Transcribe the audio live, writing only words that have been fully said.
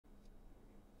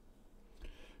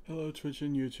Hello Twitch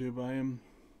and YouTube, I am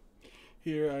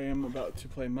here. I am about to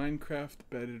play Minecraft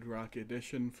Bedrock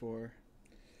Edition for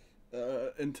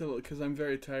because I'm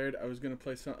very tired. I was going to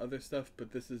play some other stuff,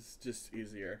 but this is just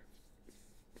easier.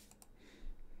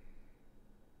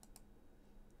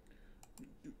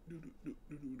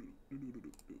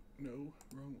 No,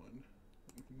 wrong one.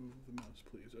 Move the mouse,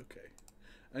 please. Okay.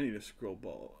 I need a scroll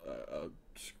ball,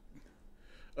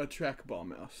 a trackball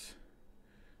mouse,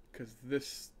 because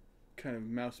this kind of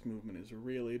mouse movement is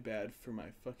really bad for my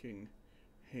fucking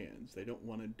hands. They don't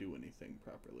want to do anything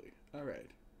properly.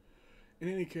 Alright.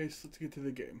 In any case, let's get to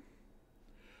the game.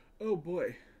 Oh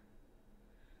boy.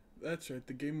 That's right,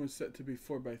 the game was set to be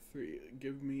 4x3.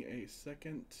 Give me a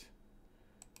second.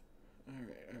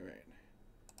 Alright.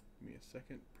 Give me a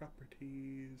second.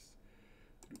 Properties.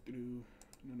 No.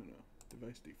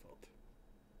 Device default.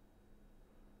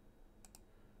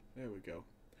 There we go.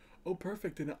 Oh,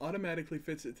 perfect, and it automatically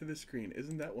fits it to the screen.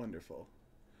 Isn't that wonderful?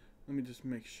 Let me just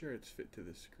make sure it's fit to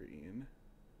the screen.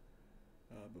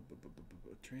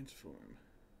 Transform.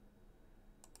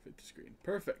 Fit to screen.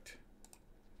 Perfect.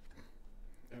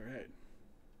 Alright.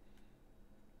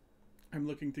 I'm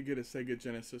looking to get a Sega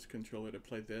Genesis controller to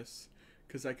play this,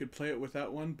 because I could play it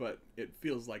without one, but it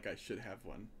feels like I should have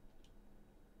one.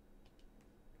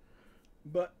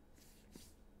 But,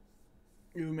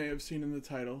 you may have seen in the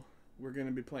title, we're going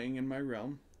to be playing in my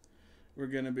realm. We're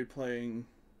going to be playing...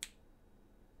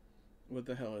 What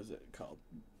the hell is it called?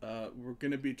 We're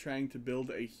going to be trying to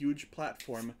build a huge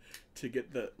platform to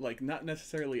get the... Like, not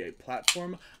necessarily a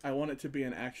platform. I want it to be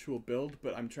an actual build,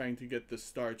 but I'm trying to get the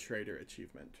Star Trader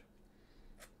achievement.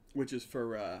 Which is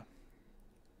for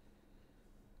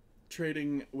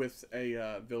trading with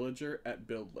a villager at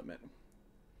build limit.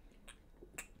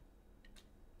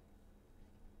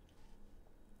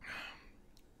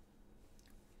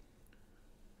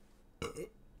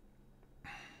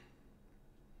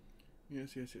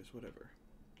 Yes, whatever.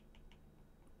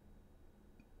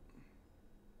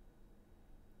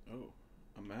 Oh,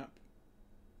 a map?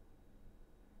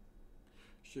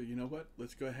 Sure, you know what?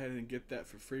 Let's go ahead and get that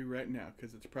for free right now,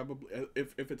 because it's probably,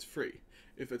 if it's free.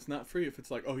 If it's not free, if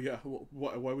it's like, oh yeah,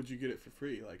 why would you get it for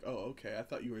free? Like, oh, okay, I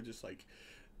thought you were just like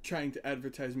trying to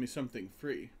advertise me something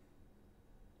free.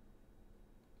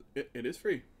 It is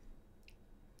free.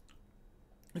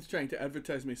 It's trying to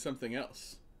advertise me something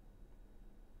else.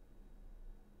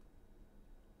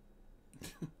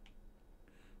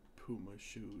 Puma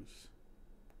shoes.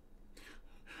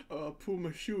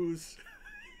 Puma shoes.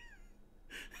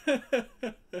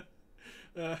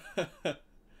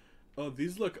 Oh,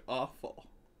 these look awful.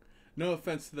 No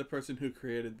offense to the person who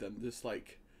created them. This,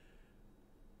 like...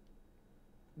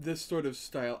 This sort of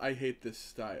style. I hate this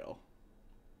style.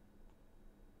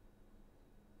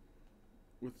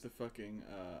 With the fucking...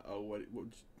 what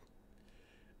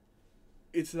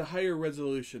it's the higher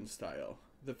resolution style.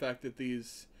 The fact that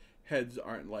these heads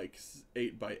aren't like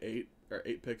 8x8 or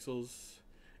 8 pixels.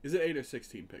 Is it 8 or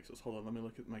 16 pixels? Hold on, let me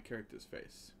look at my character's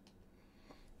face.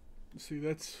 See,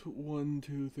 that's 1,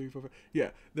 2, 3, 4, 5. Yeah,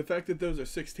 the fact that those are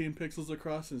 16 pixels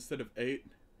across instead of 8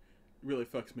 really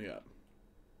fucks me up.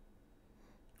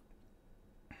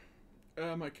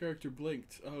 My character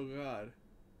blinked. Oh god.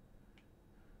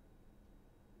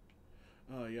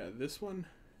 Oh yeah, this one,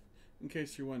 in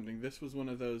case you're wondering, this was one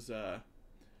of those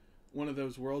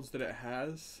worlds that it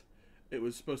has. It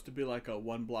was supposed to be like a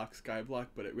 1-block sky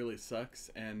block, but it really sucks.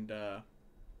 And well,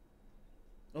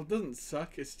 it doesn't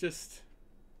suck. It's just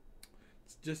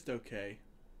okay.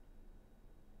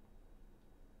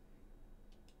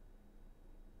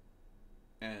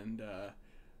 And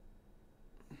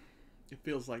it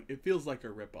feels like a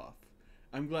ripoff.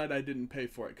 I'm glad I didn't pay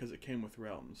for it because it came with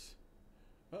realms.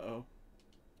 Uh-oh.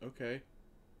 Okay.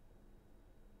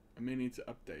 I may need to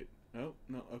update. Oh,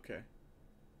 no, okay.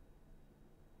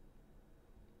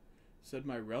 Said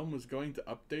my realm was going to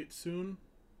update soon.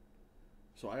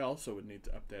 So I also would need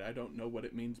to update. I don't know what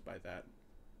it means by that.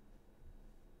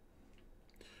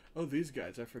 Oh, these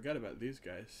guys. I forgot about these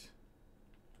guys.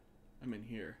 I'm in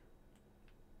here.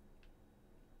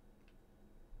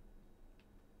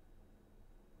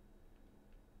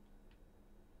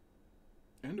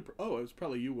 Oh, it was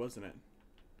probably you, wasn't it?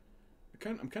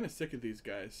 I'm kind of sick of these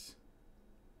guys.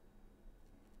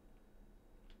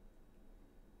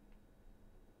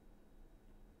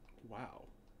 Wow.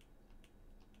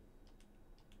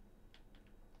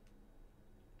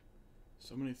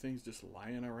 So many things just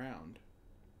lying around.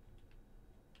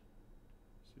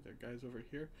 See, there are guys over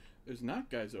here. There's not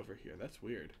guys over here. That's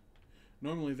weird.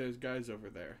 Normally there's guys over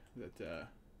there that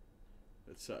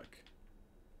suck.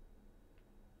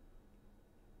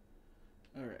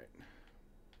 Alright.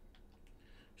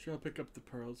 Sure, I'll pick up the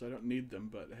pearls. I don't need them,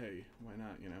 but hey, why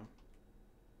not, you know?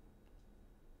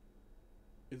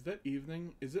 Is that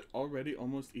evening? Is it already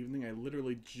almost evening? I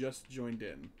literally just joined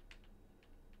in.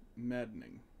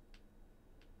 Maddening.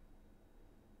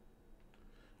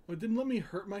 Oh, it didn't let me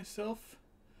hurt myself?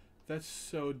 That's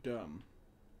so dumb.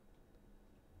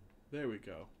 There we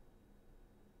go.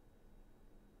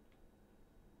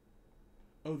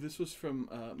 Oh, this was from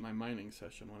my mining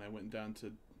session when I went down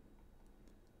to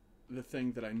the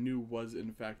thing that I knew was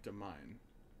in fact a mine.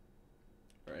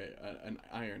 Right, an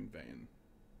iron vein.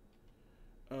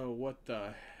 Oh, what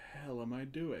the hell am I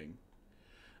doing?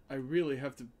 I really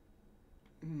have to...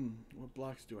 what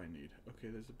blocks do I need? Okay,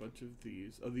 there's a bunch of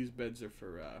these. Oh, these beds are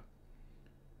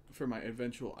for my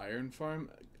eventual iron farm.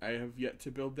 I have yet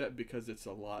to build that because it's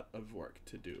a lot of work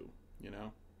to do, you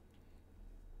know?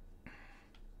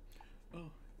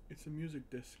 Oh, it's a music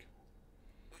disc.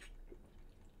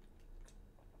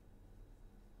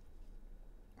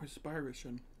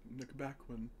 Respiration. Look back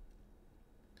when...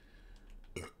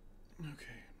 Okay,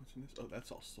 what's in this? Oh,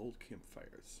 that's all soul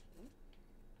campfires.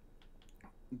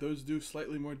 Those do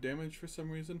slightly more damage for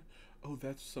some reason. Oh,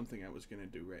 that's something I was going to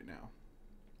do right now.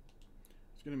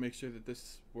 I was going to make sure that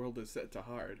this world is set to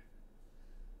hard.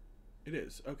 It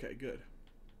is. Okay, good.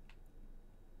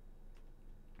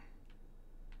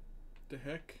 The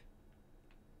heck?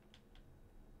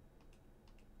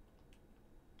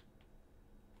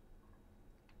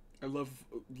 I love...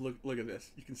 Look at this.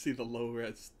 You can see the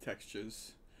low-res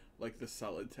textures. Like the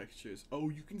solid textures. Oh,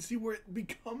 you can see where it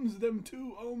becomes them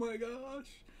too. Oh my gosh.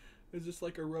 There's just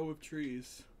like a row of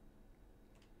trees.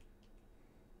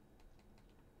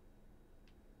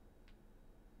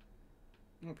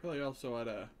 I probably also ought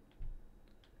to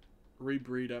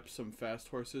rebreed up some fast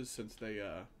horses since they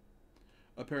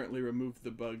apparently removed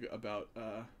the bug about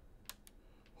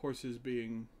horses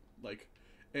being like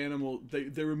animal.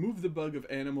 They removed the bug of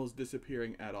animals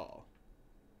disappearing at all.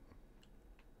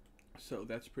 So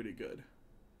that's pretty good.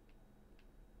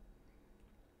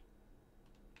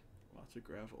 Lots of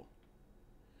gravel.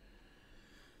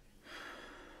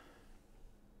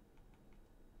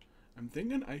 I'm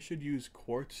thinking I should use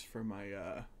quartz for my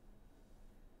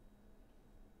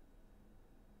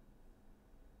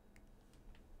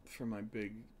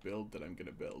big build that I'm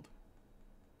gonna build.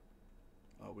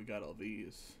 Oh, we got all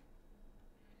these.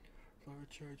 Flower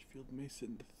charge, field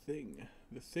mason, the thing.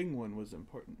 The thing one was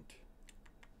important.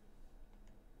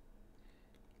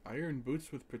 Iron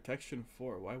boots with protection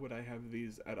 4. Why would I have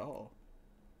these at all?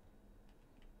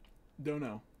 Don't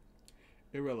know.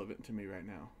 Irrelevant to me right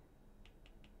now.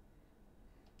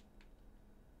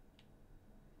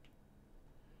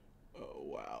 Oh,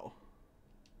 wow.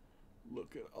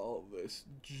 Look at all this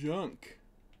junk.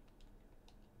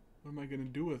 What am I going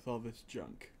to do with all this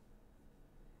junk?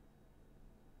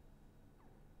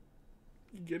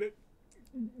 Get it?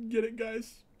 Get it,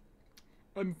 guys?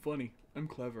 I'm funny. I'm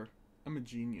clever. I'm a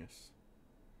genius.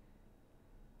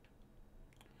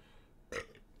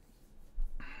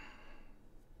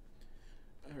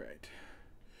 Alright.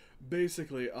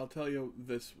 Basically, I'll tell you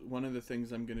this. One of the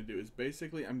things I'm going to do is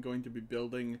basically I'm going to be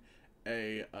building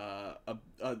a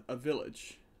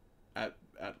village at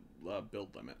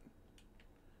build limit.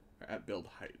 Or at build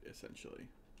height, essentially.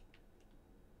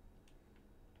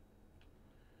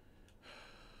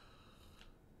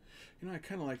 You know, I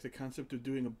kind of like the concept of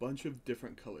doing a bunch of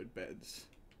different colored beds.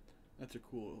 That's a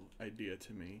cool idea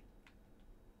to me.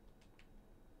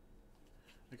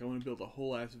 Like, I want to build a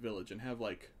whole ass village and have,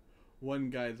 like, one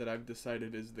guy that I've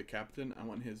decided is the captain. I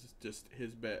want his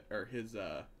bed, or his,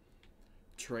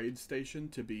 trade station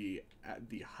to be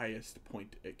at the highest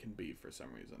point it can be for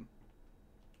some reason.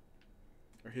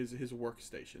 Or his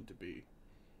workstation to be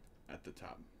at the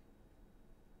top.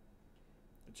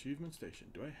 Achievement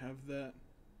station. Do I have that?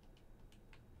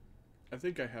 I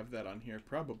think I have that on here,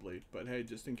 probably, but hey,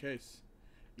 just in case.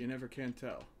 You never can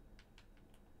tell.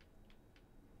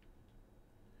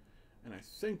 And I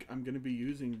think I'm going to be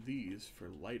using these for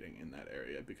lighting in that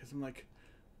area, because I'm like,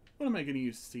 what am I going to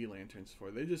use sea lanterns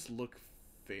for? They just look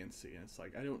fancy, and it's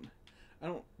like, I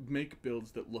don't make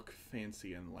builds that look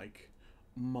fancy and, like,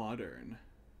 modern.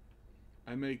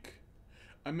 I make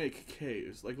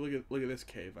caves. Like, look at this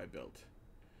cave I built.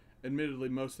 Admittedly,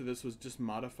 most of this was just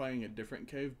modifying a different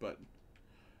cave, but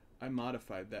I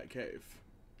modified that cave,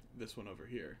 this one over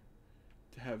here,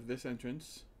 to have this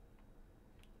entrance,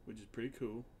 which is pretty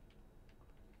cool,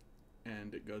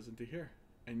 and it goes into here.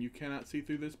 And you cannot see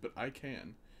through this, but I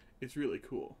can. It's really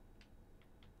cool.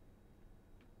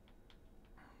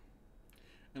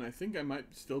 And I think I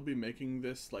might still be making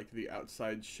this like the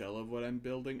outside shell of what I'm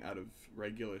building out of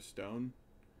regular stone,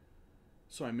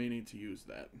 so I may need to use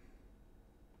that.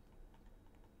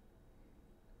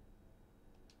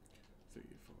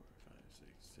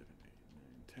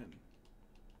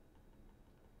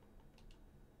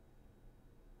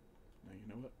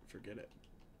 forget it.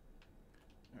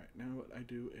 Alright, now what I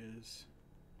do is...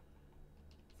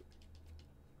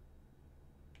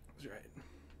 That's right.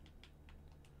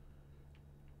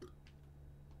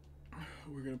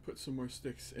 We're going to put some more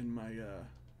sticks in my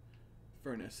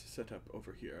furnace set up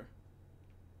over here.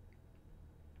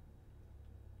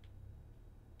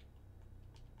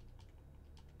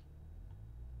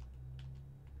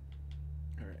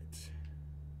 Alright.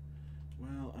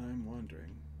 Well, I'm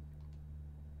wondering.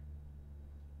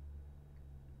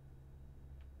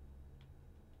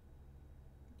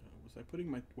 Was I putting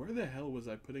my... Where the hell was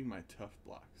I putting my tough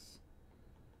blocks?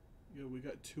 Yo, we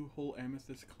got 2 whole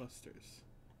amethyst clusters.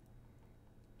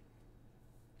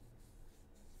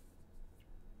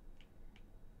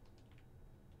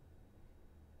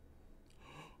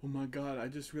 Oh my god, I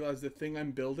just realized the thing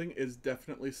I'm building is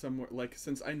definitely somewhere... Like,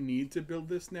 since I need to build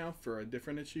this now for a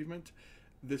different achievement,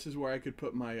 this is where I could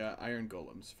put my iron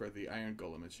golems for the iron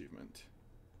golem achievement.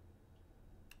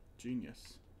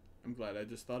 Genius. I'm glad I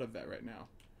just thought of that right now.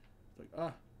 It's like,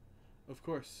 ah, of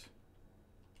course.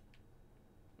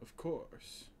 Of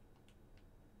course.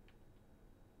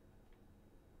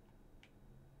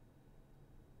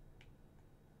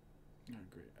 Oh,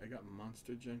 great. I got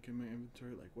monster junk in my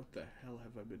inventory. Like, what the hell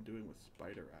have I been doing with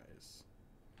spider eyes?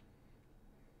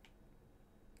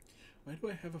 Why do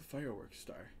I have a fireworks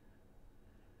star?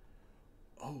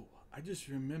 Oh, I just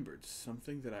remembered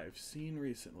something that I've seen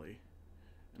recently.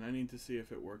 And I need to see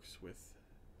if it works with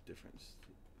different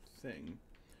thing.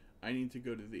 I need to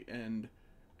go to the end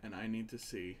and I need to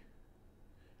see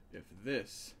if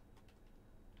this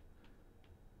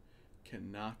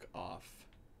can knock off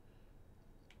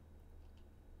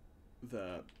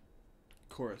the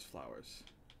chorus flowers.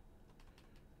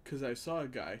 Because I saw a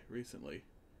guy recently,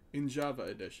 in Java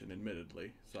edition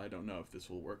admittedly, so I don't know if this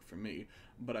will work for me,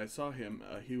 but I saw him,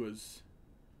 he was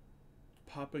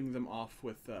popping them off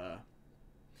with a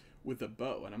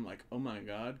bow, and I'm like, oh my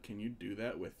god, can you do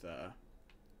that with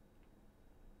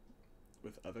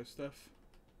other stuff?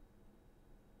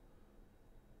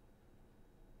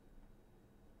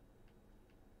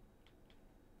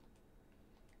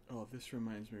 Oh, this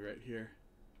reminds me right here.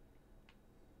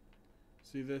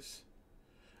 See this?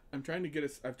 I'm trying to get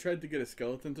I've tried to get a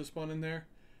skeleton to spawn in there.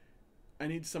 I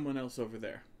need someone else over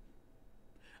there.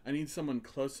 I need someone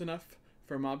close enough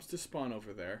for mobs to spawn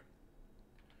over there,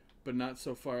 but not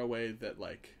so far away that,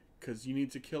 like, because you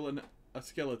need to kill a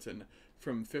skeleton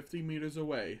from 50 meters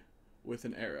away with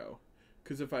an arrow.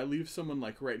 Because if I leave someone,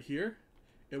 like, right here,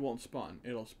 it won't spawn.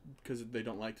 Because they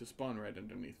don't like to spawn right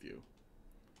underneath you.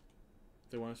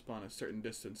 They want to spawn a certain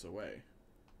distance away.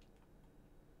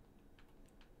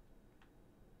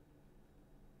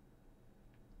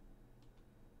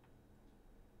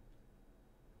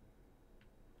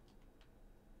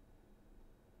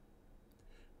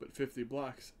 But 50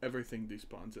 blocks, everything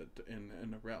despawns in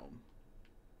a realm.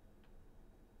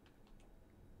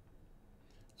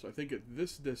 So I think at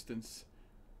this distance,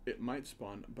 it might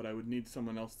spawn, but I would need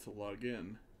someone else to log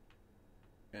in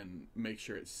and make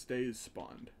sure it stays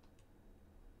spawned.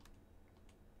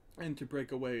 And to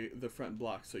break away the front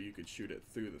block so you could shoot it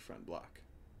through the front block.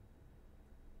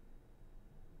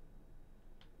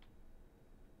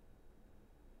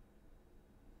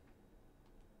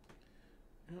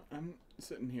 You know, I'm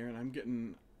sitting here and I'm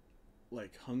getting,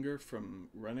 like, hunger from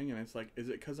running, and it's like, is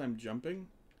it because I'm jumping?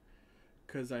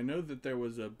 Because I know that there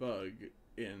was a bug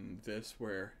in this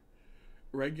where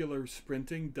regular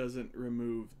sprinting doesn't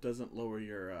lower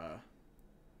your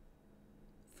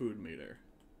food meter.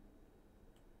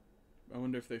 I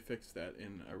wonder if they fixed that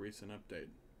in a recent update.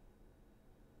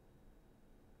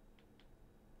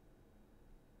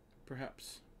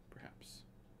 Perhaps. Perhaps.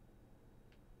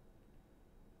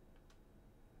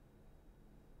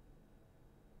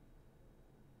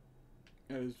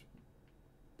 I was,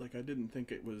 like, I didn't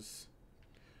think it was...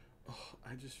 Oh,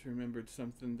 I just remembered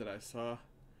something that I saw.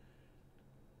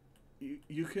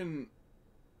 You can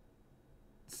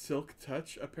silk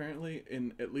touch, apparently,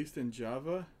 at least in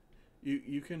Java.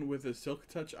 You can, with a silk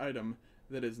touch item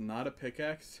that is not a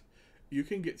pickaxe, you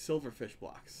can get silverfish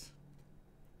blocks.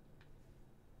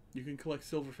 You can collect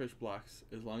silverfish blocks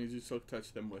as long as you silk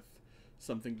touch them with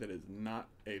something that is not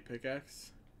a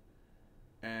pickaxe.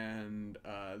 And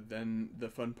then the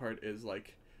fun part is,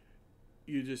 like,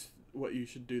 what you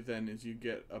should do then is you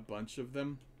get a bunch of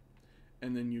them,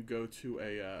 and then you go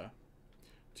to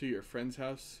to your friend's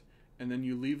house, and then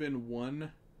you leave in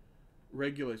one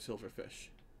regular silverfish,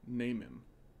 name him,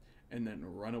 and then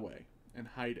run away and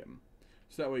hide him.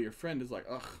 So that way your friend is like,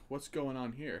 ugh, what's going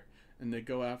on here? And they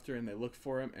go after and they look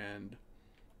for him, and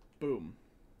boom.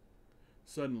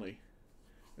 Suddenly,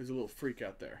 there's a little freak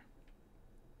out there.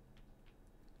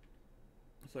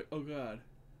 It's like, oh god.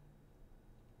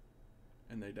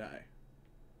 And they die.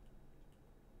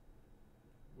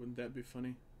 Wouldn't that be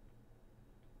funny?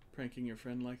 Pranking your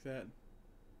friend like that?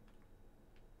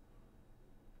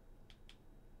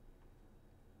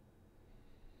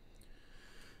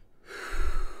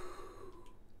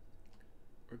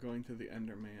 We're going to the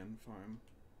Enderman farm.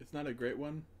 It's not a great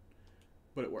one,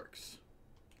 but it works.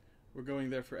 We're going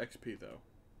there for XP though.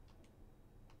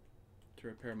 To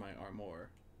repair my armor.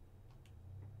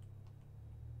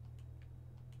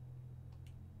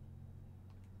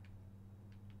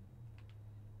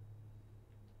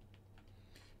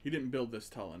 He didn't build this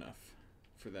tall enough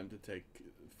for them to take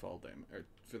fall damage, or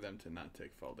for them to not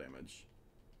take fall damage.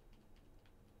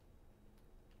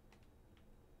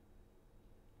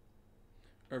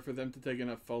 Or for them to take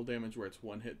enough fall damage where it's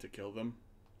one hit to kill them.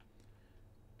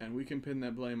 And we can pin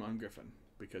that blame on Griffin,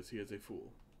 because he is a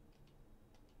fool.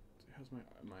 So how's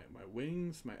my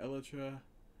wings, my elytra?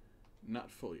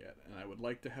 Not full yet, and I would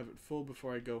like to have it full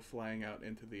before I go flying out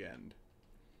into the end.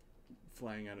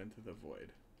 Flying out into the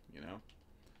void, you know?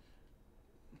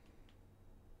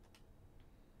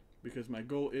 Because my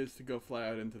goal is to go fly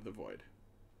out into the void.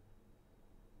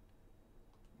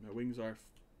 My wings are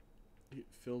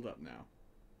filled up now.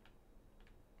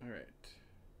 Alright.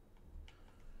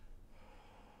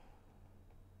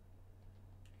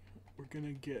 We're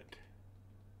gonna get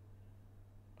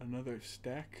another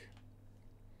stack.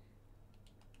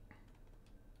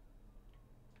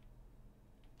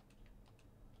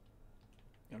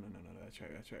 No,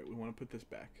 that's right. We want to put this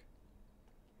back.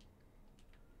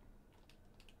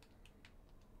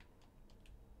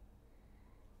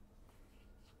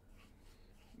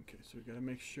 Okay, so we gotta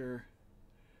make sure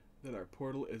that our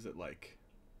portal is at like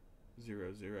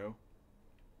 0, 0.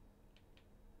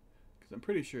 Because I'm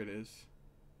pretty sure it is.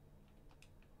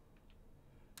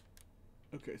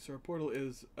 Okay, so our portal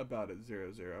is about at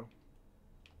 0, 0.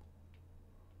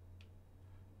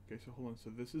 Okay, so hold on. So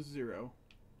this is 0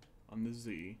 on the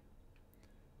Z.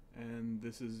 And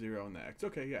this is 0 on the X.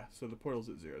 Okay, yeah, so the portal's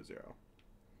at 0, 0.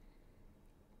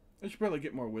 I should probably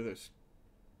get more wither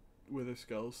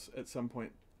skulls at some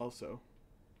point also.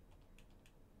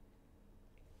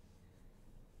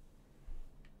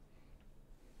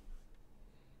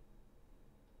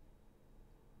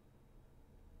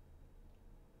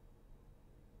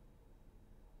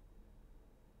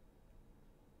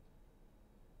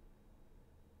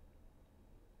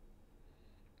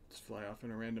 Just fly off in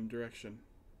a random direction.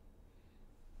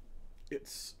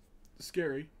 It's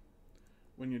scary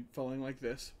when you're falling like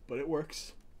this, but it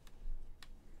works.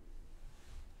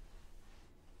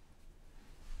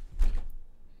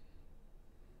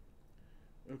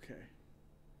 Okay.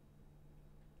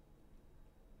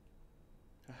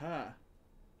 Haha.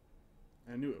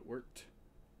 I knew it worked.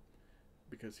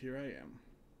 Because here I am.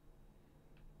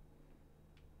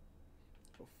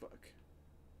 Oh, fuck.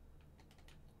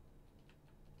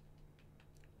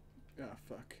 Ah,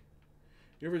 fuck.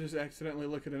 You ever just accidentally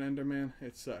look at an Enderman?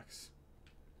 It sucks.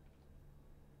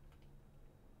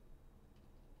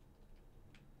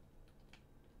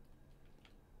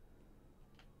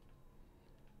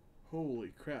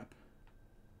 Holy crap.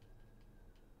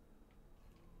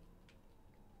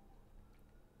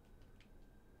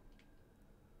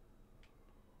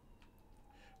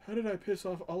 How did I piss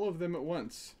off all of them at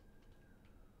once?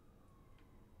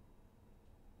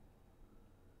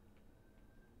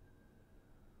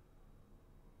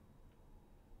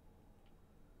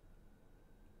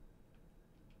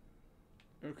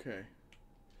 Okay.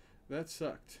 That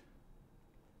sucked.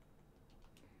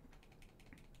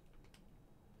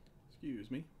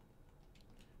 Excuse me.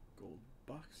 Gold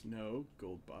box? No.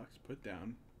 Gold box. Put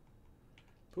down.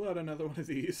 Pull out another one of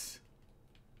these.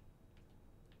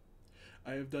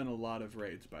 I have done a lot of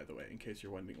raids, by the way, in case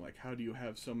you're wondering, like, how do you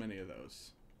have so many of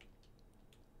those?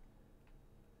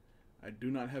 I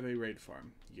do not have a raid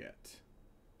farm yet.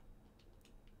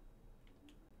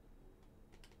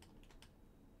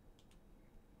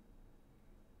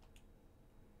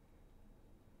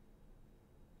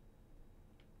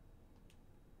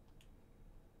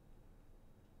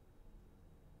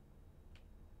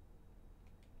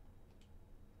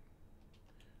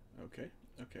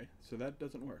 Okay, so that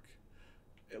doesn't work.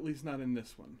 At least not in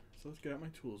this one. So let's get out my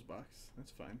tools box.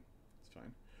 That's fine. That's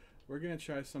fine. We're going to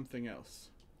try something else.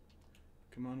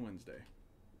 Come on, Wednesday.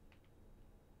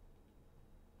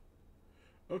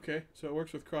 Okay, so it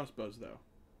works with crossbows, though.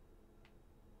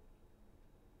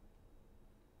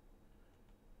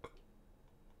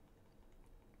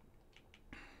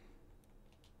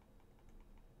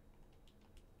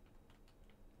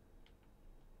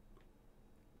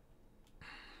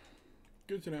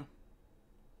 Good to know.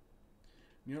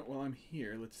 You know, while I'm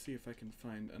here, let's see if I can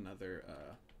find another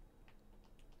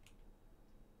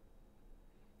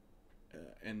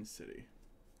end city.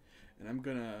 And I'm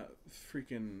gonna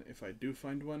freaking, if I do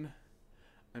find one,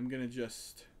 I'm gonna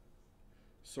just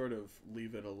sort of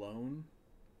leave it alone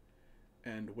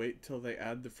and wait till they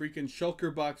add the freaking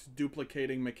shulker box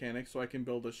duplicating mechanic so I can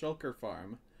build a shulker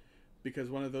farm, because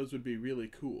one of those would be really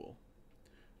cool.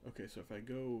 Okay, so if I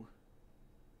go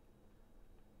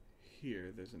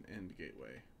here, there's an end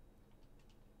gateway.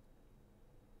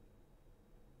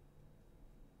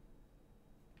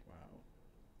 Wow.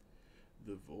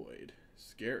 The void.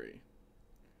 Scary.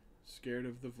 Scared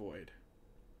of the void.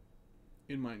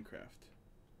 In Minecraft.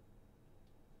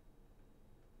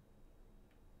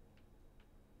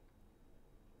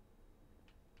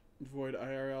 Void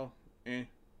IRL, you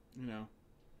know.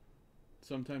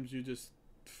 Sometimes you just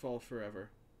fall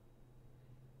forever.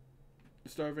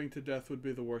 Starving to death would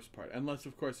be the worst part. Unless,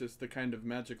 of course, it's the kind of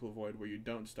magical void where you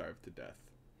don't starve to death.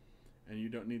 And you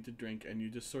don't need to drink, and you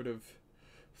just sort of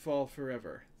fall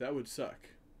forever. That would suck.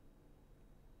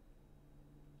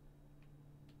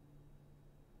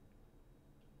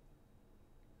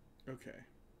 Okay.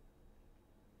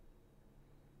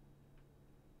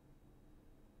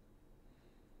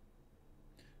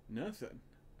 Nothing.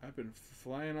 I've been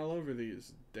flying all over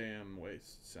these damn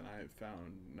wastes, and I've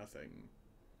found nothing.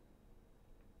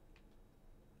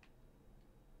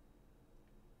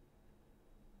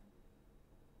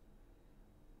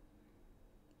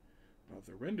 Well,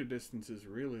 the render distance is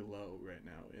really low right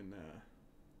now in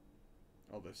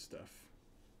all this stuff.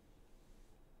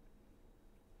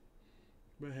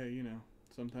 But hey, you know,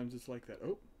 sometimes it's like that.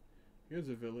 Oh, here's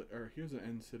a village, or here's an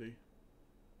end city.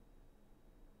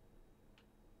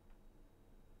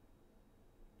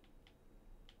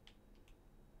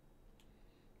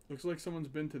 Looks like someone's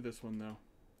been to this one, though.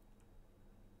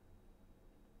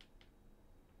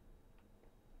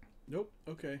 Nope,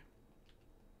 okay.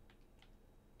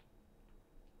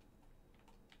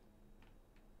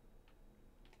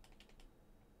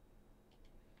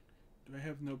 Do I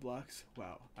have no blocks?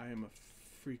 Wow, I am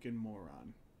a freaking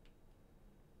moron.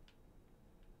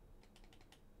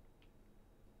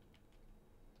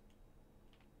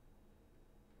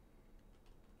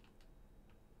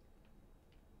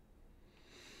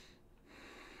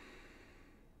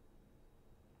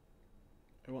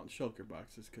 I want shulker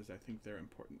boxes because I think they're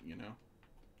important, you know?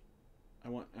 I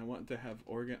want to have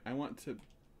I want to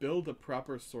build a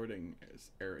proper sorting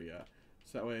area.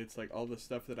 So that way it's like all the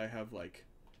stuff that I have like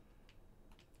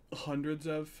hundreds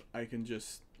of, I can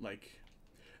just like,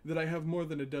 that I have more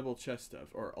than a double chest of,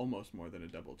 or almost more than a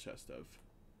double chest of.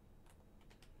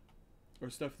 Or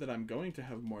stuff that I'm going to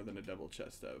have more than a double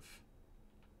chest of.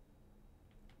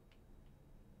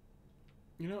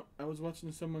 You know, I was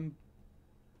watching someone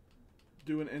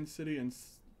do an end city and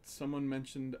someone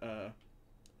mentioned the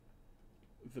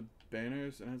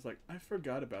banners, and I was like, I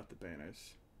forgot about the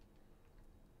banners.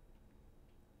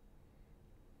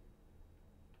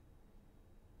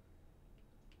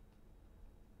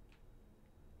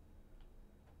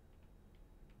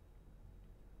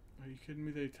 Are you kidding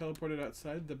me? They teleported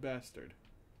outside? The bastard.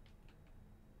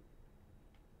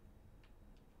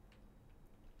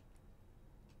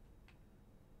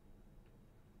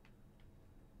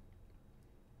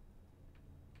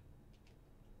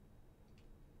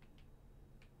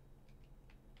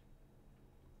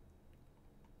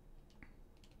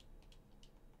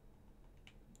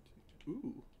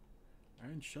 Ooh.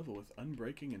 Iron shovel with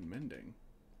unbreaking and mending.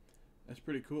 That's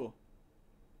pretty cool.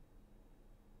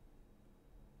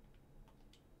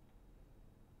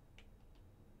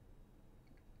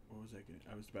 What was I getting?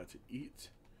 I was about to eat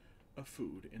a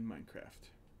food in Minecraft.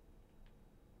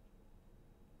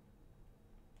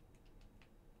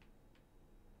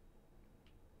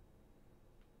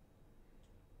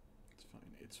 It's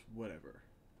fine. It's whatever.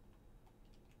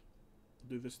 I'll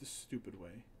do this the stupid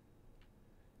way.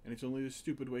 And it's only the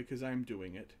stupid way because I'm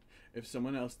doing it. If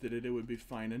someone else did it, it would be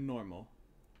fine and normal.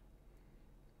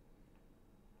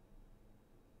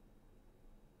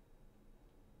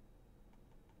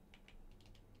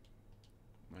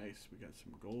 Nice, we got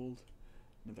some gold.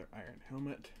 Another iron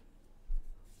helmet.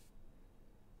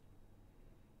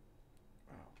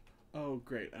 Wow. Oh,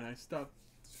 great. And I stopped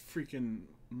freaking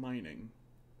mining.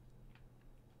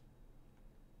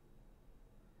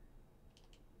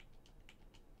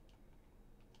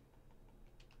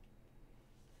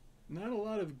 Not a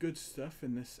lot of good stuff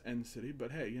in this end city,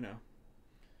 but hey, you know.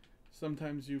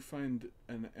 Sometimes you find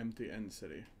an empty end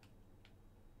city.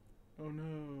 Oh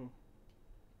no.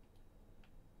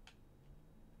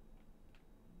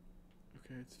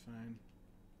 Okay, it's fine.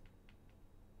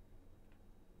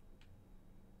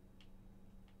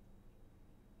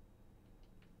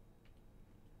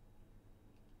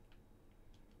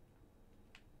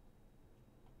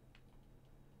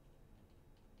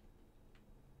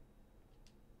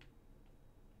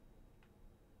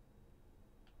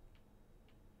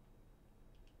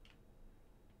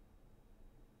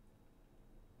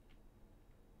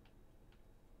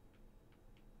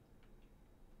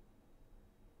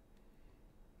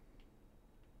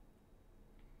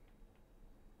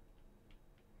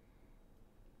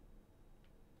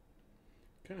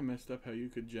 kind of messed up how you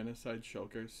could genocide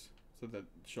shulkers so that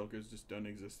shulkers just don't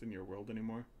exist in your world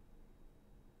anymore.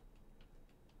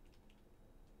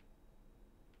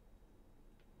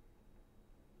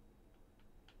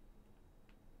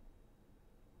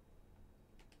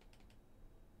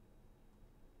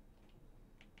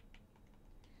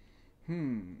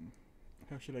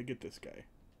 How should I get this guy?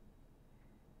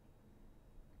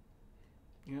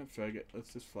 You know, fuck it.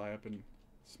 Let's just fly up and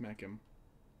smack him.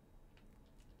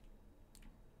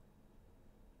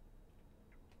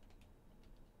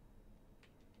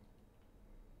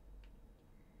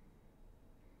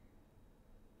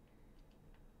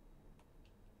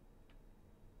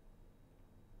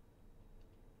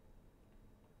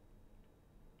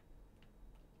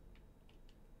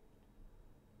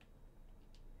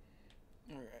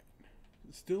 Alright.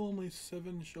 Still only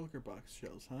 7 shulker box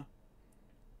shells, huh?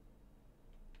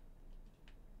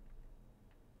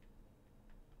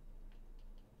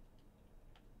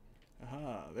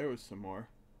 Aha, there was some more.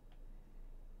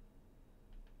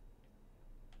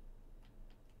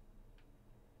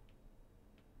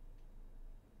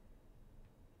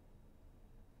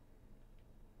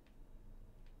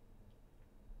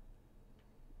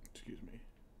 Excuse me.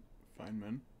 Fine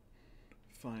men.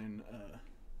 Fine,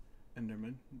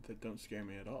 Endermen that don't scare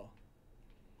me at all.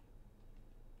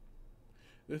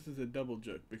 This is a double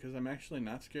joke because I'm actually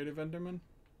not scared of Endermen.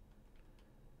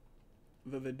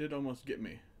 Though they did almost get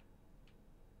me.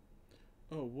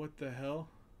 Oh, what the hell?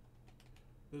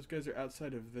 Those guys are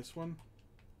outside of this one?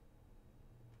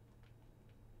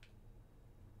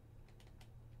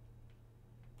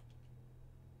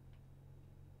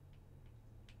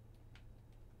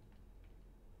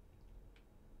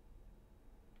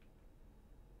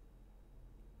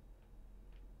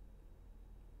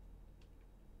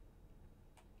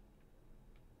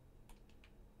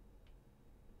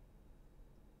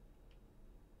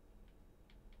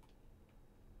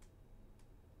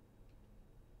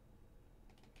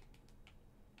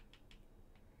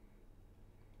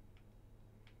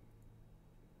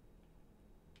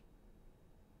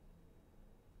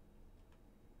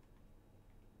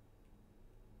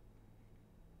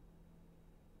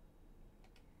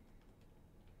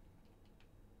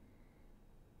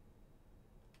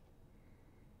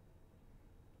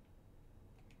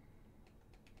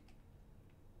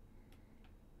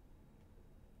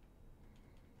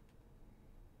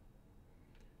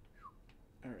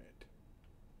 Alright.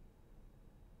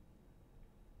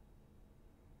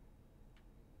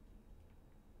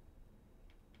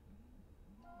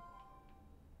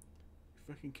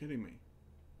 You're fucking kidding me.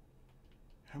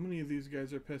 How many of these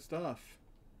guys are pissed off?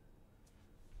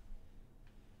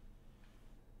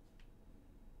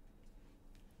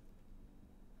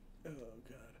 Oh,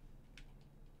 God.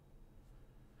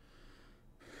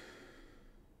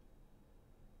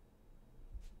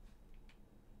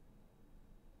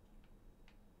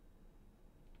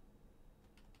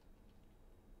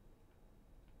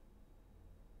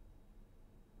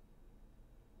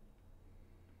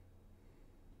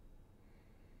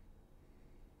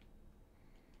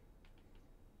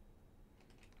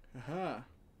 Aha.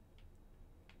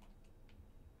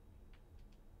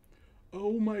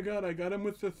 Oh my God, I got him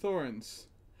with the thorns.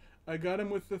 I got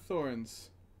him with the thorns.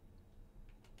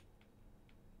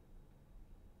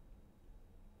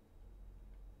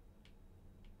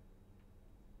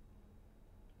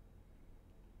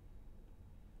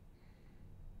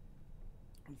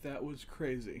 That was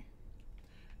crazy.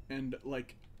 And,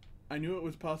 like, I knew it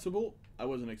was possible. I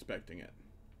wasn't expecting it.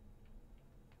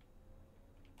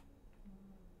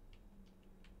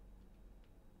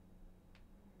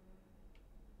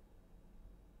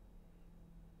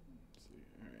 Let's see.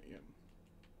 Alright, yep.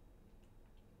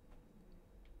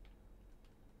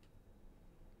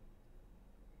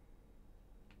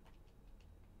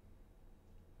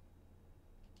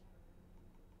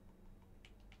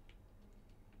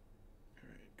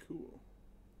 Alright, cool.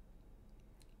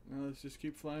 Now let's just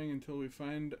keep flying until we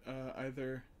find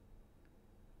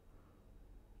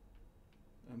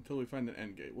until we find an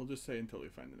end gate. We'll just say until we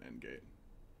find an end gate.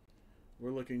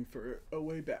 We're looking for a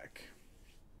way back.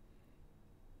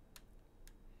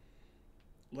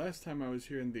 Last time I was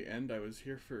here in the end, I was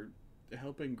here for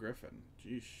helping Griffin.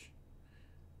 Jeesh.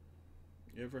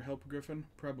 You ever help Griffin?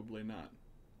 Probably not.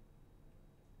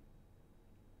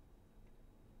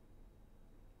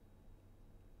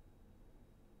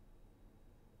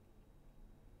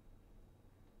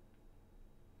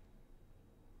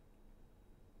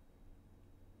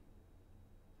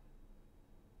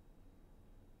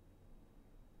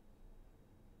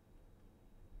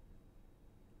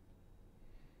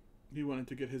 He wanted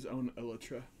to get his own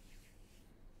elytra.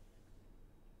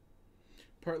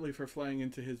 Partly for flying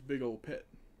into his big old pit.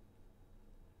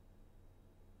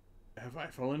 Have I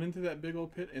fallen into that big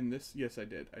old pit in this? Yes, I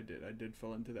did. I did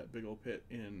fall into that big old pit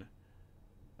in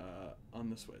on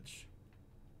the Switch.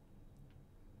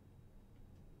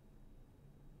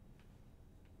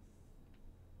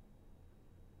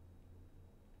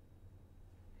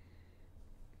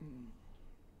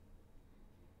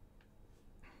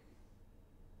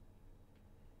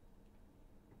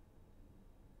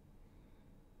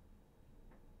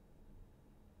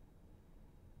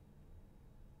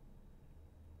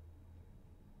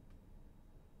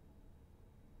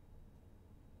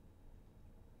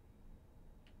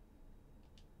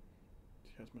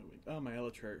 How's my wing? Oh, my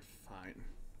elytra are fine.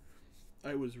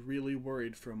 I was really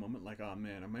worried for a moment, like, oh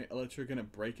man, are my elytra gonna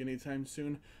break anytime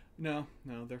soon? No,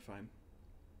 they're fine.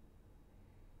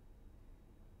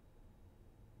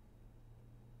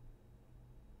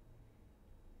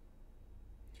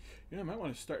 You know, I might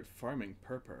want to start farming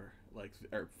purpur, like,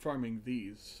 or farming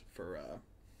these for,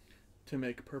 to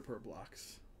make purpur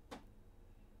blocks.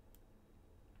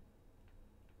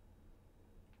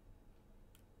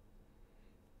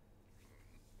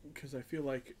 Because I feel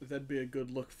like that'd be a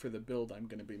good look for the build I'm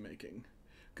going to be making.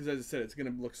 Because as I said, it's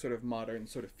going to look sort of modern,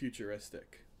 sort of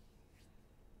futuristic.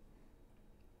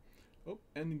 Oh,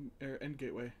 end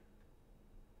gateway.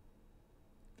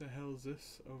 The hell is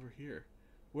this over here?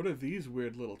 What are these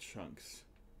weird little chunks?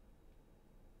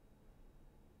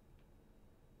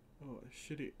 Oh,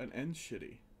 an end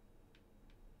shitty.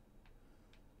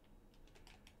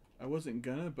 I wasn't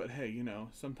gonna, but hey, you know,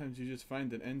 sometimes you just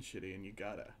find an end shitty and you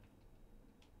gotta.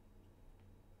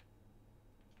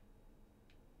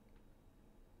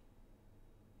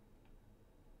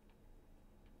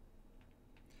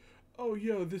 Oh,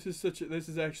 yo, this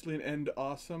is actually an end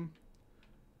awesome.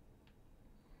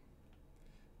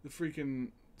 The freaking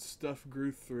stuff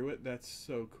grew through it. That's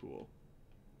so cool.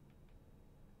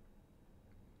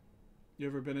 You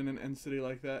ever been in an end city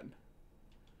like that?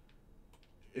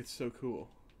 It's so cool.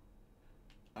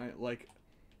 I'm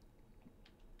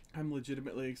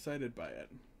legitimately excited by it.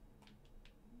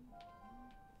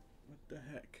 What the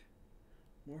heck?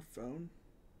 More phone?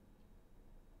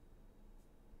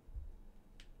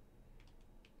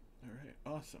 Alright,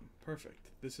 awesome. Perfect.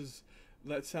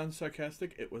 That sounds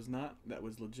sarcastic. It was not. That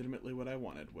was legitimately what I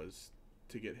wanted, was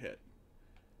to get hit.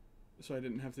 So I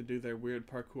didn't have to do their weird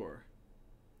parkour.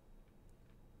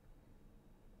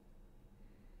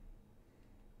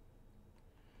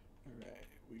 Alright,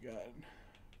 we got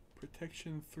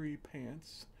Protection 3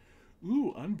 pants.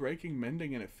 Ooh, Unbreaking,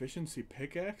 Mending, and Efficiency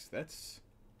pickaxe? That's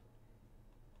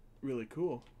really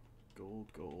cool.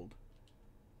 Gold.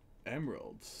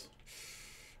 Emeralds.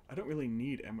 I don't really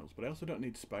need emeralds, but I also don't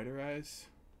need spider eyes.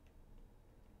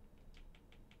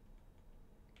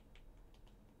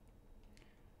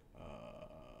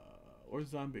 Or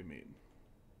zombie meat.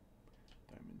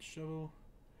 Diamond shovel.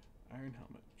 Iron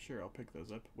helmet. Sure, I'll pick those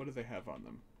up. What do they have on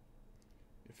them?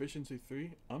 Efficiency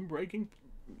 3. Unbreaking,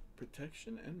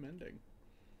 protection, and mending.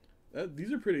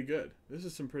 These are pretty good. This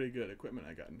is some pretty good equipment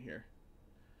I got in here.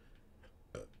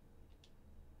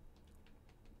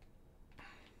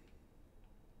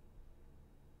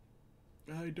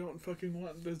 I don't fucking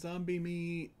want the zombie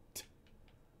meat.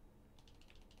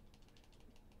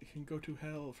 You can go to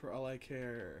hell for all I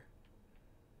care.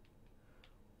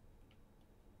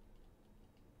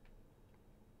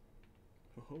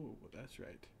 Oh, that's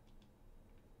right.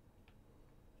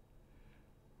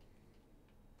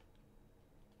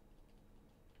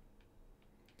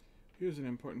 Here's an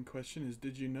important question is,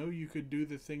 did you know you could do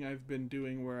the thing I've been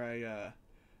doing where I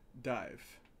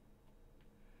dive?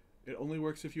 It only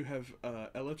works if you have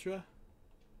elytra,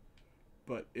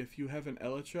 but if you have an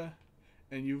elytra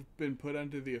and you've been put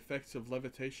under the effects of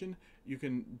levitation, you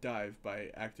can dive by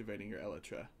activating your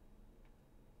elytra.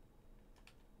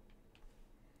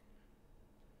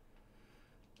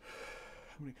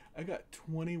 How many? I got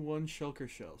 21 shulker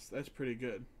shells. That's pretty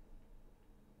good.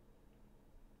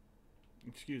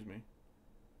 Excuse me.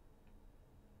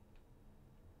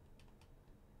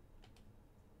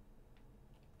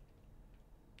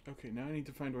 Okay, now I need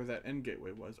to find where that end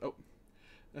gateway was. Oh,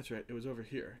 that's right. It was over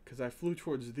here. Because I flew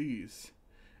towards these,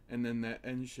 and then that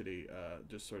end shitty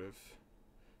just sort of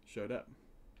showed up.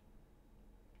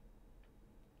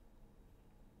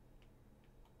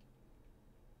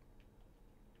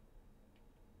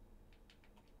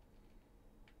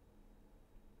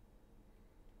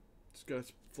 Just gotta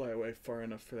fly away far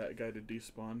enough for that guy to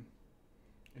despawn.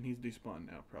 And he's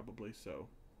despawned now, probably, so...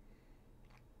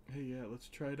 Hey, yeah, let's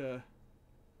try to...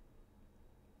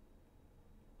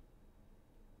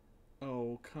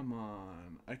 Oh, come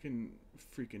on. I can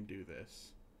freaking do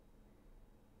this.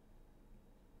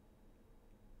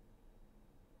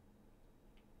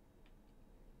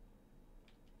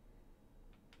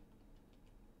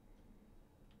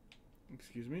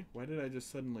 Excuse me? Why did I just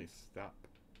suddenly stop?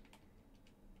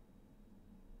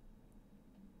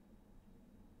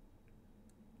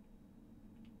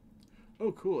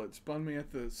 Oh, cool. It spawned me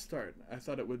at the start. I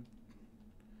thought it would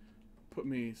put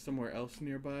me somewhere else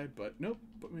nearby, but nope.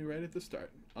 Put me right at the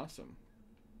start. Awesome.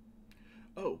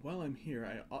 Oh, while I'm here,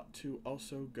 I ought to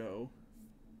also go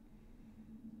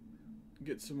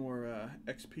get some more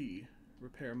XP.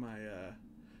 Repair my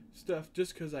stuff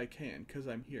just because I can. Because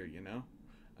I'm here, you know?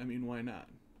 I mean, why not?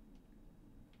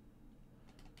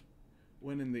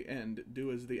 When in the end,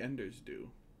 do as the enders do.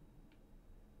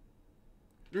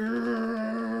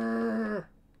 Oh,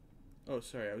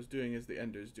 sorry, I was doing as the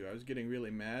enders do. I was getting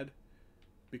really mad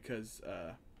because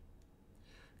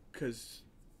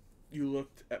you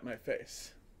looked at my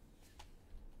face.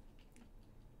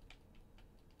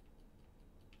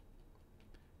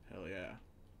 Hell yeah.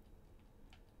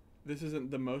 This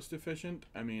isn't the most efficient.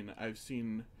 I mean, I've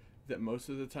seen that most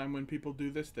of the time when people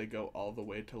do this, they go all the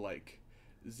way to like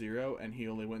 0, and he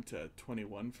only went to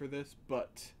 21 for this,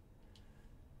 but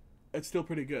it's still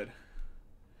pretty good.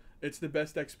 It's the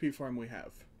best XP farm we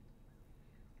have.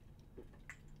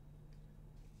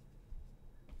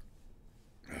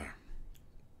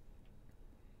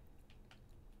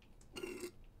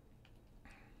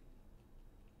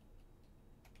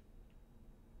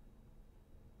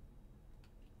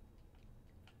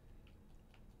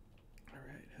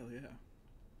 Alright, hell yeah.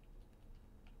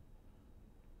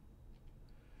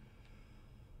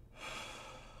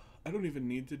 I don't even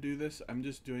need to do this. I'm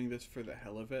just doing this for the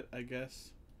hell of it, I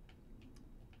guess.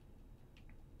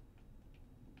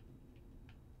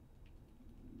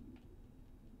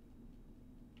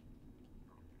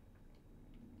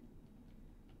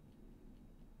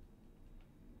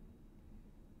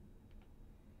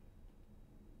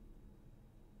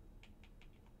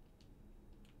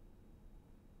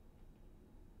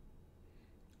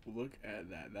 Look at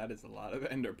that. That is a lot of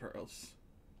ender pearls.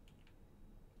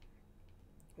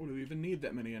 What do we even need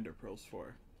that many ender pearls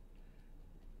for?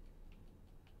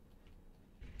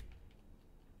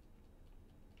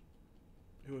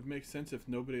 It would make sense if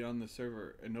nobody on the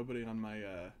server and nobody in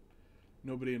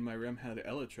my realm had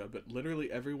Elytra, but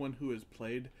literally everyone who has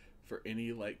played for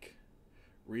any like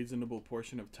reasonable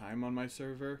portion of time on my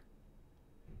server,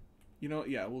 you know,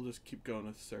 yeah, we'll just keep going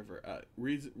with the server.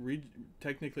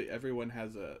 Technically everyone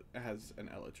has an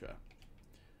Elytra.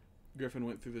 Griffin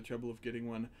went through the trouble of getting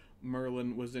one.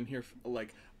 Merlin was in here,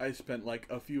 like, I spent like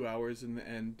a few hours in the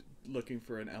end looking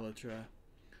for an Elytra.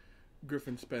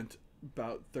 Griffin spent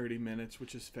about 30 minutes,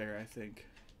 which is fair, I think.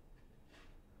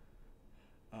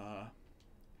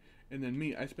 And then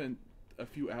me, I spent a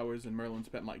few hours and Merlin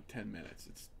spent like 10 minutes.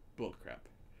 It's bullcrap.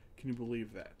 Can you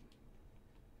believe that?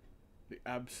 The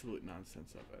absolute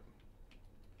nonsense of it.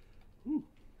 Ooh.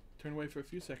 Turn away for a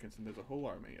few seconds and there's a whole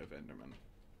army of Endermen.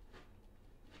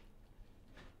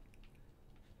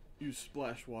 Use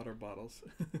splash water bottles.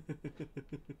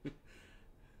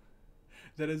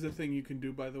 That is a thing you can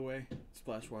do, by the way.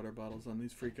 Splash water bottles on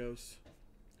these freakos.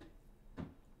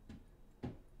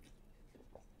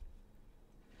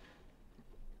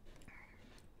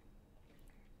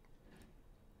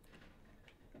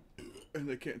 And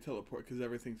they can't teleport because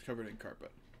everything's covered in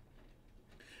carpet.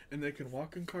 And they can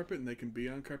walk on carpet and they can be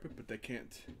on carpet, but they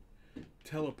can't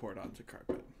teleport onto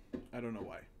carpet. I don't know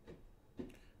why.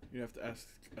 You have to ask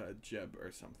Jeb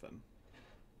or something.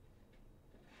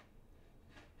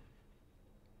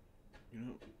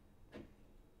 You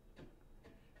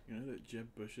know that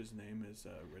Jeb Bush's name is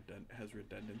has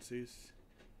redundancies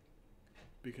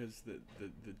because the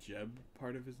Jeb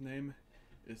part of his name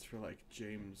is for like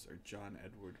James or John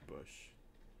Edward Bush.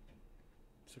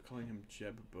 So calling him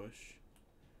Jeb Bush,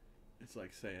 it's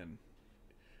like saying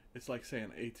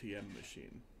ATM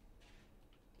machine.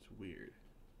 It's weird.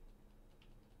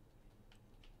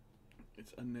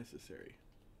 It's unnecessary.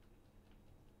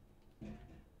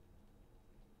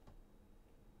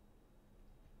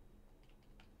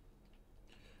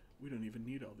 We don't even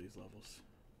need all these levels,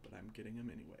 but I'm getting them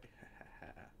anyway.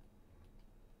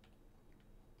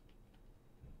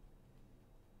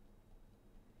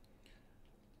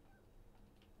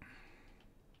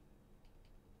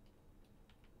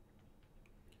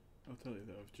 I'll tell you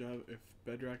though, if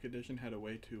Bedrock Edition had a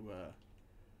way to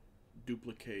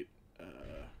duplicate,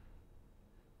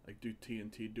 like do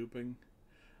TNT duping,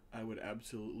 I would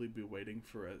absolutely be waiting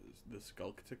for the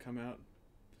Skulk to come out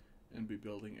and be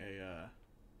building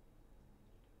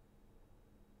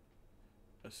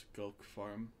a Skulk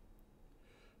farm.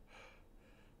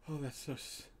 Oh, that's so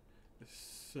sus.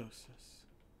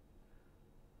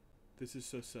 This is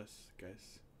so sus,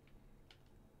 guys.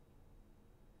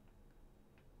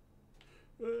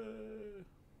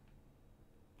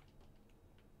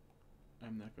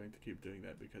 I'm not going to keep doing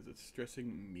that because it's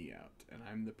stressing me out, and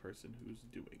I'm the person who's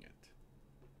doing it.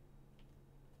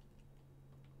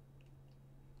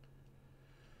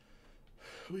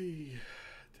 We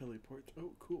teleport.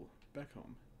 Oh, cool. Back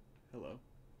home. Hello.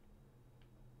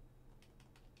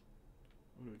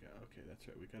 What do we got? Okay, that's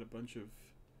right. We got a bunch of...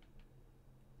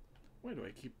 Why do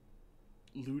I keep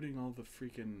looting all the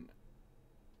freaking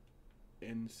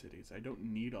end cities? I don't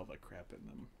need all the crap in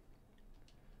them.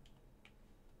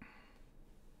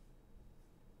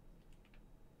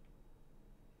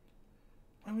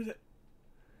 Why was it?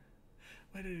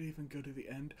 Why did it even go to the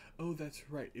end? Oh, that's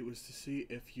right. It was to see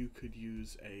if you could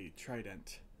use a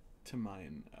trident to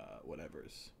mine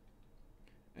whatevers.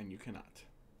 And you cannot.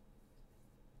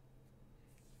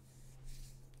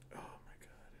 Oh my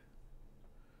god.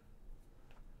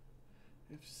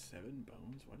 I have 7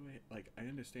 bones? Why do I... Like, I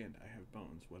understand I have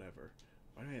bones, whatever.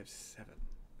 Why do I have 7?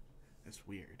 That's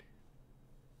weird.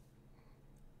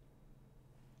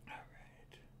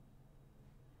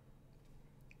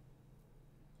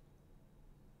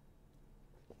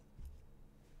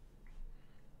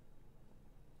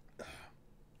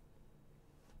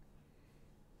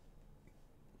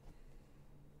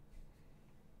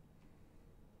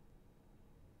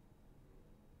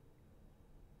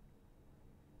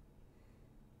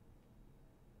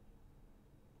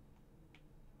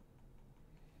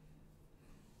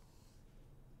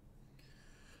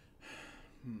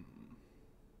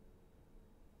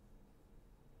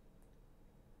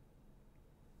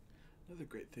 Another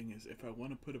great thing is if I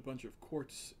want to put a bunch of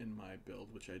quartz in my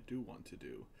build, which I do want to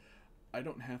do, I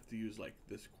don't have to use like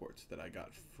this quartz that I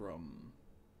got from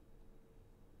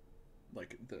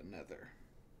like the nether.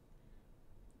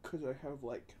 Because I have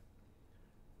like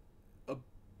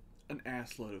an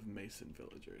assload of mason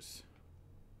villagers.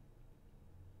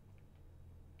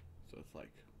 So it's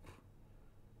like,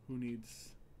 who needs...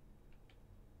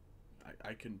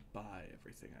 I can buy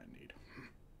everything I need.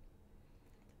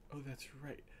 Oh, that's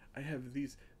right. I have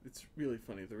these. It's really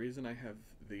funny. The reason I have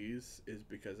these is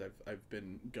because I've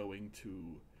been going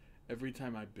to... Every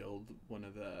time I build one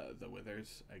of the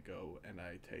withers, I go and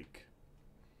I take...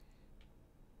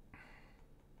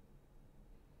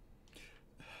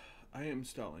 I am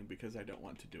stalling because I don't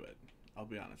want to do it. I'll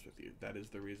be honest with you. That is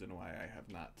the reason why I have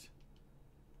not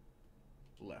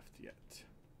left yet.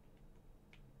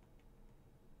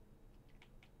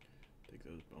 Take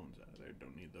those bones out of there.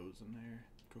 Don't need those in there.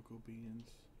 Cocoa beans.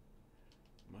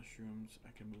 Mushrooms. I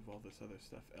can move all this other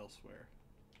stuff elsewhere.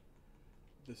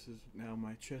 This is now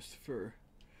my chest for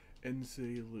end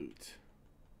city loot.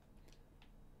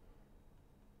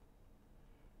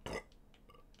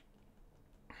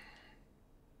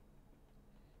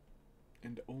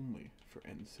 And only for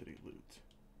end city loot.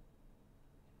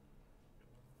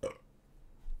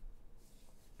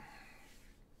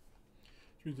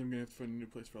 Which means I'm gonna have to find a new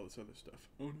place for all this other stuff.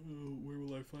 Oh no, where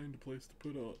will I find a place to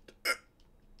put all it?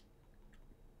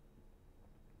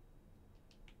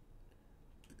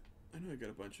 I know I got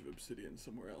a bunch of obsidian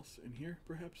somewhere else. In here,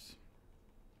 perhaps?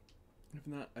 If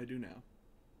not, I do now.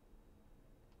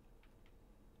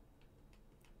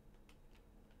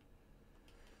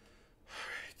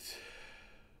 Alright.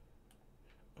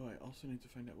 Oh, I also need to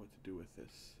find out what to do with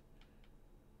this.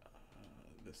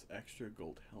 This extra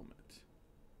gold helmet.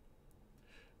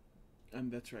 And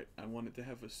that's right, I wanted to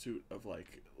have a suit of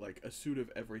like a suit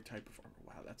of every type of armor.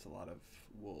 Wow, that's a lot of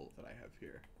wool that I have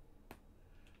here.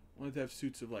 I wanted to have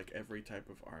suits of like every type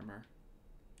of armor,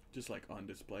 just like on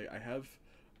display. I have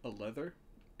a leather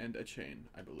and a chain,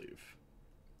 I believe.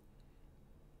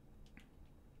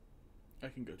 I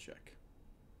can go check.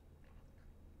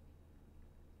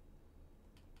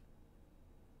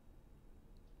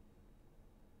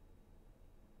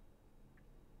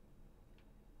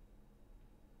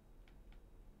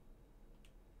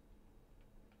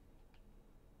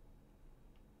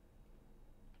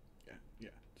 Yeah,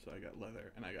 so I got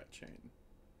leather and I got chain.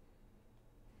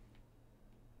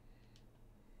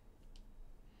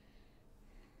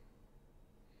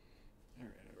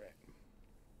 Alright.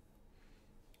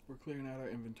 We're clearing out our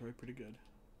inventory pretty good.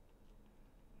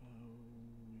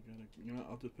 We gotta, you know,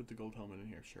 I'll just put the gold helmet in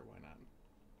here. Sure, why not?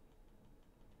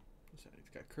 What's that? It's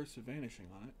got Curse of Vanishing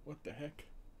on it. What the heck?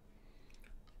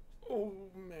 Oh,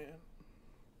 man.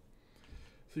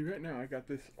 See, right now I got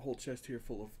this whole chest here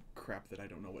full of crap that I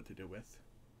don't know what to do with.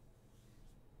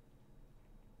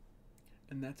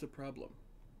 And that's a problem.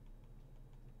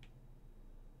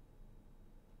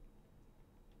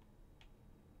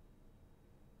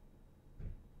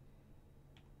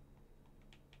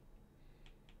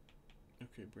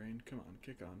 Okay, brain, come on,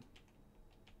 kick on.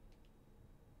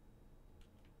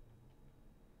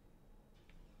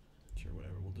 Sure,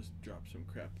 whatever, we'll just drop some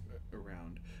crap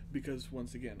around, because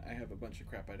once again I have a bunch of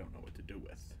crap I don't know what to do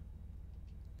with.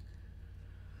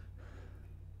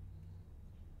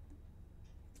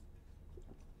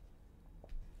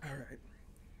 Alright.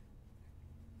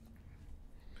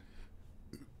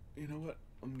 You know what?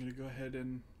 I'm gonna go ahead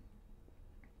and...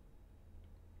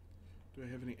 Do I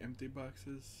have any empty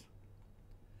boxes?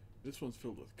 This one's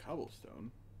filled with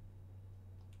cobblestone.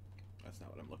 That's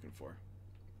not what I'm looking for.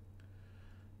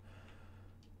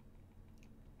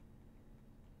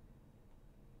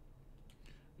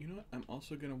 You know what? I'm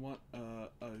also gonna want a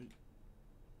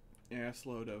ass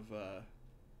load of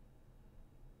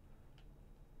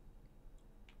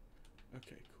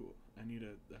okay, cool. I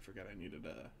forgot I needed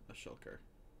a shulker.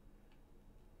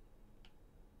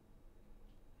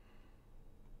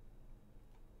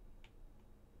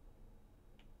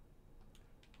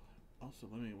 Also,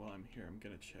 while I'm here, I'm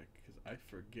gonna check, because I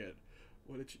forget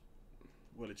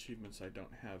what achievements I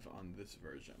don't have on this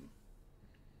version.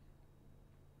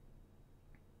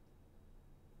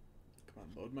 Come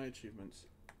on, load my achievements.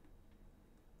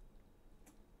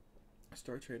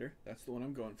 Star Trader, that's the one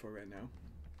I'm going for right now.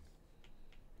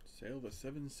 Sail the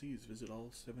 7 seas, visit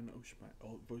all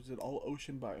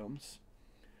ocean biomes.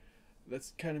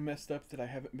 That's kind of messed up that I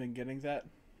haven't been getting that.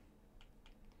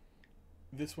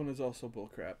 This one is also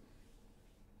bullcrap.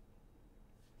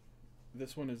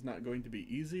 This one is not going to be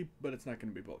easy, but it's not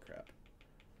going to be bullcrap.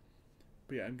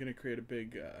 But yeah, I'm going to create a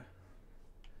big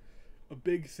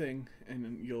thing,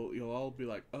 and you'll all be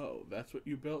like, "Oh, that's what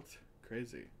you built?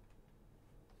 Crazy."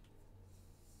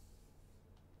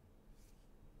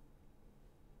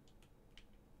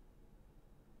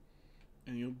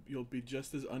 And you'll be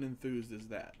just as unenthused as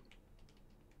that.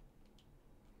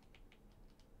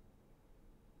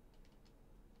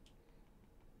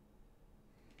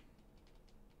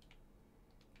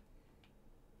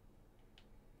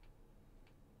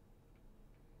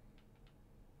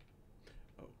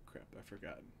 Oh crap, I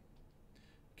forgot.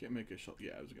 Can't make a shulker.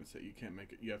 Yeah, I was gonna say you can't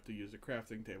make it. You have to use a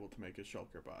crafting table to make a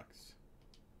shulker box.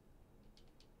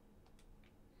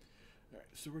 Alright,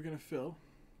 so we're gonna fill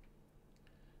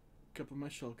a couple of my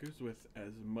shulkers with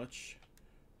as much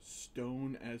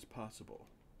stone as possible.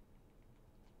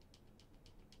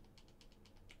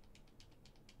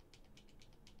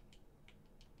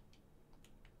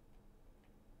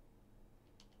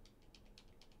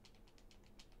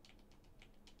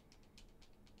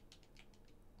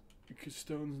 Because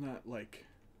stone's not like...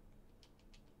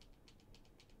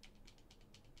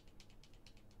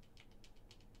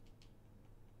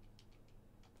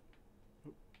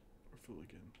 Oh, we're full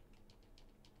again.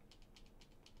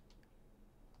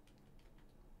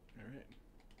 Alright.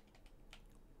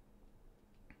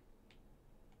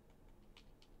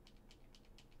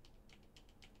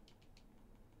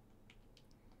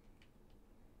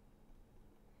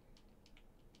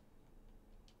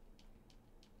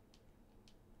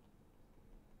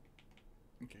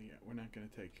 Okay, yeah, we're not going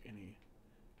to take any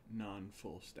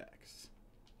non-full stacks.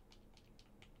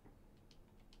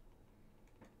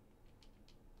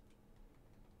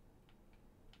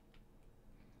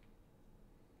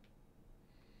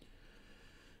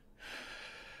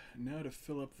 Now to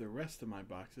fill up the rest of my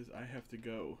boxes, I have to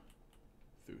go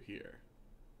through here.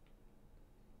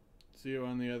 See you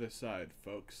on the other side,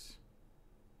 folks.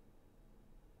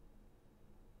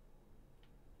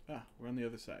 Ah, we're on the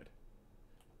other side.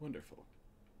 Wonderful.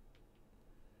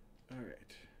 Alright.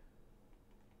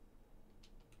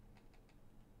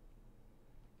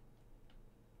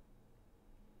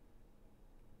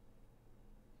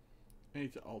 I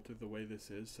need to alter the way this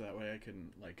is so that way I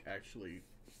can, like, actually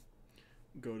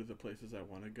go to the places I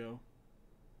want to go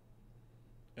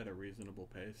at a reasonable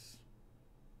pace.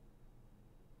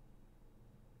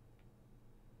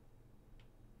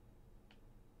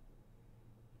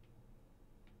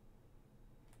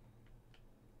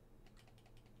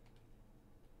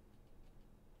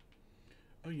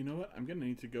 Oh, you know what? I'm gonna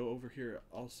need to go over here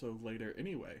also later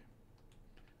anyway.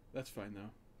 That's fine though.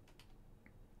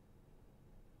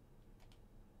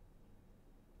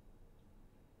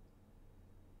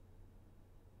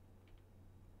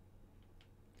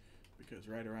 Because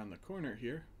right around the corner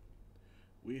here,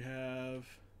 we have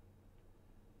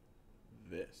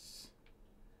this.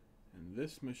 And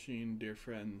this machine, dear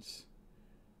friends,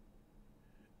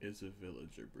 is a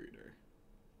villager breeder.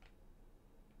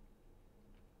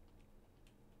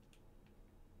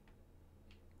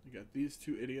 You got these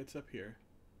two idiots up here,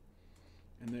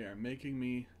 and they are making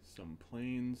me some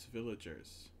plains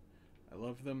villagers. I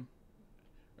love them.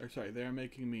 Or sorry, they are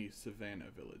making me savannah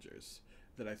villagers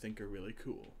that I think are really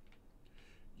cool.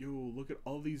 Yo, look at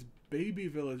all these baby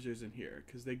villagers in here,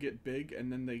 because they get big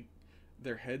and then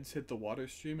their heads hit the water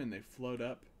stream and they float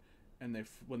up, and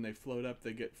when they float up,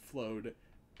 they get flowed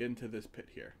into this pit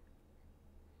here.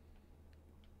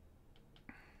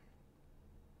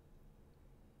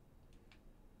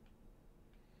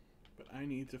 But I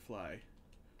need to fly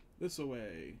this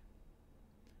away.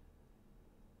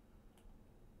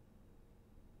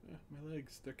 My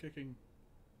legs, they're kicking.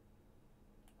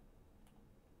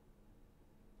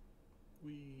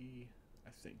 I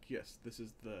think, yes, this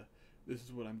is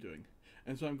what I'm doing.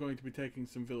 And so I'm going to be taking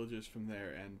some villagers from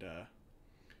there and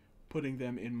putting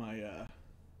them in my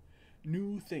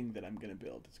new thing that I'm going to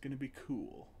build. It's going to be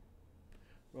cool.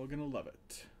 We're all going to love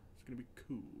it. It's going to be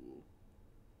cool.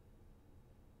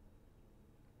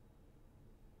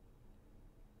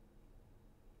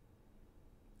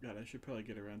 God, I should probably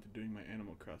get around to doing my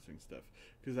Animal Crossing stuff.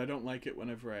 Because I don't like it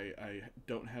whenever I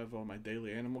don't have all my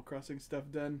daily Animal Crossing stuff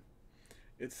done.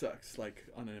 It sucks, like,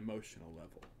 on an emotional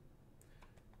level.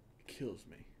 It kills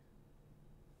me.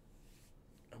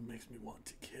 It makes me want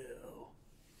to kill.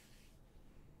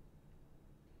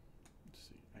 Let's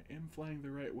see. I am flying the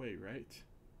right way, right?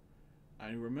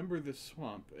 I remember this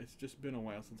swamp. It's just been a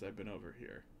while since I've been over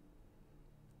here.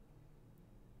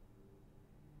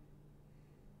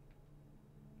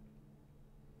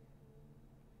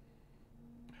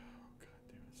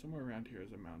 Somewhere around here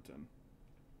is a mountain.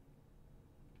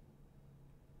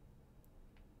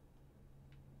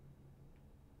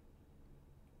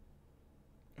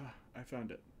 Ah, I found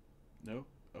it. No?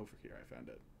 Over here I found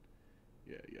it.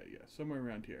 Yeah. Somewhere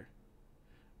around here.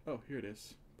 Oh, here it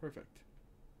is. Perfect.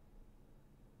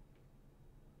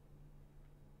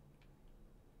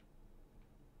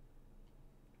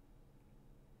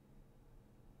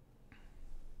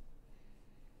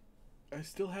 I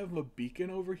still have a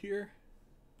beacon over here?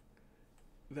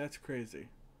 That's crazy.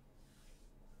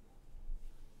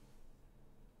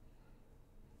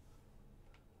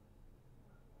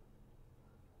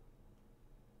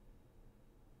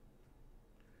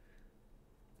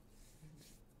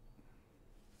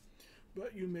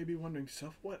 But you may be wondering,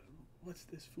 Self, what's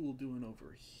this fool doing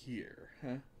over here,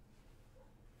 huh?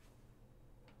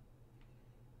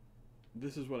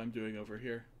 This is what I'm doing over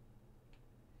here.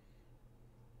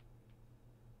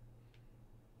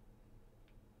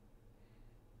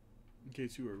 In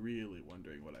case you were really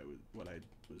wondering what I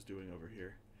was doing over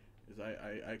here, is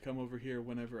I come over here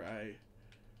whenever I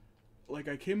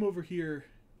came over here.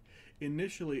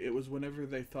 Initially, it was whenever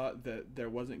they thought that there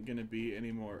wasn't going to be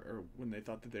any more, or when they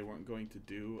thought that they weren't going to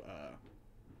do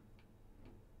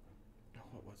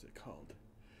what was it called?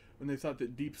 When they thought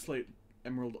that deep slate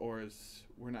emerald ores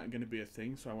were not going to be a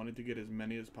thing, so I wanted to get as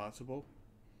many as possible.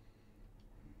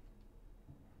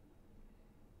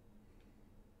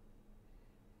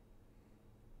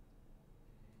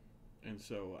 And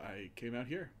so I came out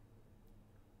here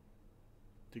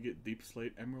to get deep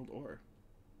slate emerald ore.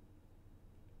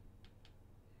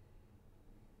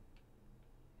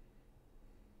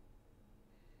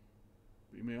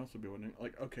 But you may also be wondering,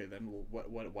 like, okay, then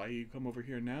why you come over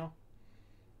here now?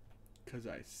 Because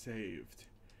I saved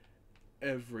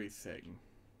everything.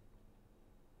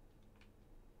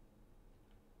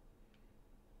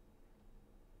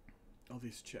 All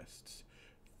these chests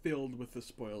filled with the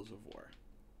spoils of war.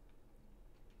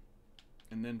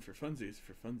 And then for funsies,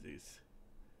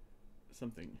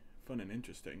 something fun and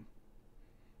interesting.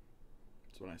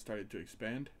 So when I started to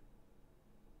expand,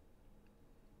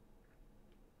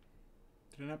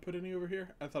 did I not put any over here?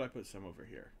 I thought I put some over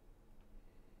here.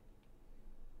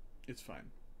 It's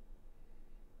fine.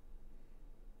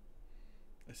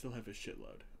 I still have a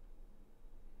shitload.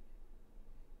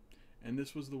 And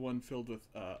this was the one filled with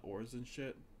ores and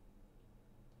shit.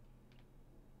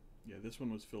 Yeah, this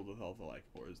one was filled with all the like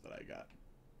ores that I got.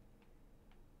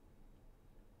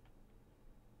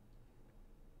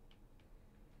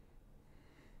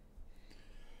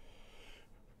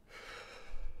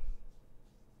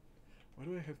 Why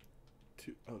do I have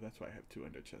two? Oh, that's why I have 2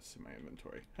 ender chests in my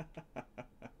inventory.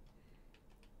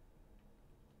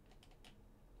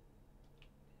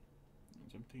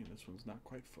 It's empty and this one's not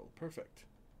quite full. Perfect.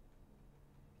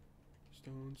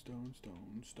 Stone, stone,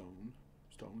 stone, stone,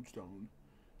 stone, stone,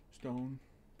 stone,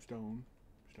 stone,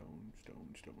 stone,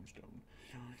 stone, stone,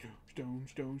 stone, stone,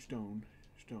 stone, stone,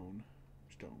 stone,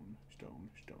 stone, stone,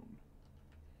 stone.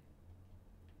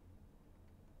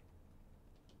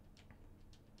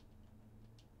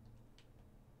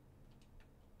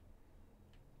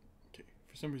 Okay,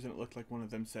 for some reason it looked like one of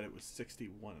them said it was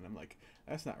 61, and I'm like,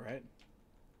 that's not right.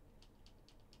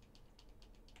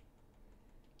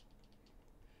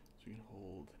 So we can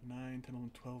hold 9, 10,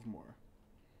 11, 12 more.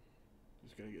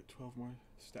 Just gotta get 12 more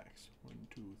stacks. 1,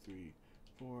 2, 3,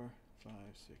 4, 5,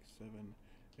 6, 7,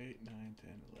 8, 9,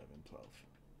 10, 11, 12.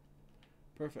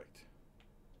 Perfect.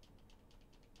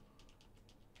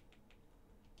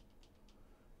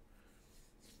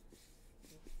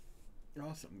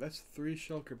 Awesome. That's 3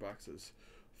 shulker boxes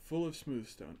full of smooth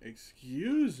stone.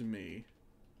 Excuse me.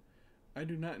 I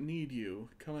do not need you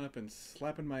coming up and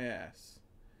slapping my ass.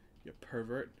 You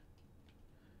pervert.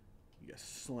 You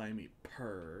slimy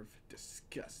perv.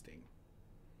 Disgusting.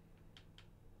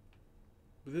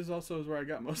 But this also is where I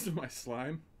got most of my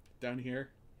slime. Down here.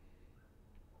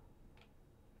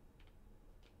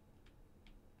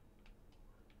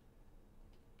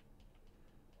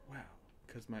 Wow.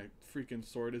 Because my freaking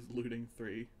sword is looting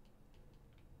 3.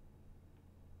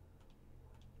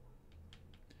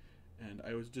 And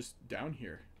I was just down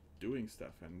here doing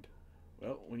stuff. And,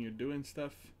 well, when you're doing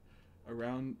stuff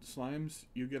around slimes,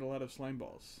 you get a lot of slime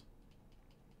balls.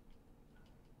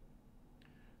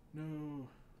 No.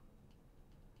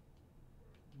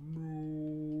 No.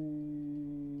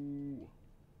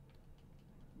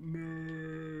 No.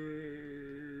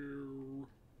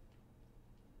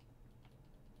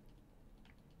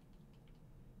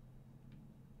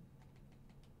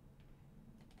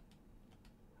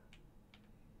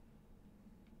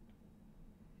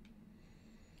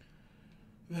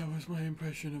 That was my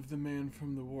impression of the man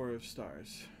from the War of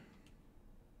Stars.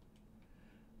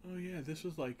 Oh yeah, this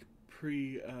was like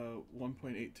pre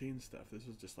 1.18 stuff. This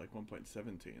was just like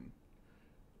 1.17.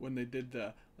 When they did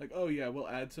the, like, oh yeah, we'll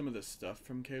add some of the stuff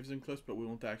from Caves and Cliffs, but we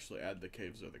won't actually add the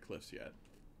caves or the cliffs yet.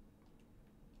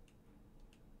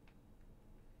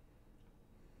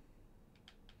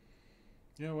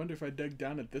 Yeah, I wonder if I dug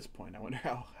down at this point. I wonder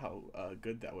how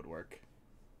good that would work.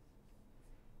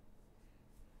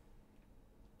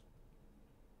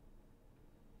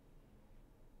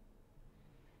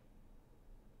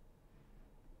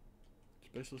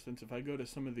 Especially since if I go to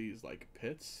some of these like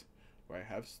pits where I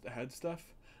have had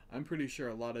stuff, I'm pretty sure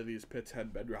a lot of these pits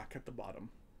had bedrock at the bottom.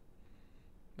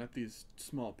 Not these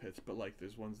small pits, but like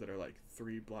there's ones that are like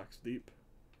 3 blocks deep.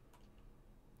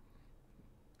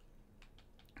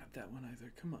 Not that one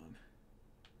either. Come on.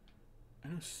 I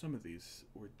know some of these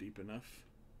were deep enough.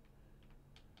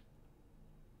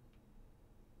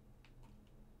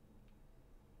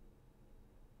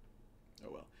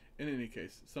 Oh well. In any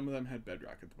case, some of them had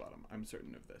bedrock at the bottom. I'm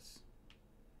certain of this.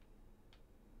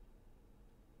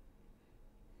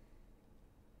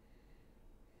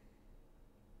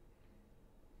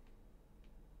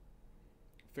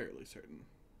 Fairly certain.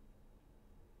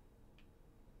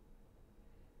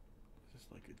 Is this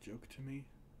like a joke to me?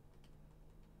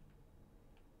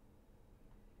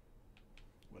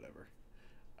 Whatever.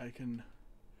 I can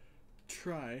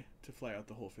try to fly out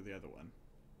the hole for the other one.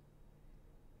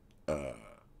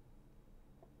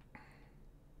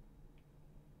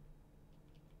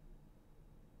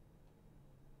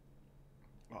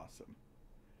 Awesome.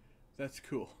 That's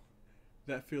cool.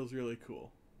 That feels really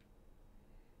cool.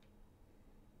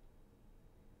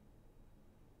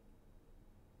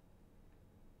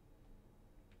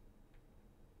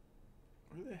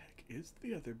 Where the heck is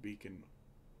the other beacon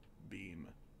beam?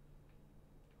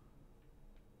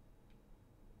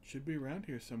 Should be around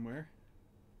here somewhere.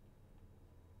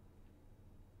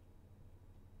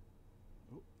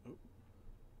 Oh, oh.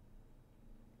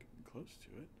 Getting close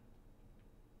to it.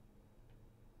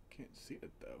 Can't see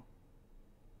it though.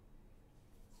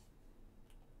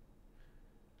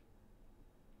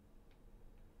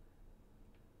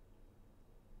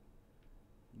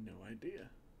 No idea.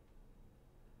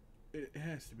 It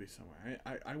has to be somewhere.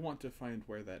 I want to find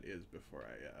where that is before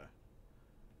I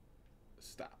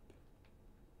stop.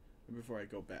 Before I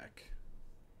go back.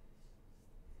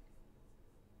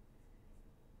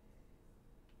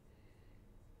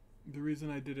 The reason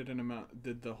I did it in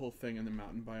did the whole thing in the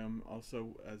mountain biome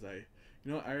also as I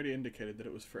already indicated that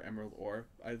it was for emerald ore.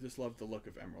 I just love the look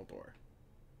of emerald ore.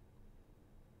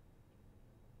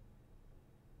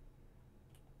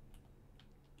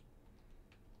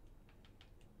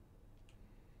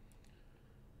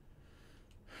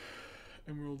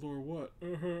 Emerald ore what?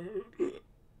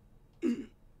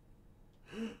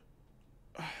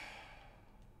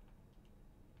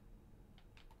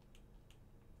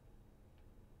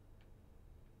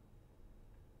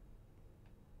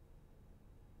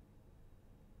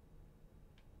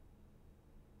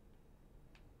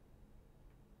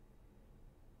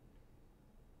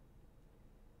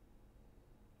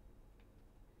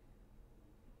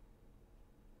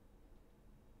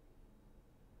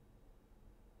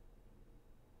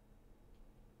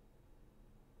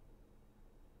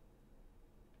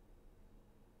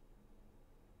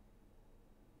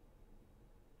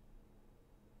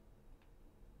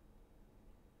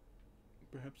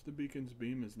 Perhaps the beacon's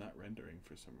beam is not rendering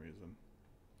for some reason.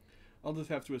 I'll just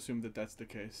have to assume that that's the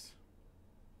case.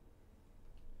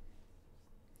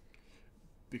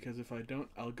 Because if I don't,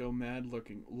 I'll go mad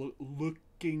looking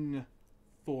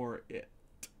for it.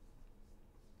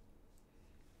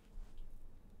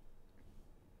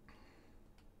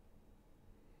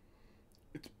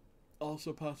 It's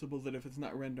also possible that if it's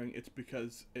not rendering, it's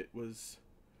because it was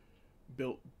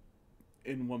built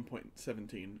in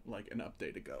 1.17, like an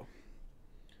update ago.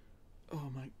 Oh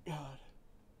my god.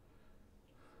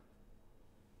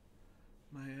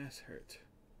 My ass hurt.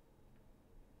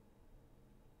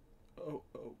 Oh,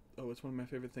 it's one of my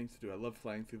favorite things to do. I love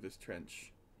flying through this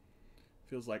trench.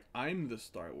 Feels like I'm the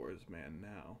Star Wars man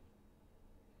now.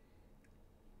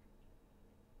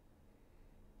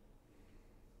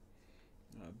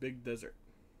 Big desert.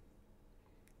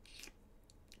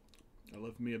 I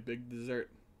love me a big dessert.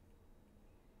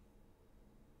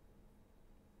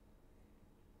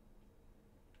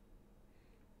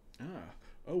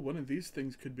 Oh, one of these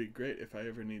things could be great if I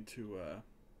ever need to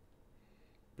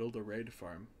build a raid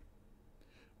farm.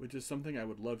 Which is something I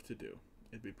would love to do.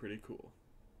 It'd be pretty cool.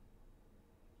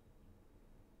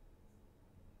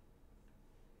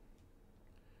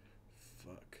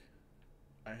 Fuck.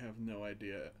 I have no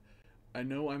idea. I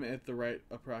know I'm at the right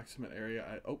approximate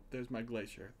area. Oh, there's my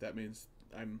glacier. That means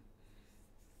I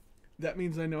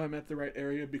know I'm at the right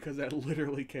area because I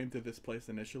literally came to this place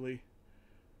initially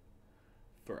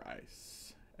for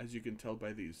ice. As you can tell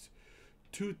by these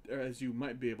two, or as you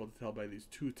might be able to tell by these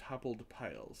two toppled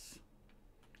piles.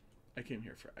 I came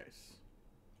here for ice.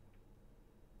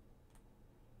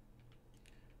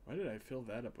 Why did I fill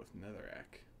that up with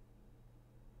netherrack?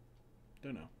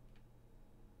 Don't know.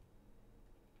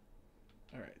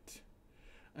 Alright.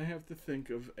 I have to think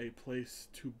of a place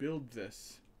to build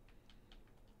this.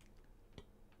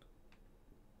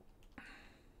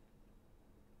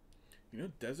 You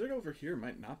know, desert over here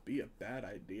might not be a bad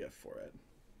idea for it.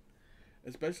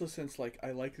 Especially since, like,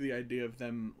 I like the idea of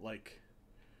them, like...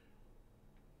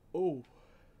 Oh.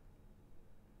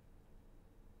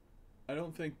 I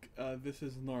don't think this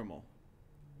is normal.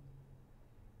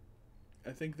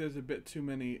 I think there's a bit too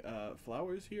many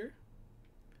flowers here.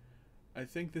 I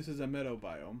think this is a meadow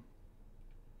biome.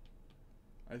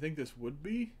 I think this would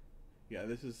be. Yeah,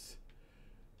 this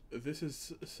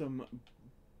is some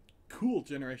cool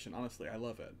generation, honestly. I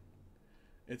love it.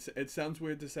 It sounds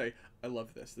weird to say, I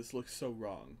love this. This looks so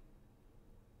wrong.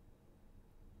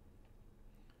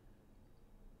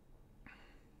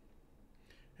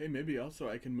 Hey, maybe also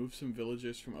I can move some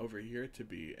villagers from over here to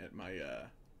be at my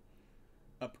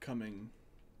upcoming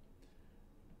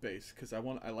base, because I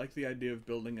like the idea of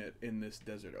building it in this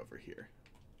desert over here.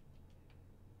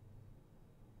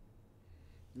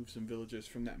 Move some villagers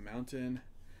from that mountain,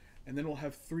 and then we'll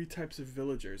have 3 types of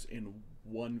villagers in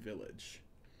one village.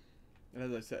 And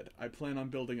as I said, I plan on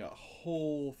building a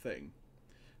whole thing.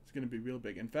 It's going to be real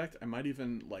big. In fact, I might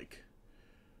even, like,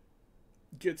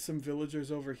 get some villagers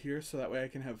over here so that way I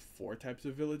can have 4 types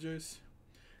of villagers.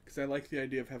 Because I like the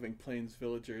idea of having plains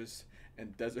villagers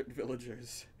and desert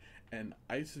villagers and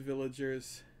ice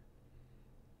villagers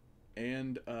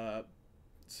and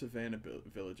savanna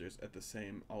villagers at the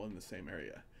same, all in the same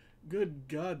area. Good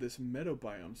God, this meadow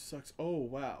biome sucks. Oh,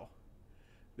 wow.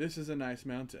 This is a nice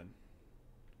mountain.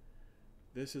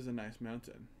 This is a nice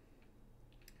mountain.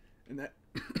 And that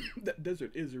that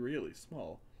desert is really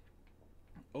small.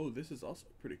 Oh, this is also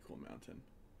a pretty cool mountain.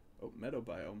 Oh, meadow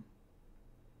biome.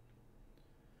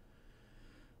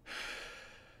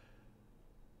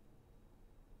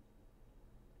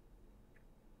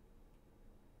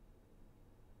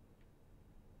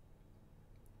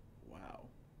 Wow.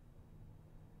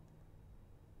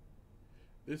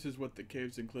 This is what the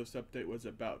Caves and Cliffs update was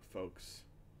about, folks.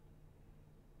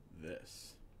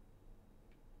 This.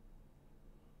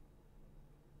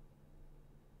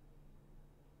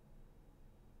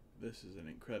 This is an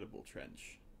incredible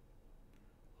trench.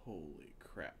 Holy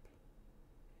crap.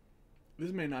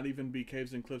 This may not even be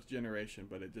Caves and Cliffs generation,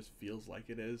 but it just feels like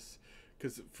it is.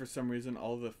 Because for some reason,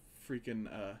 all the freaking,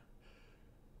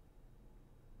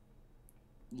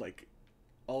 like,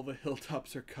 all the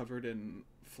hilltops are covered in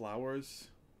flowers.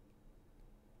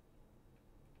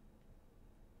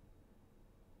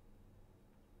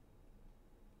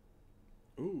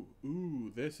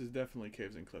 Ooh, this is definitely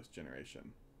Caves and Cliffs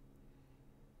generation.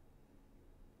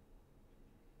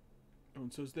 Oh,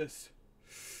 and so is this.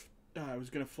 I was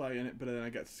gonna fly in it, but then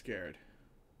I got scared.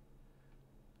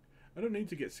 I don't need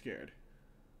to get scared.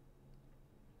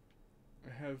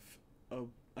 I have a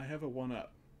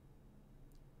 1-up.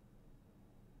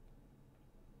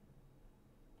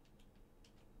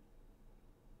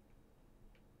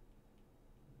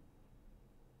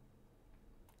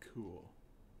 cool.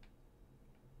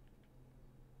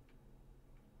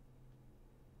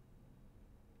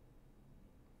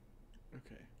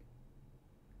 Okay.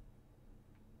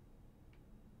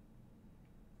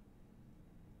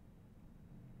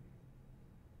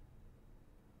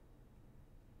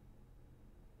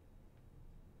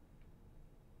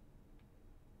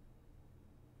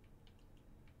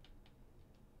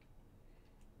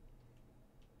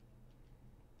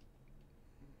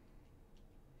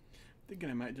 Thinking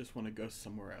I might just want to go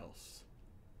somewhere else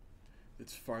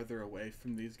that's farther away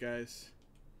from these guys.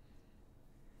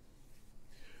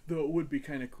 Though it would be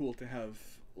kind of cool to have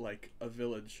like a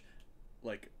village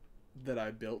like that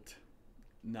I built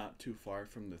not too far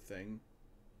from the thing.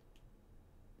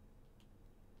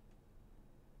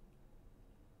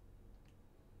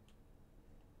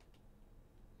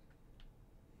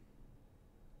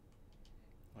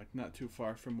 Like not too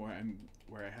far from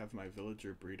where I have my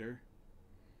villager breeder.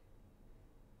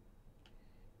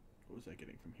 What was I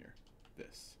getting from here?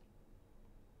 This.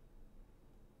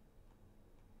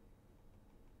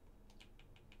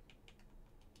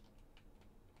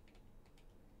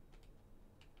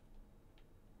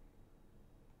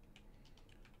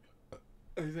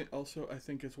 I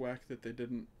think it's whack that they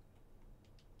didn't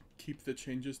keep the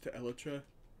changes to Elytra.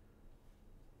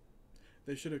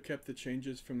 They should have kept the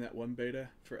changes from that one beta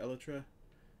for Elytra.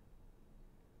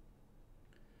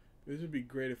 This would be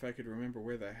great if I could remember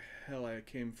where the hell I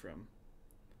came from.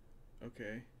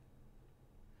 Okay.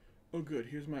 Oh good,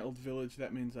 here's my old village.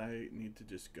 That means I need to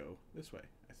just go this way,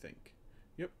 I think.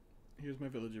 Yep, here's my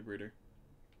villager breeder.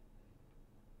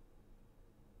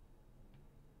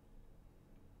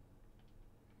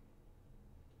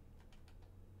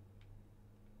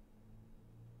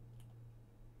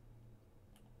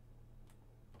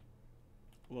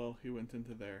 Well, he went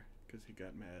into there because he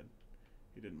got mad.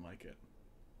 He didn't like it.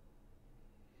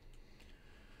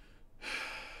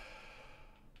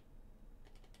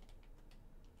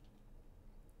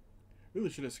 Really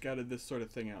should have scouted this sort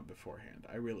of thing out beforehand.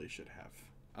 I really should have.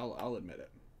 I'll admit it.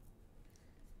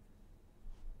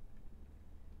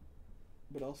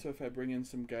 But also if I bring in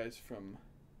some guys from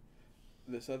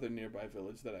this other nearby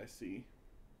village that I see,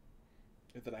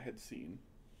 that I had seen,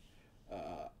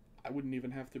 I wouldn't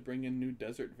even have to bring in new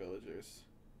desert villagers.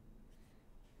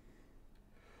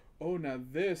 Oh, now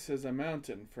this is a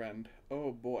mountain, friend.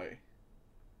 Oh boy.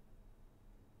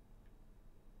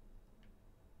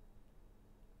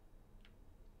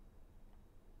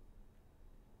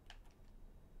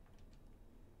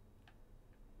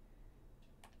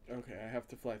 Okay, I have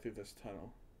to fly through this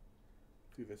tunnel.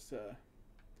 Through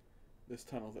this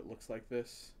tunnel that looks like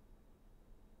this.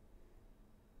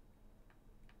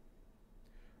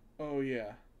 Oh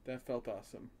yeah, that felt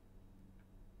awesome.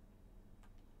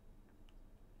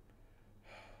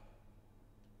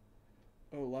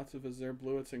 Oh, lots of azure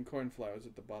bluets and cornflowers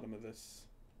at the bottom of this.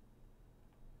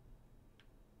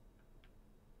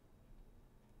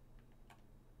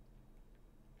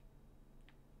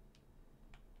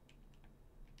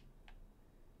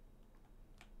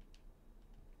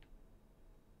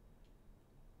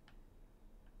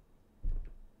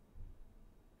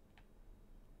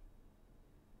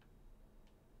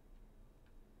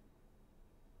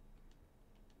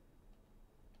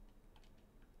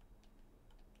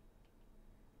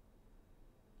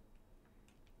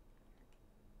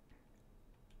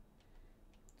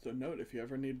 So note, if you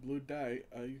ever need blue dye,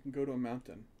 you can go to a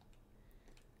mountain.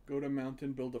 Go to a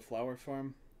mountain, build a flower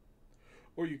farm.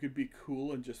 Or you could be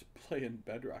cool and just play in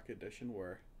Bedrock Edition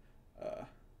where,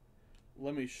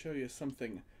 let me show you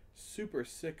something super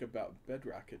sick about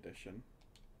Bedrock Edition.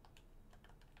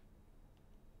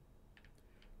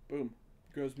 Boom,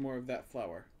 grows more of that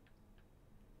flower.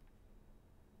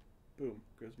 Boom,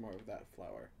 grows more of that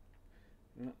flower.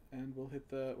 And we'll hit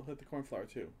the cornflower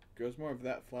too. Grows more of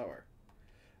that flower.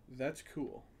 That's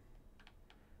cool.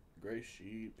 Gray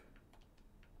sheep.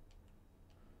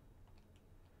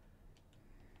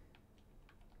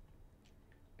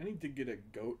 I need to get a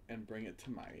goat and bring it to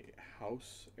my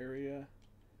house area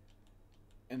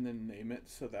and then name it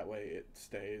so that way it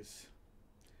stays.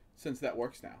 Since that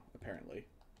works now, apparently.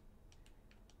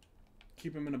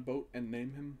 Keep him in a boat and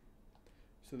name him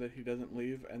so that he doesn't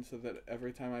leave, and so that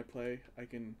every time I play, I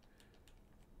can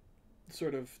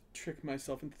sort of trick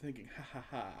myself into thinking, ha ha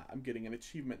ha, I'm getting an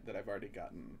achievement that I've already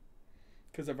gotten.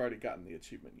 Because I've already gotten the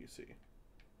achievement, you see.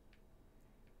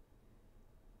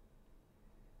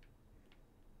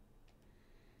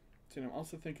 So I'm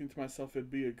also thinking to myself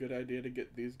it'd be a good idea to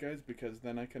get these guys because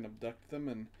then I can abduct them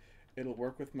and it'll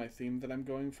work with my theme that I'm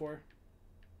going for.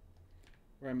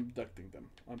 Where I'm abducting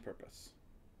them on purpose.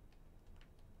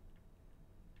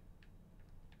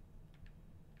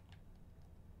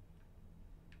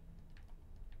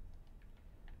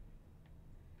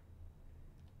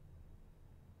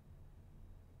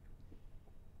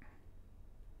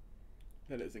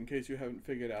 That is, in case you haven't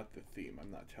figured out the theme,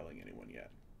 I'm not telling anyone yet.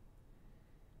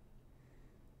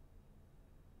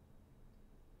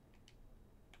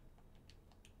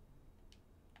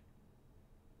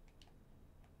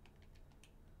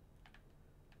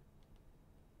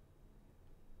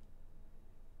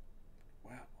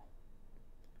 Wow.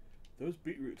 Those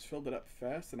beetroots filled it up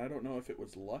fast, and I don't know if it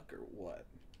was luck or what.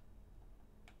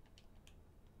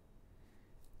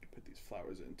 Put these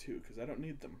flowers in too, because I don't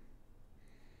need them.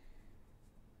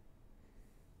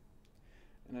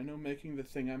 And I know making the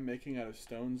thing I'm making out of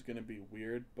stone is going to be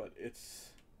weird, but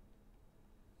it's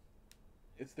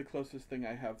the closest thing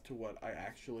I have to what I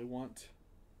actually want.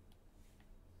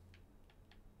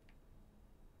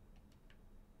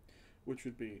 Which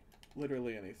would be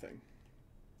literally anything.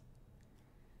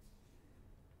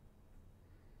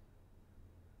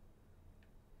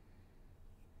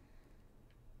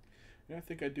 And I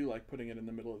think I do like putting it in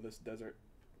the middle of this desert.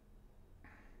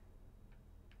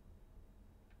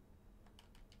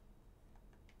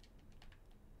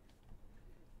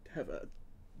 To have a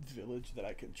village that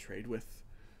I can trade with.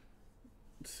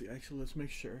 Let's see, actually, let's make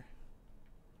sure.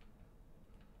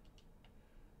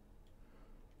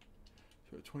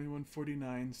 So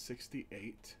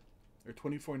 2149.68, or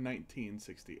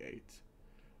 2419.68.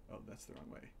 Oh, that's the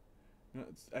wrong way. No,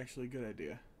 it's actually a good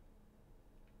idea.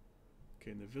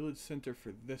 Okay, and the village center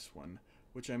for this one,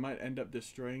 which I might end up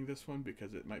destroying this one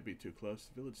because it might be too close.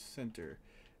 The village center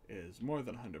is more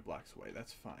than 100 blocks away.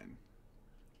 That's fine.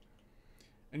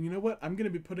 And you know what? I'm going to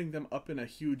be putting them up in a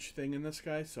huge thing in the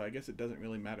sky, so I guess it doesn't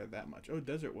really matter that much. Oh,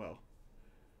 desert well.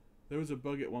 There was a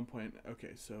bug at one point.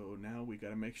 Okay, so now we got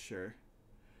to make sure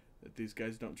that these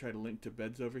guys don't try to link to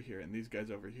beds over here, and these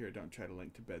guys over here don't try to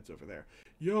link to beds over there.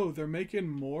 Yo, they're making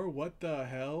more? What the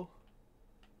hell?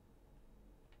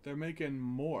 They're making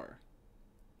more.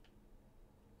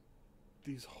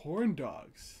 These horn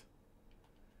dogs.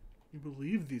 You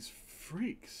believe these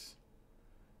freaks?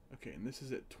 Okay, and this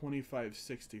is at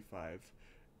 2565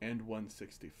 and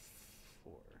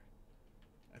 164.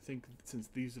 I think since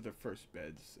these are the first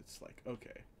beds, it's like,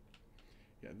 okay.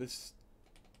 Yeah, this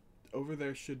over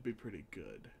there should be pretty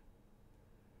good.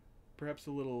 Perhaps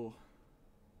a little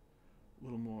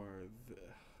more.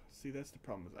 See, that's the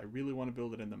problem. I really want to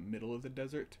build it in the middle of the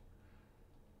desert.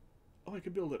 Oh, I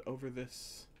could build it over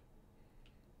this.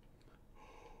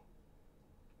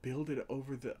 Build it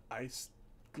over the ice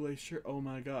glacier. Oh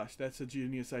my gosh, that's a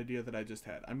genius idea that I just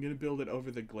had. I'm going to build it over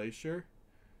the glacier.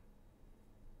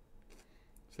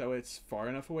 So that way it's far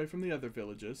enough away from the other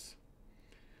villages.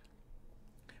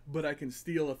 But I can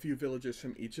steal a few villagers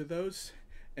from each of those.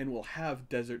 And we'll have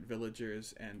desert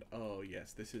villagers. And oh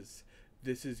yes, this is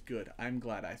good. I'm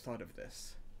glad I thought of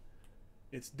this.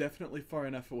 It's definitely far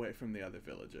enough away from the other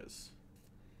villages.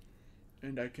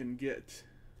 And I can get...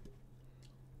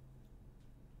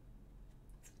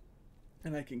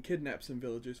 And I can kidnap some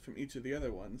villagers from each of the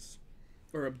other ones.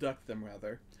 Or abduct them,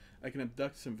 rather. I can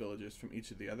abduct some villagers from each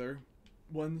of the other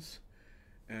ones.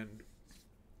 And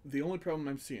the only problem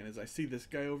I'm seeing is I see this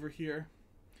guy over here.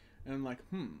 And I'm like,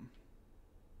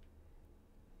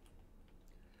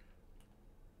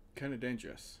 kind of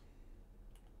dangerous.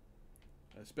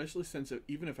 Especially since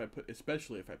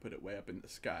especially if I put it way up in the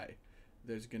sky,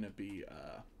 there's gonna be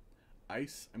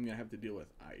ice. I'm gonna have to deal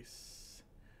with ice.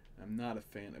 I'm not a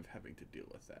fan of having to deal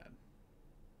with that.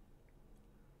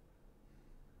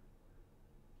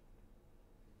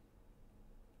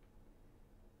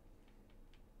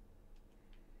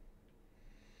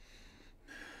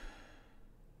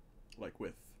 Like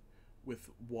with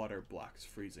water blocks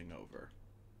freezing over.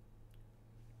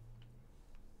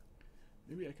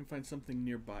 Maybe I can find something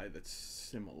nearby that's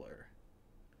similar.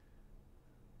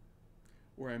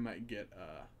 Where I might get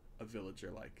a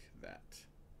villager like that.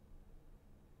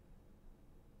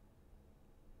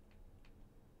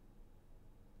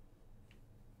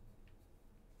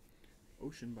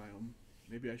 Ocean biome.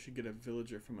 Maybe I should get a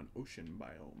villager from an ocean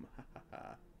biome.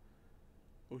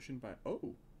 Ocean biome.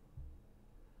 Oh!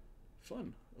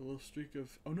 Fun. A little streak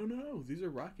of... Oh, no. These are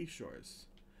rocky shores.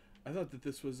 I thought that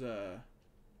this was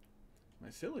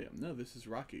mycelium. No, this is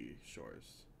rocky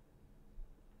shores.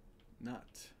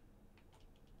 Not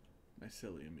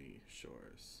mycelium-y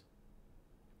shores.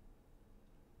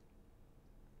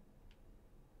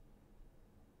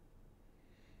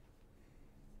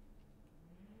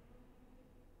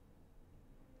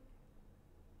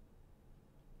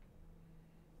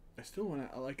 I still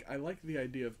want to, I like the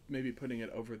idea of maybe putting it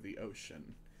over the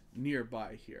ocean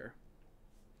nearby here.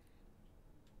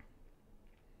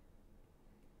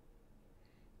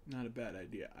 Not a bad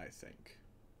idea, I think.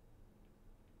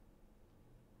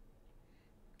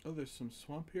 Oh, there's some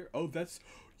swamp here. Oh, that's...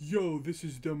 Yo, this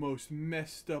is the most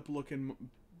messed up looking,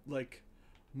 like,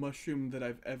 mushroom that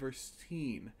I've ever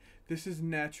seen. This is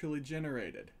naturally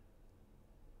generated.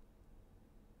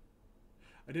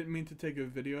 I didn't mean to take a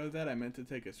video of that. I meant to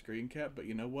take a screen cap, but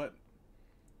you know what?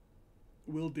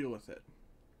 We'll deal with it.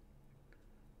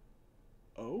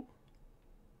 Oh?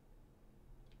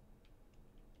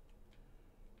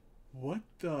 What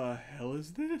the hell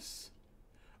is this?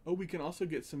 Oh, we can also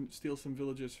steal some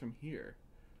villagers from here.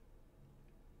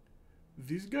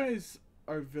 These guys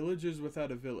are villagers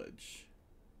without a village.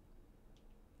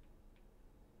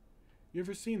 You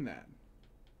ever seen that?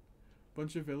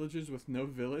 Bunch of villagers with no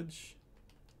village?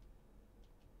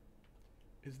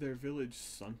 Is their village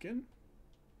sunken?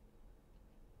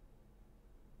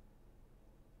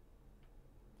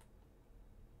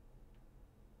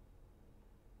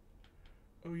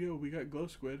 Oh, yo, we got glow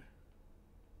squid.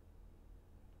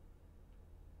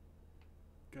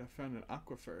 Gotta find an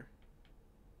aquifer.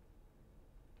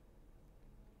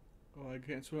 Oh, I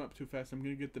can't swim up too fast. I'm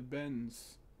gonna get the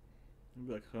bends. I'll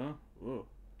be like, huh? Whoa.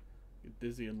 Get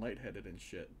dizzy and lightheaded and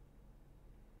shit.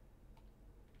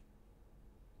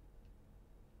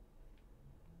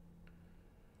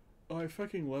 Oh, I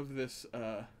fucking love this,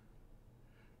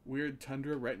 weird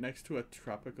tundra right next to a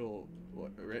tropical...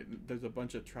 Right, there's a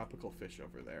bunch of tropical fish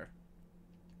over there.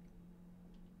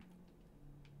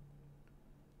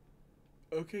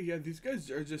 Okay, yeah, these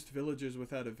guys are just villagers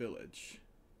without a village.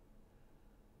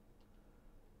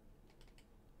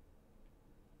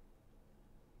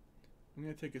 I'm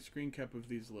gonna take a screen cap of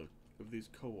these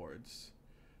coords,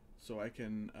 so I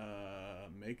can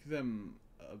make them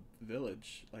a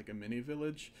village, like a mini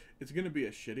village. It's gonna be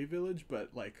a shitty village, but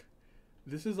like,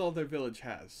 this is all their village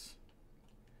has.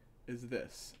 Is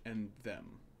this and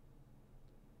them,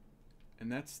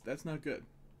 and that's not good.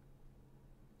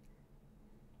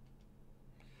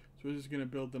 So we're just gonna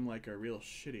build them like a real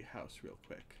shitty house real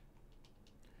quick.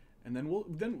 And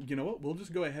then you know what? We'll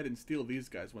just go ahead and steal these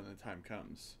guys when the time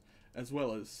comes. As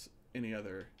well as any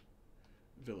other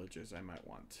villagers I might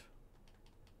want.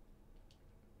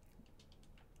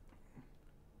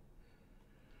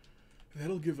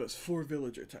 That'll give us 4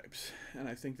 villager types. And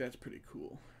I think that's pretty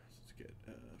cool. Let's get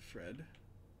Fred.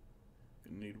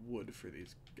 Gonna need wood for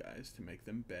these guys to make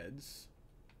them beds.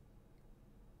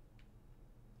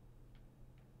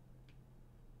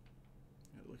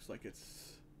 It looks like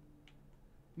it's...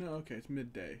 No, okay, it's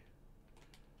midday.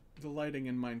 The lighting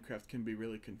in Minecraft can be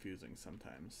really confusing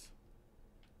sometimes.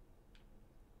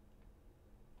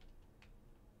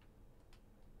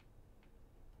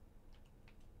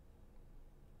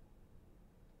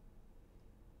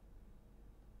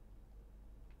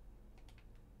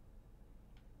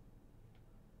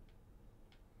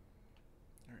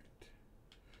 Alright.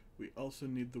 We also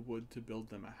need the wood to build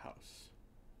them a house.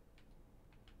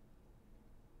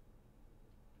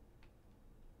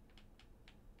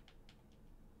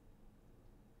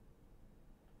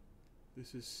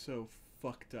 This is so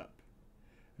fucked up.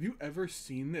 Have you ever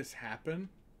seen this happen?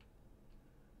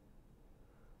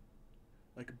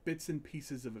 Like bits and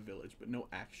pieces of a village, but no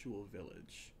actual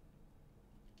village.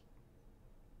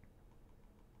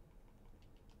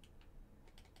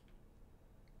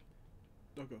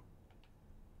 I'll go.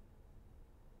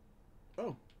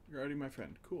 Oh, you're already my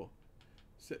friend. Cool.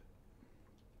 Sit.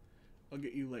 I'll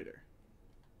get you later.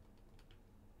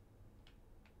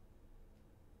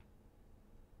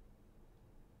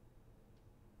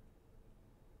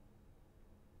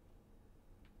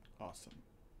 Awesome.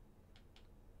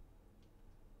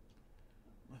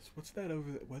 What's that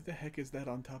over there? What the heck is that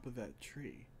on top of that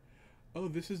tree? Oh,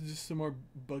 this is just some more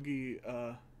buggy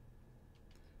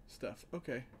stuff.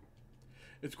 Okay.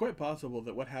 It's quite possible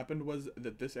that what happened was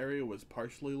that this area was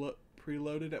partially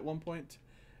preloaded at one point,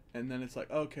 and then it's like,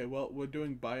 okay, well, we're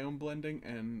doing biome blending,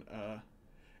 and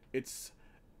it's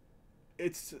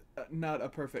not a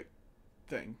perfect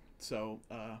thing. So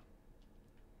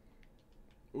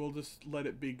we'll just let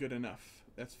it be good enough.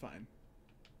 That's fine.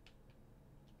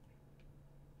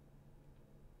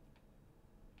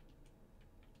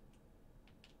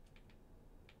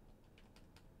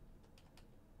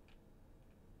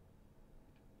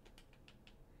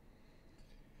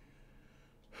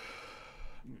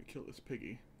 I'm gonna kill this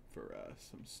piggy for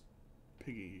some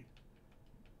piggy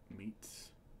meats.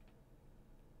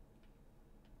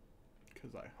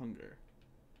 Because I hunger.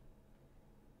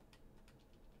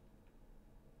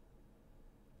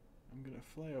 I'm gonna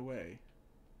fly away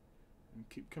and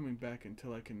keep coming back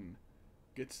until I can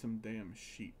get some damn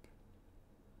sheep.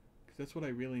 Because that's what I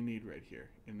really need right here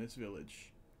in this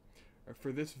village. Or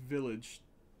for this village,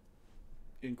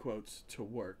 in quotes, to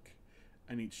work,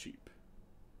 I need sheep.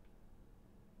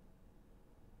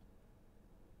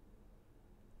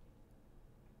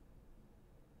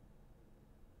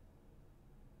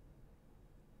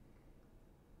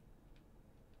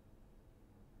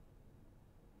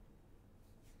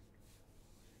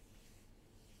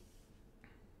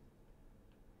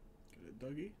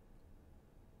 doggy.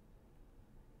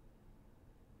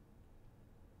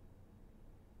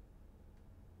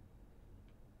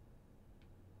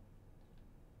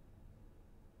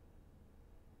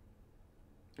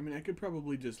 I mean, I could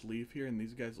probably just leave here and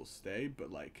these guys will stay,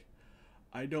 but like,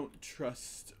 I don't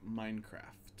trust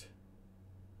Minecraft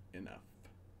enough.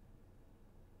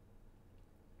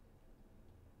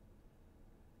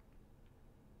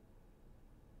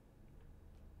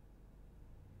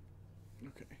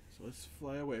 Okay, so let's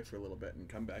fly away for a little bit and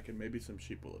come back and maybe some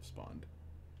sheep will have spawned.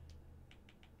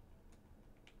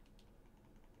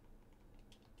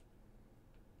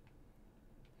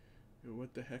 Yo,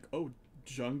 what the heck? Oh,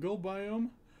 jungle biome?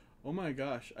 Oh my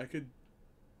gosh, I could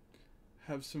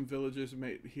have some villagers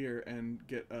mate here and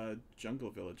get a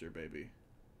jungle villager baby.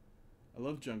 I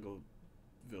love jungle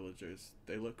villagers.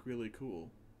 They look really cool.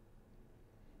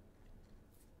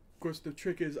 Of course, the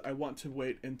trick is I want to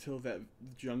wait until that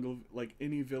jungle, like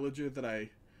any villager that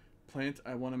I plant,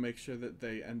 I want to make sure that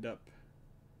they end up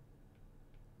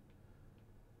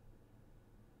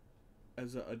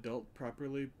as an adult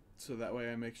properly, so that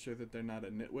way I make sure that they're not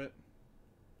a nitwit.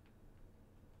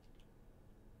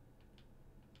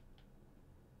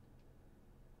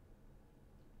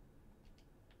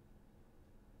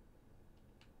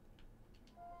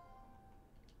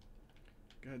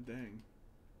 God dang.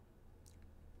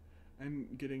 I'm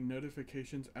getting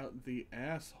notifications out the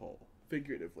asshole.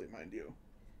 Figuratively, mind you.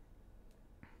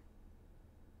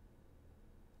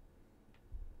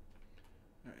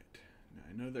 Alright. Now,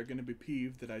 I know they're going to be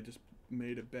peeved that I just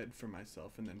made a bed for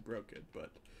myself and then broke it, but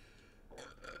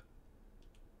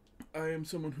I am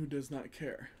someone who does not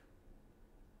care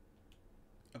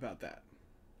about that.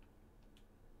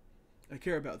 I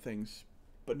care about things,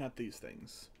 but not these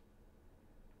things.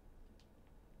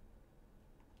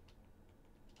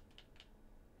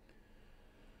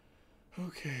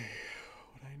 Okay,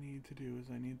 what I need to do is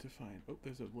I need to find, oh,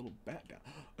 there's a little bat down.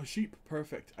 A sheep,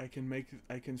 perfect. I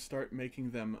can start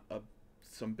making them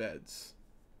some beds.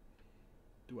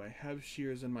 Do I have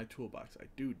shears in my toolbox? I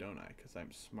do, don't I? Because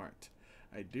I'm smart.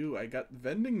 I do. I got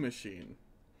vending machine.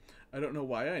 I don't know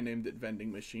why I named it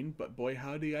vending machine, but boy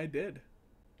howdy I did.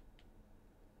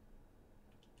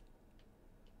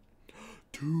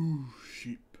 2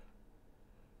 sheep.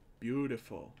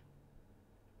 Beautiful.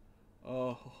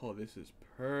 Oh, this is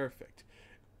perfect.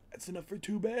 That's enough for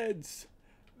 2 beds.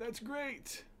 That's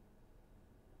great.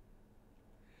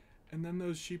 And then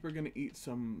those sheep are going to eat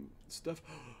some stuff.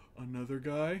 Another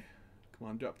guy. Come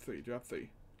on, drop 3, drop 3.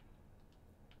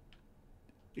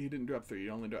 He didn't drop 3, he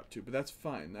only dropped 2, but that's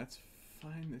fine. That's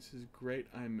fine. This is great.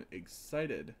 I'm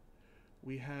excited.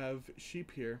 We have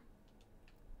sheep here.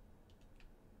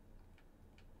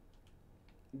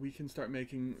 We can start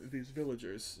making these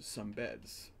villagers some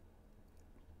beds.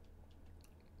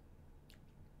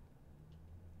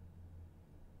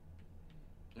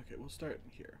 Okay, we'll start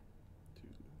here. 2,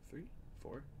 3,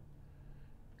 4.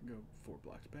 Go 4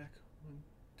 blocks back. 1,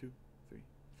 2, 3,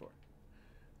 4.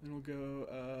 Then we'll go.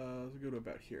 Let's go to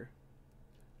about here.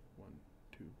 1,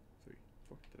 2, 3,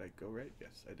 4. Did I go right?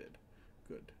 Yes, I did.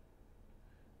 Good.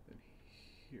 Then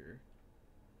here.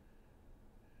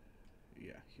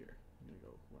 Yeah, here. I'm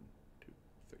gonna go 1, 2,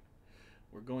 3.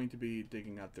 We're going to be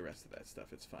digging out the rest of that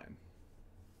stuff. It's fine.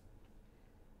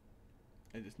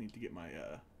 I just need to get my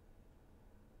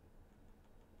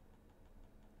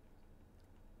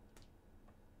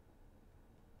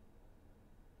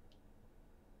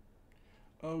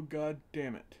Oh, god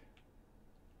damn it.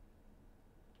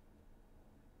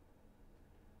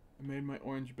 I made my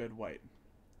orange bed white.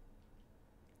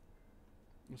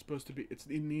 It's supposed to be, it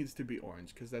needs to be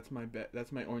orange, because that's my bed,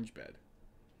 that's my orange bed.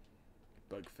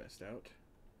 Bugfest out.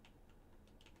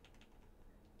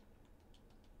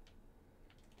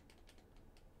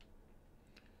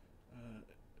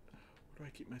 Where do I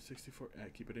keep my 64? I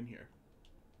keep it in here.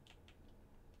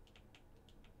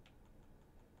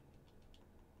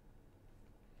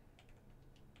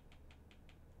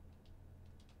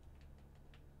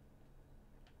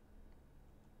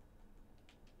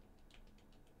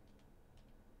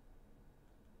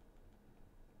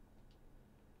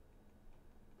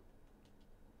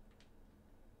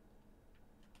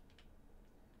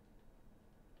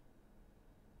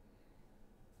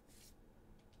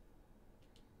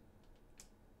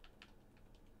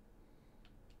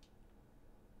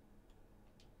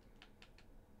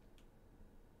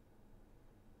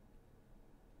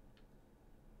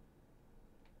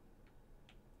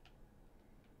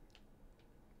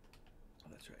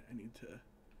 That's right, I need to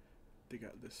dig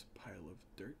out this pile of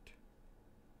dirt.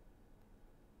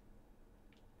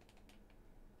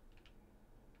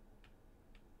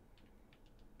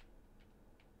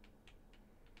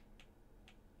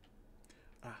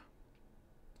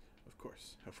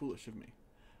 course. How foolish of me.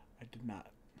 I did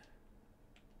not.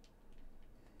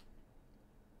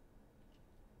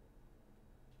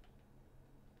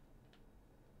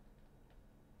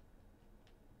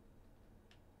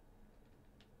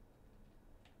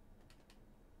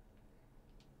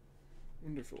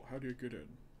 Wonderful. How do you get in?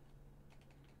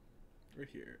 Right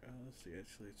here. Let's see.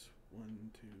 Actually, it's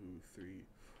 1, 2, 3, 4,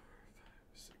 5,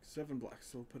 6, 7 blocks.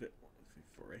 So we'll put it 1, 2,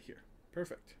 3, 4 right here.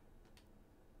 Perfect.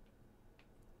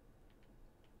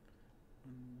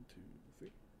 1, 2, 3.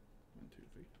 1, 2,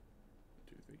 3.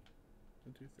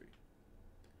 1, 2, 3.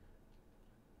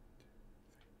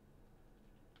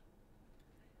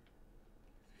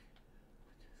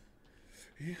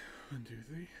 1, 2, 3. 1, 2,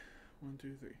 3. 1,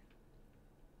 2, 3.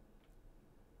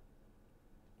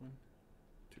 1,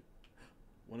 2.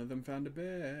 One of them found a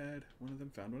bed. One of them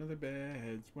found one of the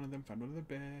beds. One of them found one of the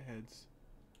beds.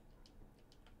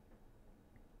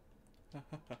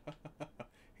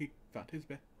 He found his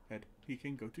bed. He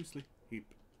can go to sleep.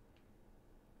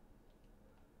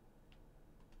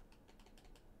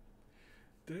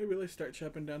 Did I really start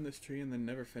chopping down this tree and then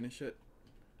never finish it?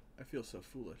 I feel so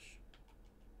foolish.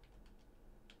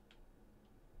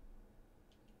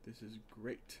 This is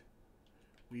great.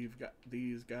 We've got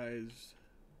these guys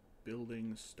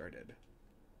building started.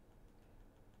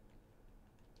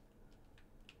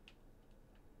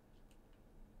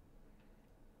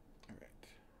 All right.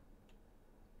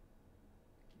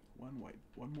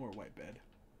 One more white bed.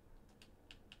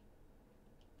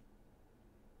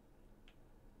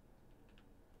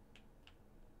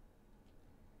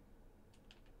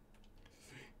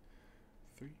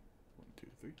 Three. 1, 2,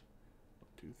 3. 1,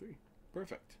 2, 3.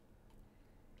 Perfect.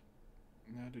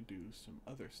 Now to do some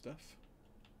other stuff.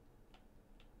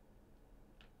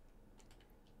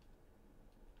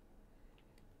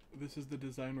 This is the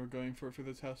design we're going for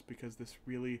this house because this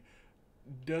really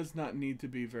does not need to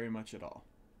be very much at all.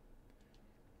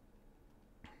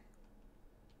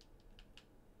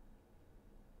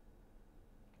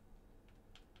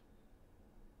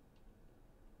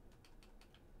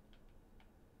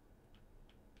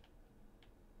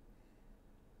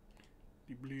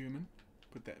 Die Blumen.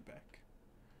 Put that back.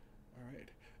 Alright.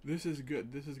 This is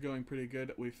good. This is going pretty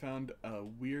good. We found a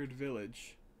weird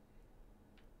village.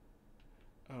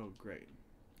 Oh, great.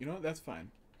 You know what? That's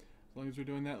fine. As long as we're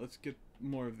doing that, let's get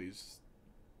more of these.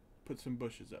 Put some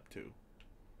bushes up, too.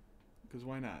 Because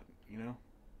why not, you know?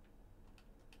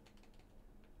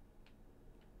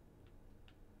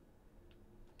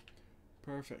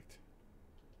 Perfect.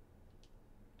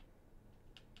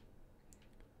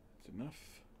 That's enough.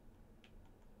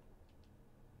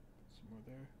 Some more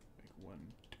there. Make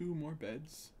 1, 2 more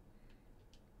beds.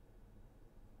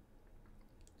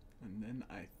 And then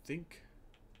I think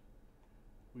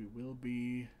we will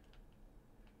be...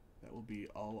 That will be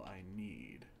all I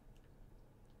need.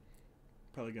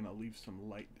 Probably gonna leave some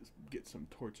light, get some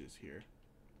torches here.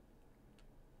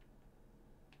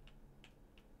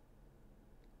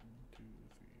 1, 2, 3,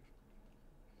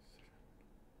 4, 5, 6.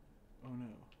 Oh no.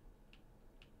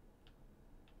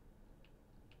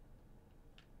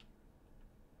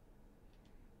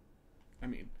 I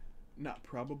mean, not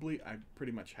probably. I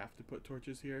pretty much have to put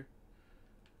torches here.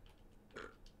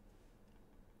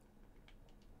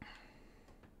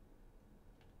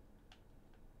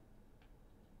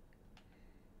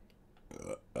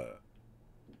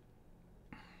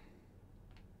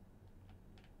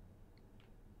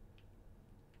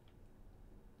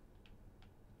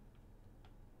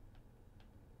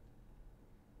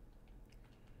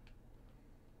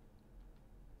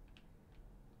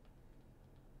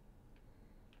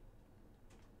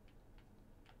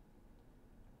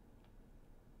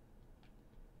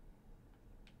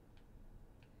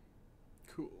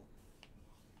 Cool.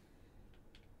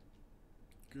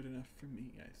 Good enough for me,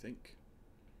 I think.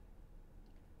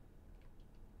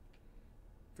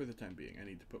 For the time being, I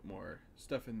need to put more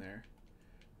stuff in there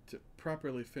to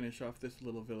properly finish off this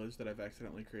little village that I've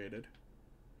accidentally created.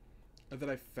 Or that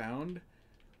I found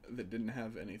that didn't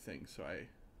have anything, so I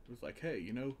was like, hey,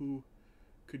 you know who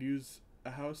could use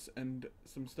a house and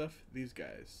some stuff? These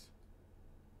guys.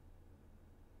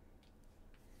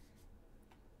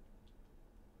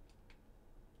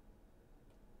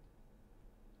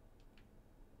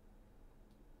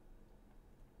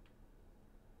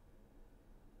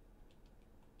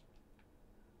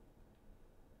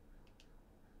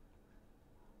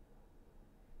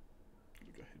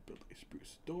 Go ahead and build a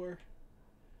spruce door.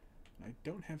 And I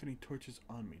don't have any torches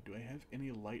on me. Do I have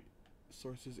any light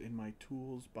sources in my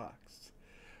tools box?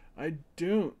 I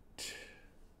don't.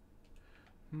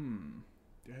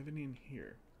 Do I have any in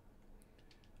here?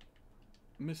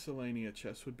 Miscellanea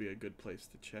chest would be a good place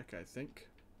to check, I think.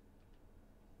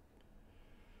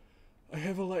 I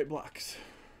have a light blocks.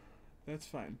 That's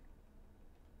fine.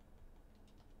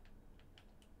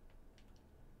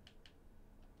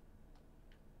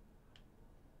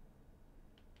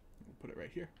 We'll put it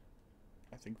right here.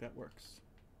 I think that works.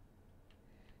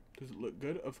 Does it look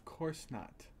good? Of course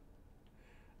not.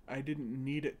 I didn't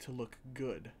need it to look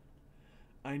good.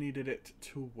 I needed it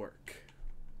to work.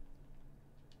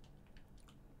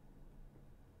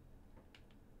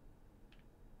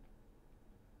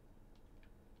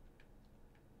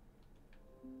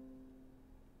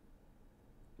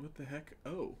 What the heck?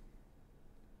 Oh.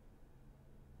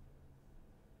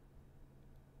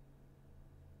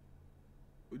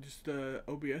 Just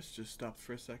OBS just stopped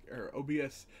for a sec, or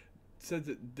OBS says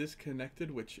it disconnected,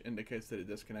 which indicates that it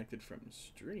disconnected from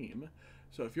stream.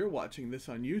 So if you're watching this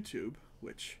on YouTube,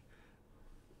 which,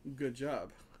 good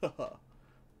job.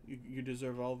 you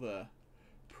deserve all the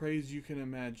praise you can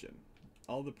imagine.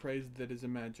 All the praise that is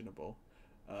imaginable.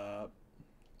 That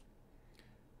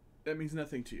means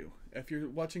nothing to you. If you're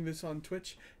watching this on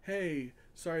Twitch, hey,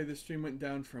 sorry the stream went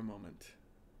down for a moment.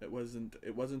 It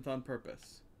wasn't on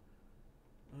purpose.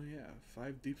 Oh yeah,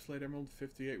 5 deep slate emerald,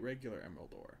 58 regular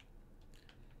emerald ore.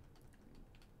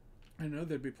 I know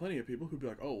there'd be plenty of people who'd be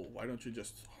like, oh, why don't you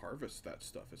just harvest that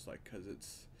stuff? It's like,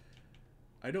 because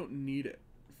I don't need it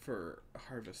for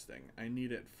harvesting. I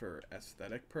need it for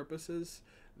aesthetic purposes.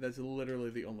 That's literally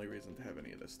the only reason to have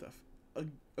any of this stuff. Oh,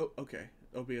 okay.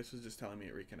 OBS was just telling me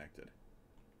it reconnected.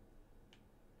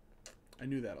 I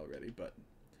knew that already, but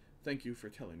thank you for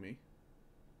telling me.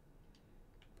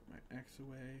 Put my axe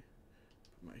away.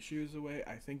 Put my shoes away.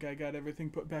 I think I got everything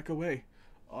put back away.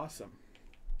 Awesome.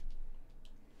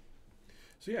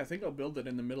 So yeah, I think I'll build it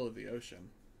in the middle of the ocean.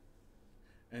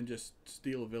 And just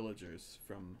steal villagers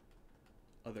from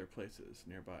other places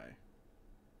nearby.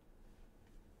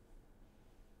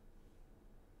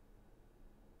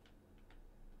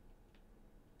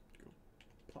 Go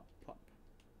plop, plop.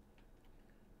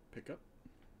 Pick up.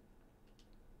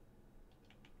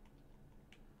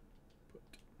 Put.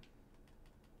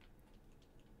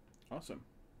 Awesome.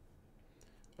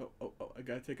 Oh, I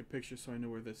gotta take a picture so I know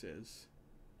where this is.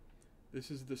 This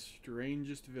is the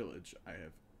strangest village I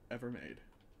have ever made.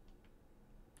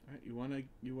 Alright,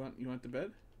 you want the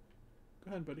bed?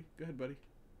 Go ahead, buddy. Go ahead, buddy.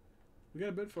 We got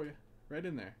a bed for you. Right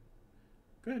in there.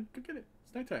 Go ahead, go get it.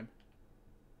 It's nighttime.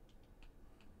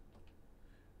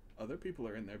 Other people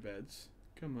are in their beds.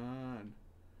 Come on.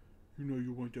 You know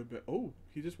you want your bed. Oh,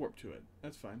 he just warped to it.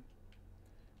 That's fine.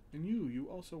 And you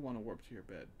also want to warp to your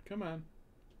bed. Come on.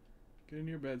 Get in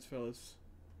your beds, fellas.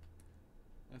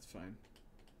 That's fine.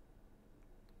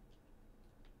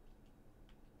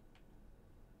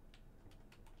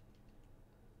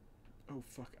 Oh,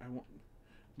 fuck.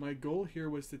 My goal here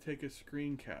was to take a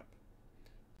screen cap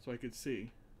so I could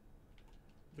see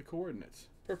the coordinates.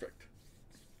 Perfect.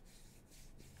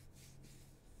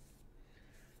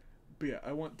 But yeah,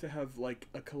 I want to have like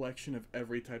a collection of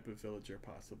every type of villager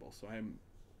possible. So I'm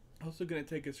also going to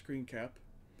take a screen cap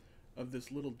of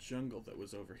this little jungle that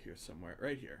was over here somewhere.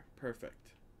 Right here.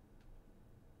 Perfect.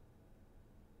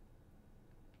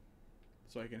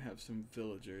 So I can have some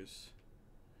villagers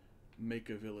make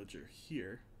a villager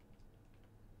here.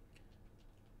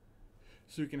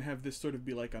 So we can have this sort of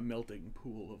be like a melting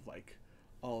pool of like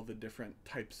all the different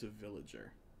types of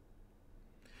villager.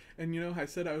 And you know, I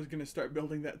said I was going to start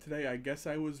building that today. I guess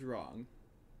I was wrong.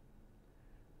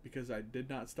 Because I did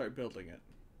not start building it.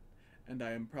 And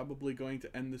I am probably going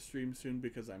to end the stream soon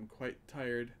because I'm quite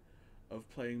tired of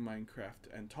playing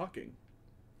Minecraft and talking.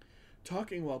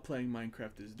 Talking while playing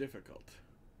Minecraft is difficult.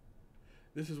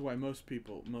 This is why most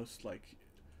people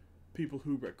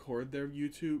who record their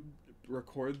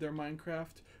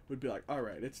Minecraft would be like,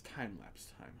 alright, it's time-lapse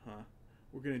time, huh?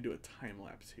 We're gonna do a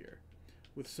time-lapse here.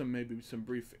 With maybe some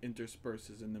brief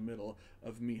intersperses in the middle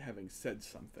of me having said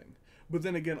something. But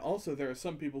then again, also, there are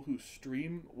some people who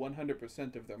stream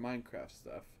 100% of their Minecraft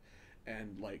stuff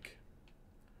and, like,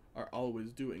 are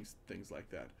always doing things like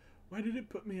that. Why did it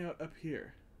put me out up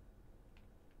here?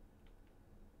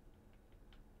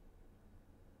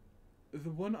 The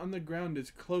one on the ground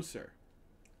is closer.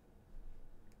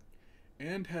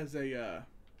 And has a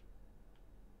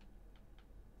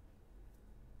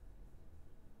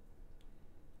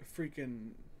freaking...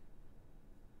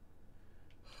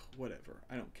 Whatever.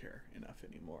 I don't care enough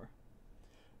anymore.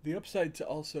 The upside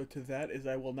to that is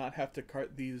I will not have to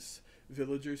cart these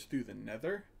villagers through the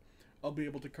nether. I'll be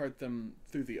able to cart them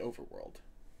through the overworld.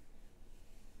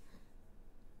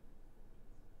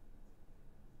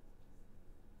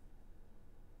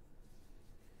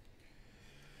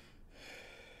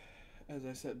 As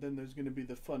I said, then there's going to be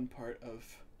the fun part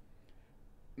of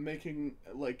making,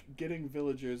 like, getting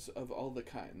villagers of all the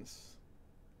kinds.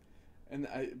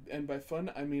 And by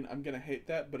fun, I mean I'm gonna hate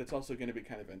that, but it's also gonna be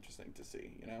kind of interesting to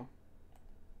see, you know?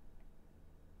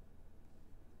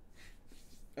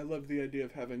 I love the idea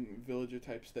of having villager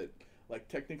types that, like,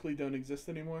 technically don't exist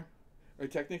anymore. Or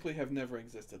technically have never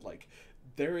existed. Like,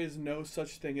 there is no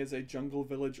such thing as a jungle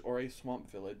village or a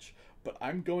swamp village, but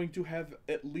I'm going to have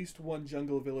at least one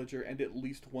jungle villager and at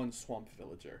least one swamp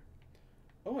villager.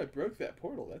 Oh, I broke that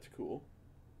portal. That's cool.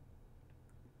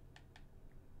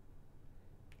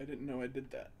 I didn't know I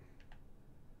did that.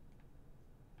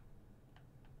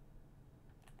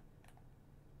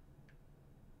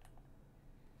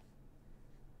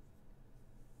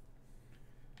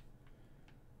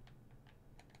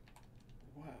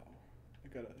 Wow. I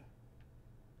gotta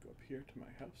go up here to my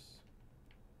house.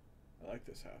 I like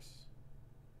this house.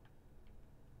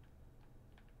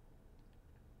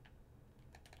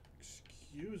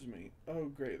 Excuse me. Oh,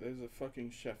 great. There's a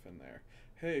fucking chef in there.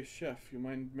 Hey, chef, you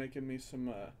mind making me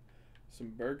some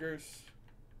burgers?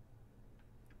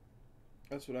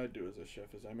 That's what I do as a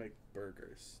chef, is I make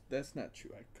burgers. That's not true.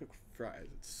 I cook fries.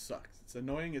 It sucks. It's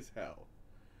annoying as hell.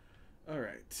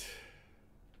 Alright.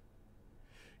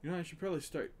 You know, I should probably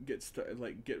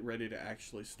get ready to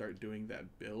actually start doing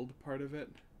that build part of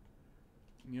it.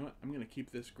 You know what? I'm gonna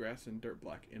keep this grass and dirt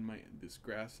blocks in my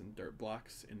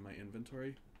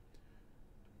inventory.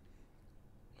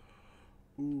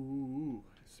 Ooh,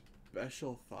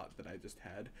 special thought that I just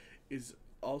had is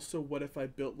also, what if I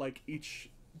built, like, each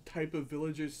type of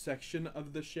villager's section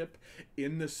of the ship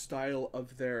in the style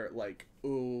of their, like,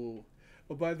 ooh.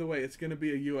 Oh, by the way, it's gonna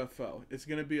be a UFO. It's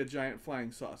gonna be a giant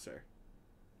flying saucer.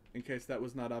 In case that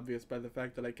was not obvious by the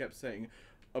fact that I kept saying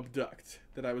abduct,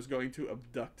 that I was going to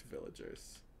abduct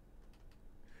villagers.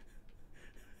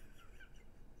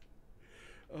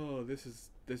 Oh, this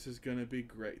is gonna be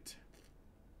great.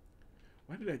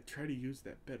 Why did I try to use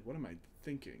that bed? What am I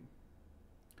thinking?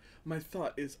 My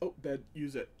thought is, oh, bed,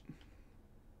 use it.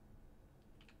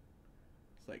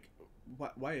 It's like,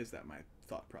 why is that my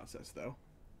thought process, though?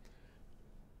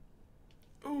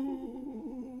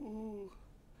 Ooh.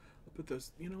 I'll put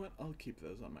those, you know what? I'll keep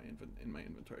those on in my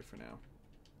inventory for now.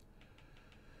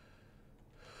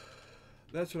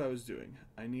 That's what I was doing.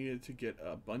 I needed to get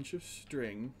a bunch of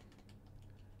string,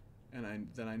 and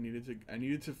I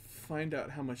needed to find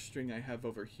out how much string I have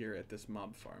over here at this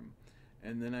mob farm,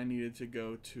 and then I needed to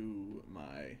go to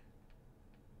my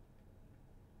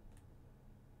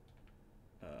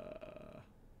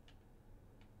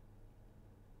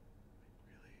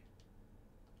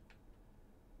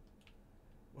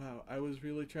wow, I was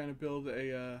really trying to build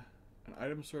an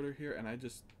item sorter here, and I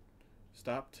just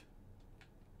stopped.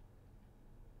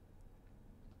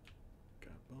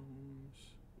 Got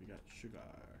bones. We got sugar.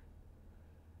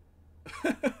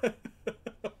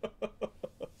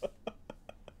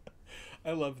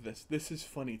 I love this. This is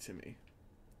funny to me.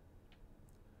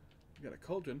 We got a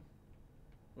cauldron.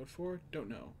 What for? Don't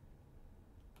know.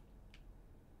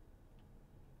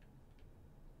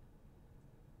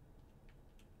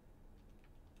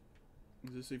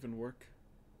 Does this even work?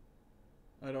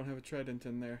 I don't have a trident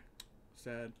in there.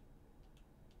 Sad.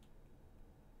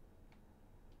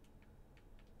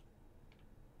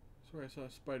 Sorry, I saw a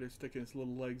spider sticking its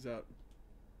little legs out.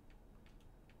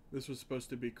 This was supposed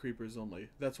to be creepers only.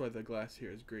 That's why the glass here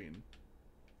is green.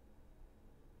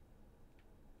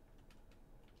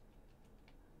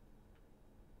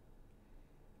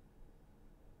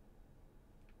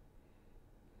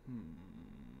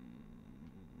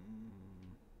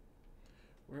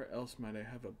 Where else might I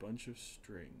have a bunch of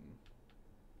string?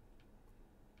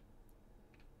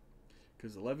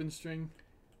 Because 11 string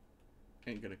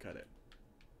ain't gonna cut it.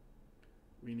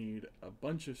 We need a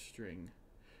bunch of string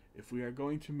if we are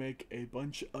going to make a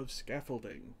bunch of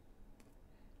scaffolding.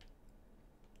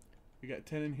 We got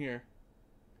 10 in here.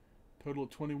 Total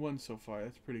of 21 so far.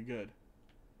 That's pretty good.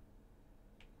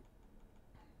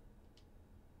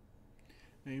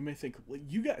 Now you may think, well,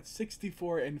 you got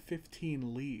 64 and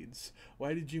 15 leads.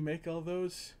 Why did you make all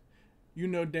those? You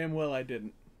know damn well I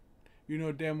didn't. You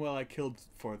know damn well I killed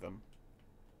for them.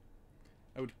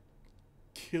 I would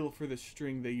kill for the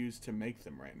string they use to make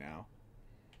them right now.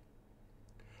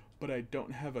 But I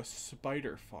don't have a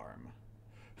spider farm.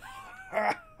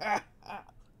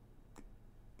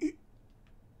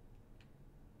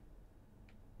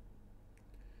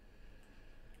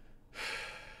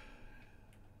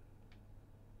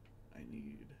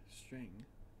 String.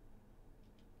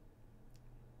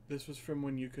 This was from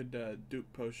when you could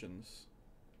dupe potions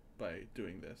by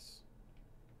doing this.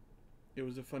 It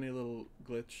was a funny little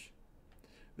glitch.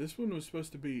 This one was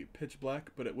supposed to be pitch black,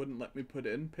 but it wouldn't let me put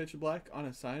in pitch black on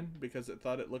a sign because it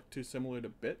thought it looked too similar to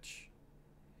bitch,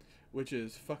 which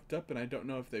is fucked up, and I don't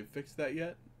know if they've fixed that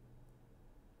yet.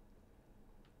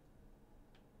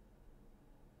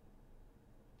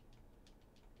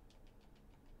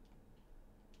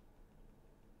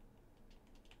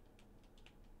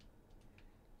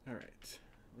 Alright,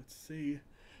 let's see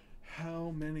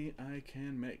how many I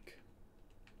can make.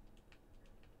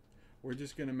 We're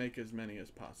just going to make as many as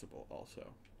possible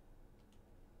also.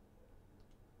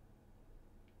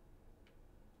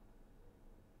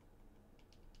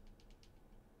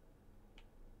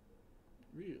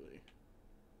 Really?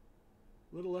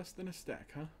 A little less than a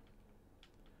stack, huh?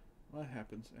 Well, it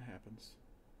happens. It happens.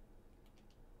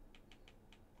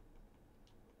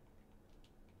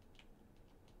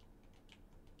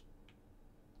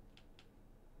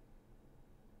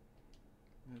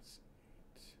 That's 8.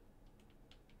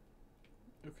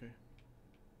 Okay.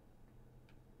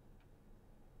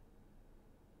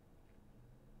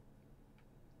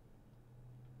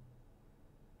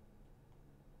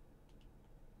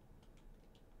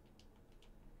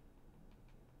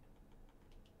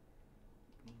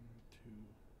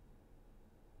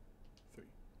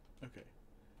 Okay,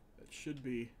 that should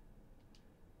be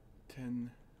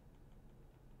 10.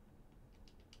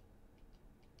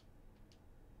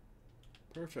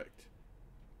 Perfect.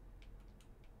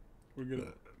 We're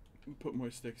gonna put more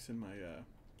sticks in my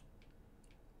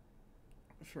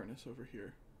furnace over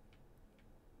here.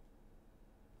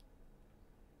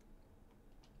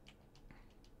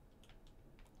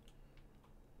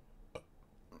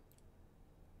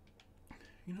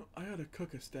 You know, I ought to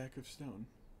cook a stack of stone.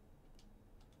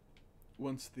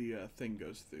 Once the thing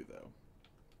goes through, though.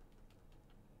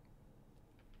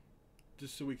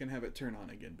 Just so we can have it turn on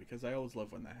again, because I always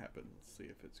love when that happens. Let's see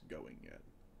if it's going yet.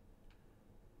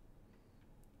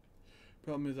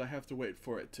 Problem is I have to wait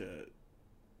for it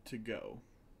to go.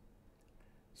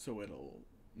 So it'll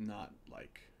not,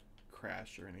 like,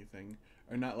 crash or anything.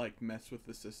 Or not, like, mess with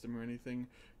the system or anything.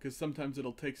 Because sometimes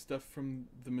it'll take stuff from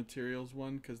the materials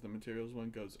one, because the materials one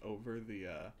goes over the,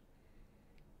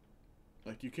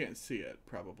 like, you can't see it,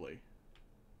 probably.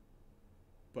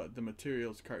 But the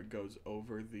materials cart goes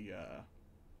over the,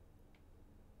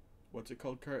 what's it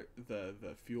called cart?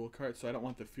 The fuel cart. So I don't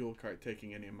want the fuel cart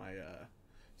taking any of my,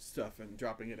 stuff and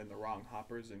dropping it in the wrong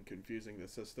hoppers and confusing the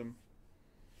system.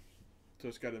 So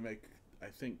it's got to make, I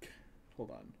think,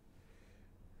 hold on.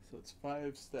 So it's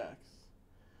 5 stacks.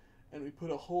 And we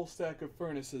put a whole stack of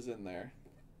furnaces in there.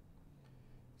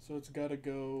 So it's got to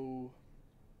go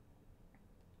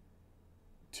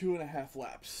 2.5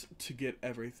 laps to get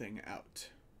everything out.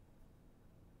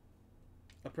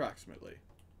 Approximately.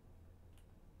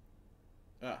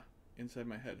 Ah, inside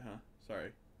my head, huh?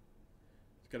 Sorry.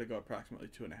 It's got to go approximately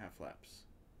 2.5 laps.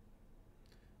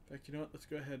 In fact, you know what? Let's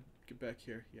go ahead, get back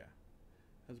here. Yeah.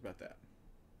 How's about that?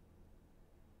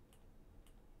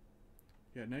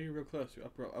 Yeah, now you're real close. You're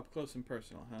up close and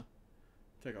personal, huh?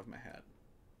 Take off my hat.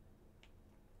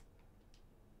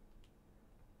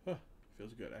 Huh,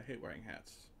 feels good. I hate wearing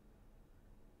hats.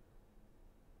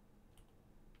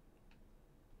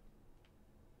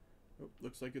 Oh,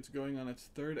 looks like it's going on its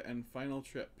 3rd and final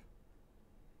trip.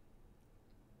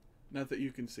 Not that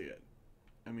you can see it.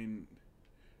 I mean,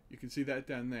 you can see that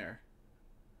down there.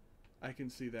 I can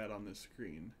see that on the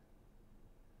screen.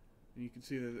 And you can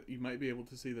see that you might be able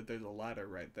to see that there's a ladder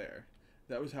right there.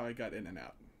 That was how I got in and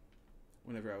out.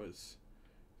 Whenever I was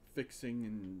fixing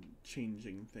and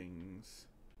changing things.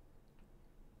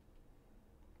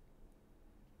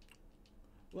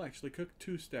 We'll actually cook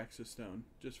 2 stacks of stone,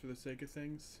 just for the sake of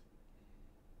things.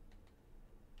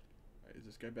 Alright, is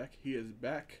this guy back? He is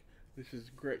back. This is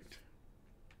great.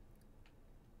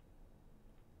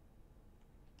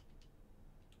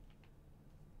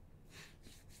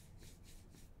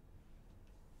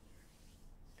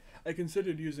 I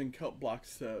considered using kelp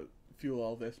blocks to fuel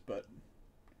all this, but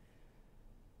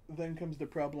then comes the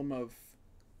problem of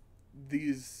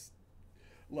these,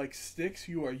 like, sticks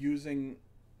you are using,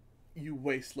 you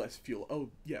waste less fuel. Oh,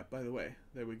 yeah, by the way,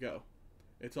 there we go.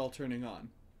 It's all turning on.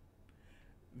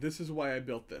 This is why I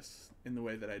built this in the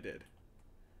way that I did.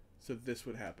 So this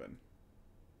would happen.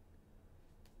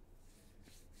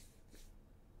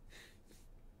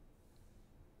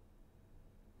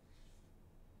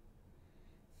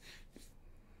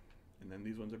 And then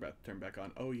these ones are about to turn back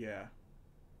on. Oh, yeah.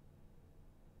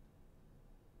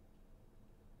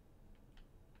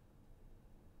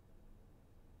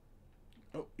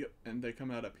 Oh, yep, and they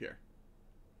come out up here.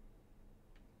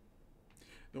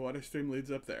 The water stream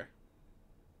leads up there.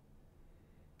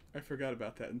 I forgot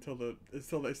about that until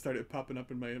they started popping up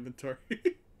in my inventory.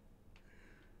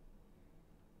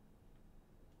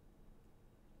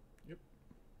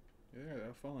 Yeah,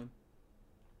 they're falling.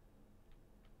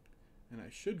 And I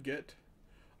should get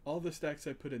all the stacks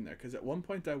I put in there, because at one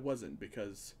point I wasn't,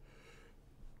 because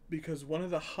one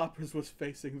of the hoppers was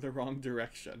facing the wrong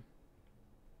direction.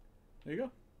 There you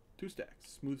go. 2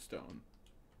 stacks. Smooth stone.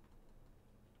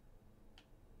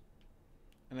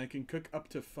 And I can cook up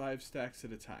to 5 stacks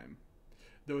at a time.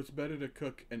 Though it's better to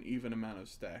cook an even amount of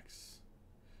stacks.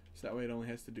 So that way it only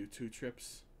has to do 2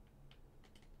 trips.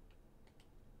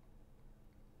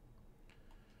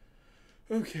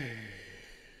 Okay.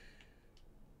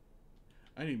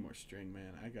 I need more string,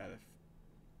 man. I gotta...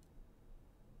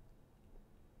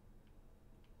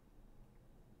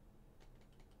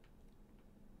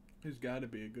 There's gotta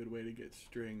be a good way to get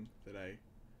string that I...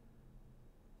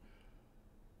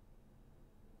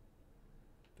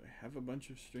 Do I have a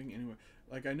bunch of string anywhere?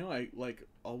 Like, I know I, like,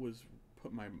 always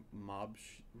put my mob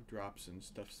drops and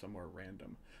stuff somewhere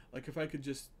random. Like, if I could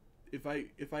just... If I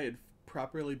had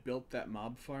properly built that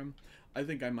mob farm, I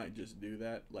think I might just do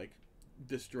that. Like,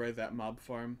 destroy that mob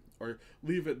farm, or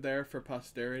leave it there for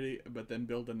posterity, but then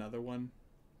build another one,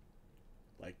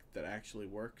 like, that actually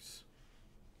works.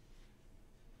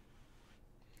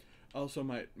 Also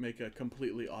might make a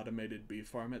completely automated bee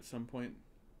farm at some point.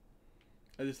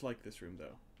 I just like this room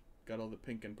though. Got all the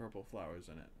pink and purple flowers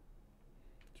in it.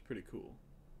 It's pretty cool.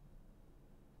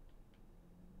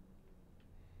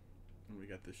 And we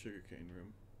got the sugarcane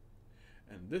room.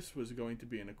 And this was going to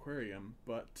be an aquarium,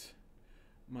 but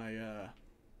my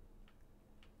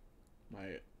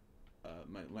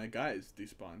guys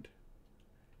despawned.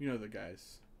 You know the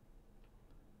guys.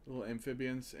 Little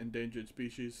amphibians, endangered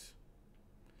species.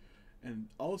 And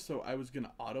also I was going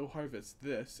to auto harvest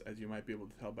this, as you might be able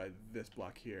to tell by this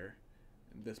block here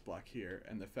and this block here,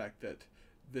 and the fact that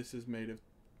this is made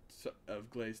of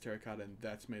glazed terracotta and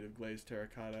that's made of glazed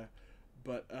terracotta,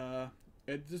 but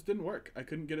it just didn't work. I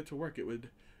couldn't get it to work. It would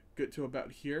get to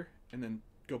about here and then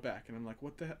go back, and I'm like,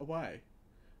 what the hell? Why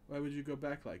would you go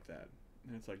back like that?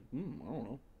 And it's like, I don't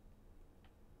know.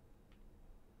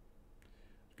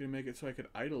 I was gonna make it so I could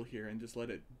idle here and just let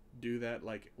it do that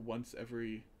like once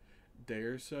every day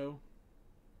or so.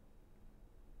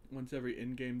 Once every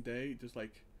in-game day, just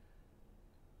like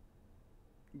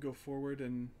go forward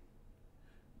and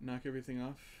knock everything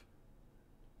off.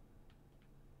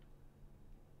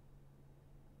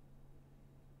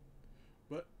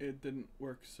 But it didn't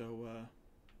work, so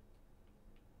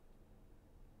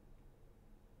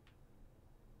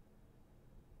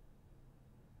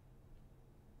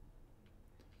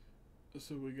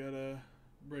so we gotta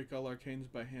break all arcanes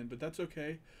by hand, but that's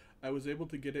okay. I was able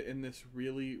to get it in this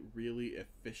really, really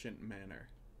efficient manner.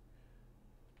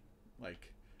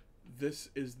 Like, this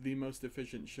is the most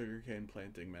efficient sugarcane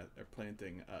planting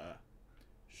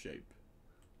shape.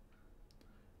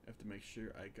 I have to make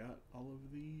sure I got all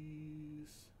of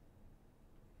these.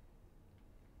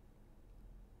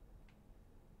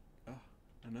 Ah,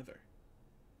 another.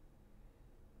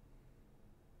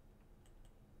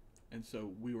 And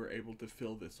so we were able to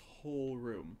fill this whole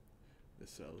room.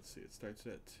 This, let's see, it starts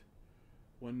at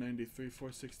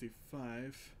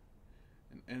 193,465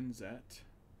 and ends at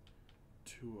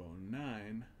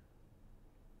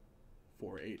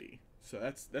 209,480. So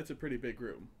that's a pretty big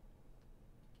room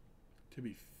to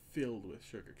be filled with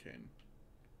sugarcane.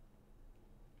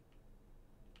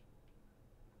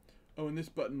 Oh, and this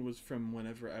button was from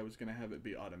whenever I was going to have it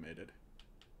be automated.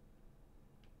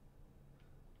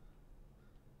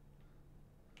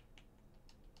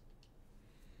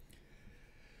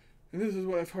 And this is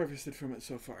what I've harvested from it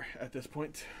so far at this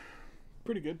point.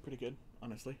 Pretty good,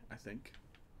 honestly, I think.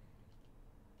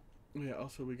 Yeah,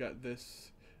 also we got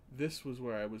this. This was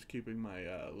where I was keeping my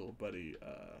little buddy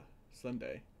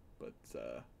Sunday, but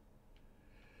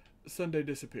Sunday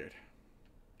disappeared.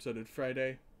 So did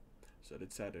Friday, so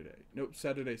did Saturday. Nope,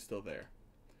 Saturday's still there.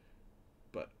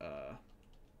 But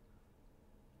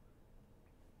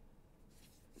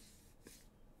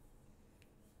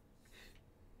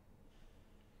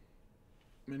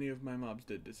many of my mobs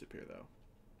did disappear though.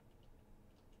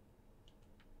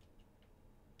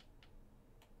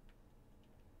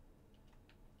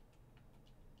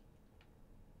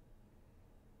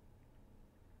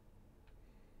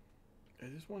 I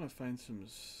just want to find some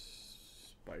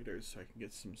spiders so I can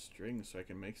get some string so I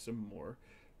can make some more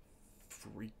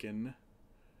freaking...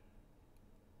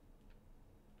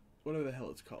 whatever the hell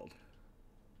it's called.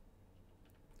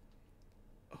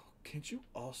 Oh, can't you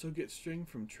also get string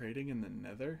from trading in the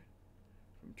nether?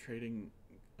 From trading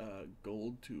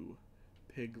gold to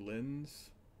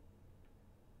piglins?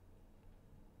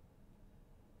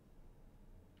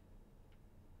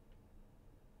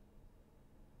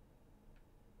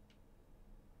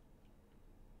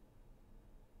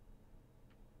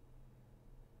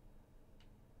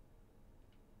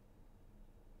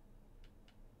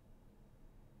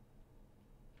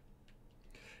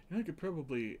 And I could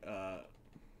probably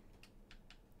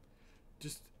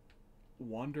just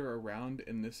wander around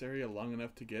in this area long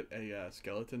enough to get a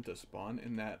skeleton to spawn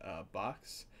in that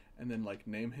box, and then like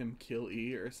name him Kill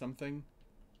E or something,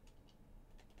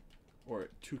 or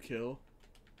to kill.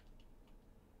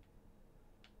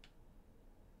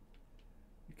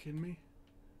 You kidding me?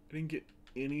 I didn't get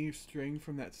any string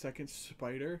from that second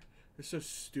spider. They're so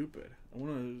stupid. I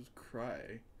want to just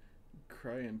cry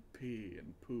and pee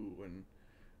and poo and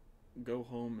go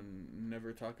home and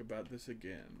never talk about this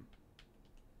again.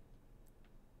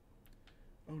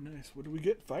 Oh, nice. What do we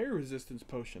get? Fire resistance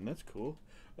potion. That's cool.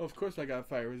 Oh, of course I got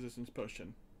fire resistance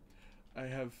potion. I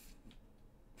have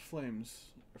flames,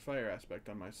 or fire aspect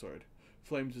on my sword.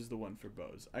 Flames is the one for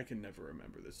bows. I can never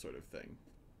remember this sort of thing.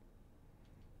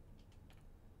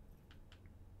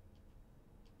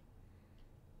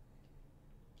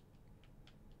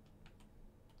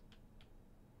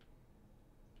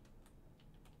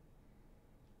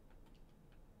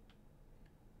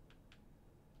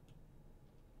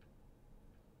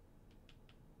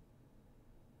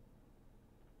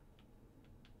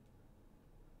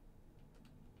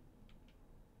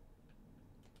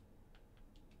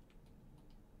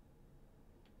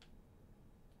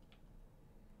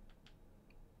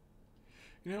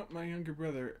 You know, my younger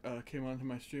brother came onto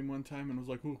my stream one time and was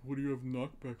like, "Oh, what do you have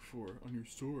knockback for on your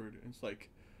sword?" And it's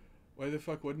like, why the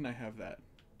fuck wouldn't I have that?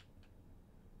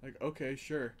 Like, okay,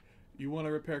 sure. You want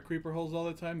to repair creeper holes all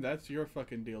the time? That's your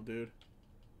fucking deal, dude.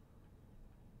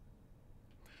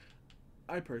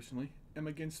 I personally am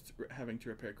against having to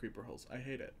repair creeper holes. I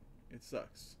hate it. It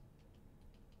sucks.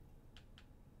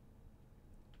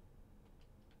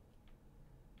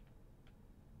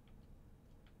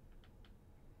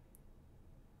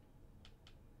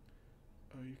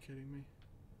 Are you kidding me?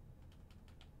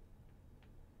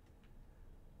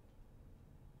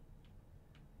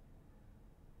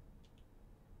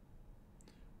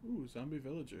 Ooh, zombie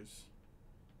villagers.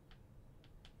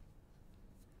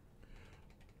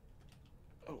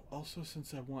 Oh, also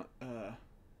since I want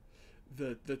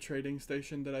the trading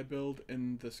station that I build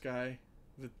in the sky,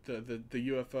 the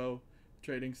U.F.O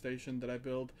trading station that I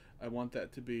build, I want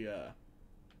that to be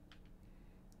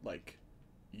like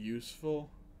useful,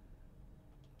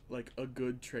 like a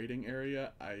good trading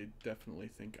area. I definitely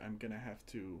think I'm gonna have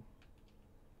to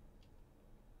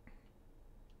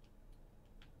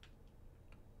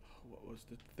what was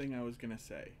the thing I was gonna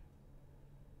say?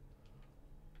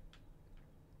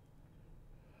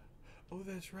 Oh,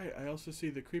 that's right. I also see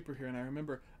the creeper here, and I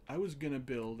remember I was gonna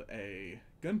build a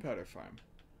gunpowder farm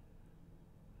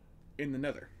in the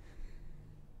nether.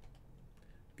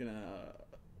 Gonna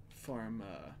farm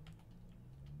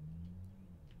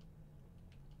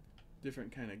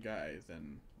different kind of guy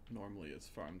than normally is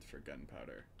farmed for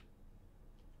gunpowder.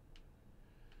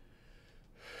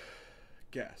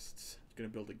 Ghasts. Gonna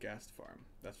build a ghast farm.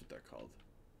 That's what they're called.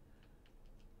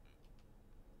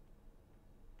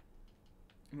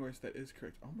 And where's that is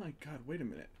correct. Oh my god, wait a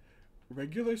minute.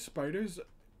 Regular spiders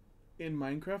in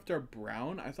Minecraft are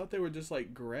brown? I thought they were just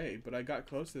like gray, but I got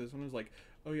close to this one and was like,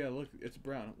 oh yeah, look, it's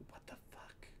brown. What the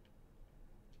fuck?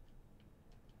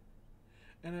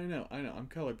 And I know, I'm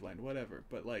colorblind, whatever,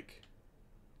 but like,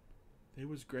 they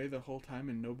was gray the whole time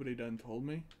and nobody done told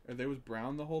me? Or they was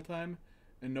brown the whole time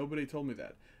and nobody told me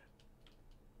that.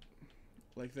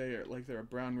 Like they're a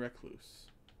brown recluse.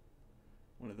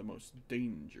 One of the most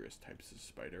dangerous types of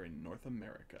spider in North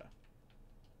America.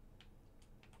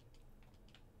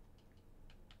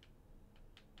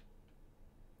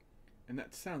 And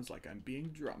that sounds like I'm being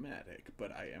dramatic,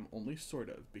 but I am only sort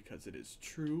of, because it is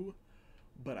true,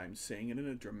 but I'm saying it in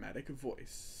a dramatic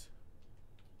voice.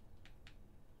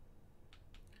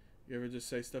 You ever just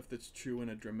say stuff that's true in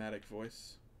a dramatic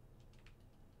voice?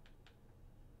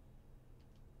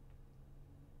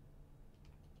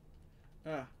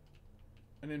 Ah,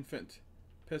 an infant.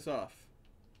 Piss off.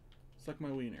 Suck my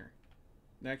wiener.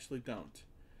 Actually, don't.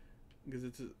 Because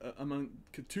it's among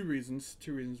two reasons.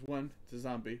 One, it's a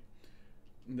zombie.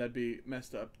 And that'd be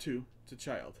messed up. Two, it's a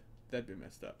child. That'd be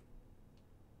messed up.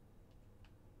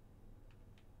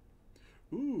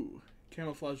 Ooh,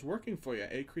 camouflage working for you,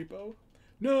 eh, creepo?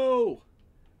 No!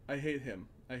 I hate him.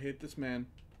 I hate this man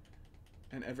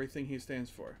and everything he stands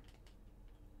for.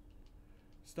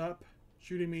 Stop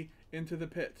shooting me into the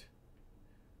pit.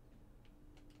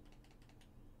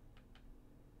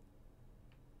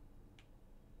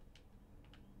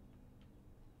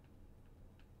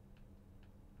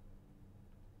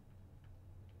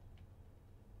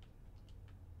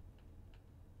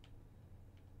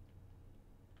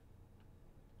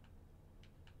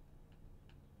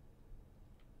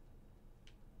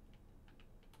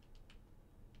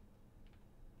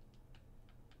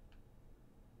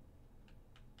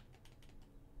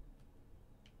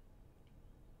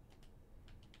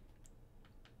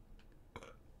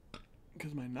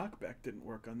 Because my knockback didn't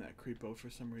work on that creepo for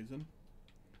some reason.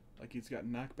 Like he's got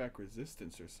knockback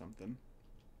resistance or something.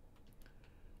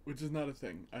 Which is not a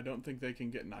thing. I don't think they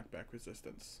can get knockback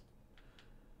resistance.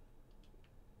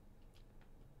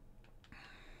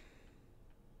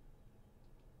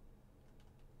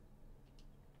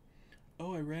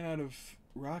 Oh, I ran out of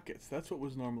rockets. That's what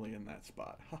was normally in that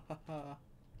spot. Ha ha ha.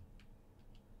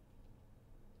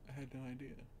 I had no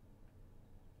idea.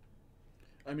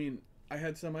 I mean, I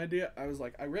had some idea. I was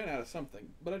like, I ran out of something,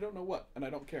 but I don't know what, and I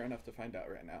don't care enough to find out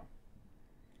right now.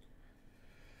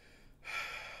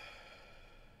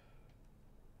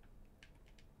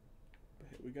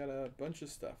 But we got a bunch of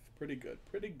stuff. Pretty good.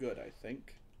 Pretty good, I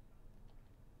think.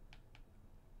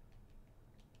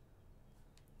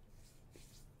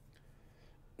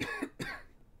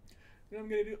 You know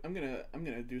what I'm gonna do? I'm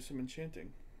gonna do some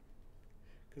enchanting.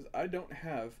 Because I don't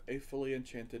have a fully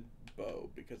enchanted bow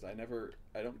because I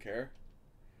don't care.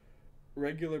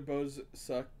 Regular bows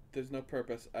suck. There's no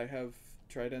purpose. I have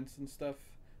tridents and stuff.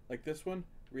 Like this one,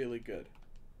 really good.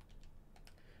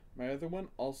 My other one,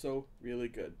 also really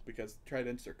good because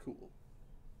tridents are cool.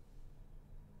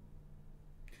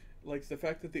 Like the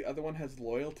fact that the other one has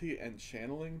loyalty and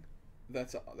channeling,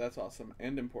 that's awesome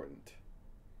and important.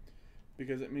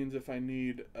 Because it means if I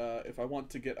need, if I want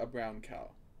to get a brown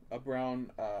cow, a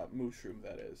brown mushroom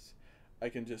that is, I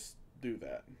can just do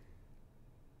that.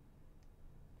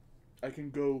 I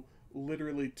can go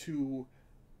literally to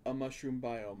a mushroom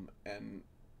biome and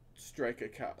strike a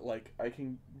cow. Like I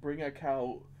can bring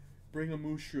a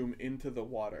mushroom into the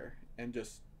water and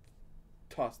just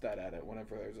toss that at it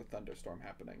whenever there's a thunderstorm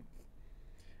happening.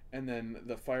 And then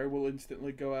the fire will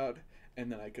instantly go out, and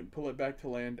then I can pull it back to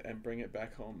land and bring it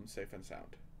back home safe and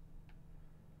sound.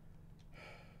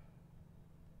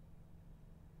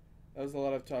 That was a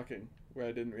lot of talking where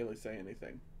I didn't really say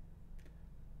anything.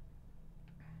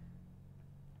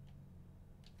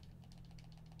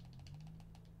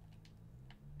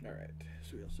 Alright,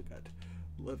 so we also got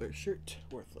leather shirt,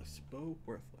 worthless. Bow,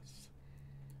 worthless.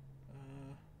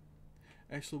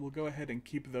 Actually, we'll go ahead and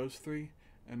keep those three,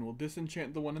 and we'll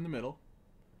disenchant the one in the middle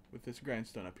with this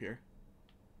grindstone up here.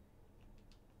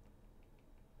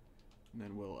 And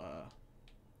then we'll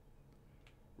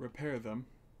repair them.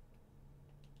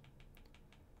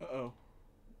 Uh-oh.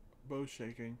 Bow's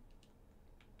shaking.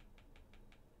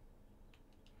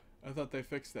 I thought they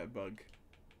fixed that bug.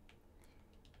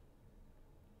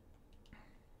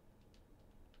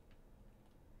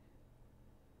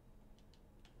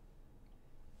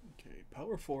 Okay,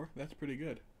 power 4. That's pretty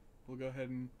good. We'll go ahead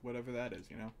and whatever that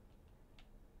is, you know.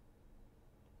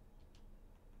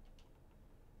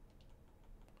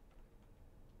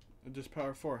 Just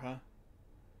power 4, huh?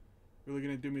 Really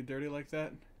gonna do me dirty like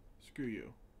that? Screw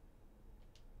you.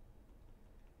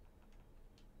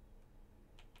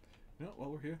 No,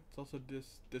 while we're here, let's also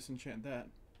disenchant that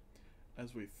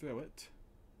as we throw it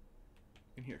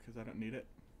in here, because I don't need it.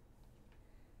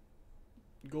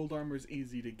 Gold armor is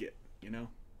easy to get, you know?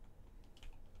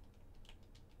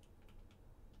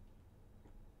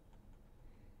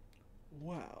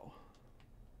 Wow.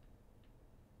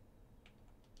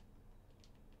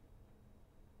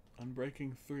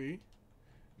 Unbreaking 3,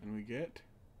 and we get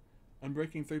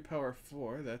Unbreaking 3 power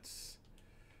 4. That's...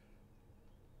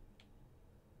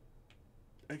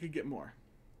 I could get more.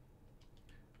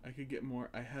 I could get more.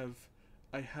 I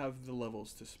have the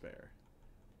levels to spare.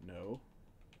 No.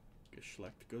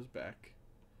 Geschlecht goes back.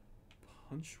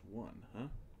 Punch 1, huh?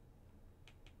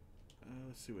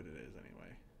 Let's see what it is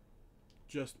anyway.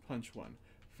 Just punch 1.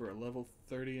 For a level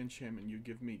 30 enchantment, you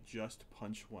give me just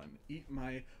punch 1. Eat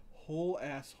my whole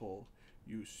asshole,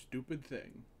 you stupid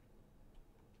thing.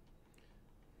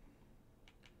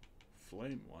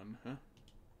 Flame 1, huh?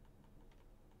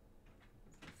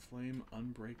 Flame,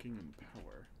 unbreaking, and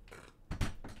power.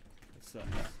 That sucks.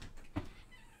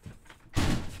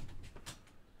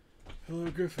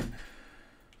 Hello, Griffin.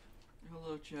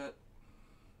 Hello, chat.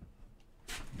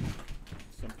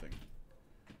 Something.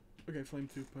 Okay, flame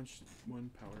 2, punch 1,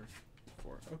 power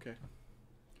 4. Okay.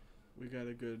 We got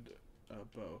a good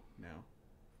bow now.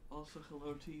 Also,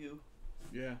 hello to you.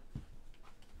 Yeah.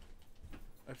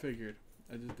 I figured.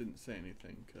 I just didn't say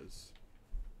anything, because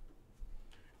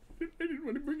I didn't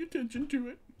want to bring attention to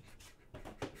it.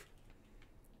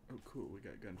 Oh, cool. We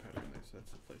got gunpowder in there, so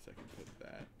that's the place I can put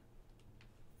that.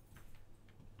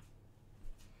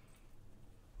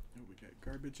 Oh, we got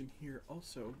garbage in here.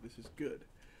 Also, this is good.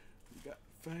 We got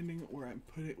finding where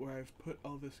I've put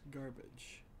all this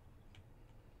garbage.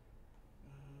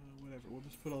 Whatever. We'll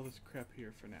just put all this crap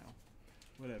here for now.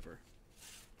 Whatever.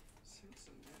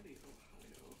 Cincinnati,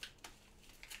 Ohio.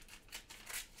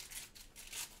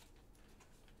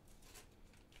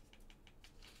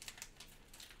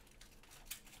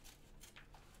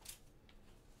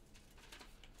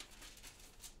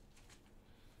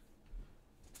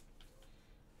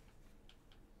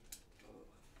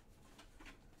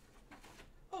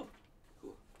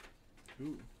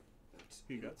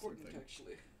 He got Important, something.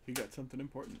 actually. He got something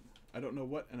important. I don't know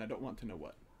what, and I don't want to know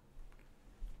what.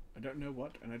 I don't know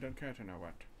what, and I don't care to know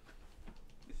what.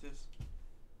 This is.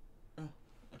 Oh,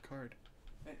 a card.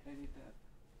 I need that.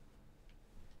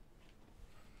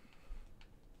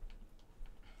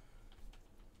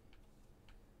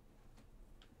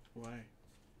 Why?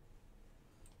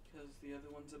 Because the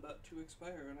other one's about to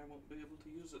expire and I won't be able to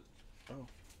use it. Oh.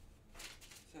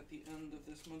 It's at the end of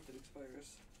this month it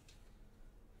expires.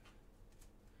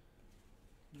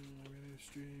 No, radio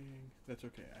string. That's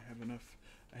okay.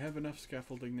 I have enough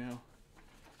scaffolding now.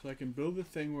 So I can build the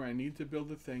thing where I need to build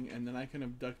the thing, and then I can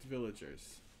abduct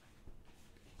villagers.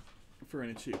 For an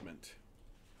achievement.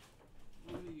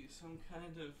 What are you, some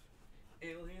kind of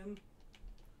alien?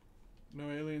 No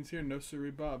aliens here, no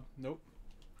siree Bob. Nope.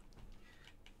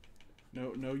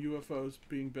 No UFOs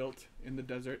being built in the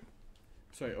desert.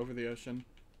 Sorry, over the ocean.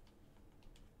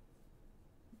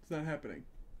 It's not happening.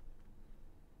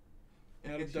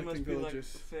 Not abducting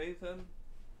villagers. Be like Faye then?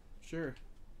 Sure.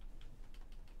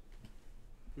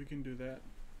 We can do that.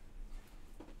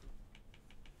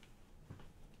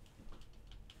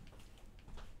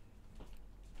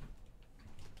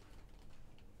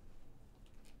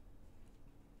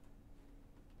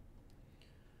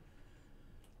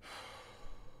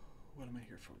 What am I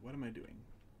here for? What am I doing?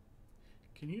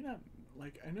 Can you not,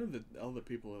 like, I know that all the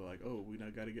people are like, oh, we now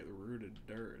got to get rooted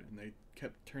dirt, and they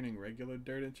kept turning regular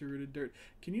dirt into rooted dirt.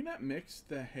 Can you not mix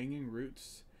the hanging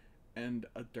roots and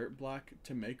a dirt block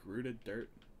to make rooted dirt?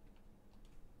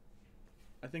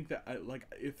 I think that,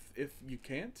 if you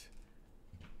can't,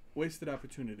 wasted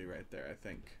opportunity right there, I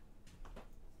think.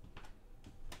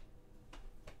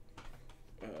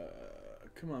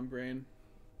 Come on, brain.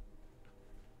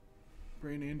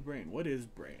 Brain and brain. What is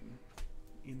brain?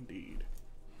 Indeed.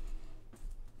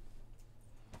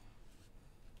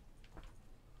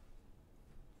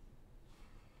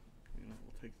 You know,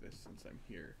 we'll take this since I'm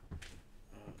here.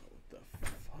 What the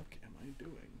fuck am I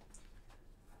doing?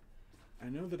 I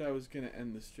know that I was gonna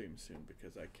end the stream soon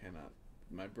because I cannot.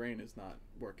 My brain is not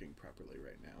working properly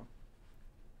right now.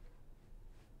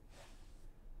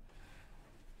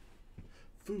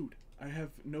 Food. I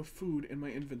have no food in my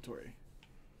inventory.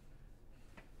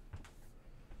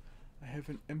 I have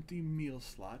an empty meal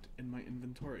slot in my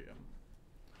inventorium.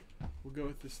 We'll go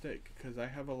with the steak, because I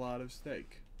have a lot of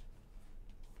steak.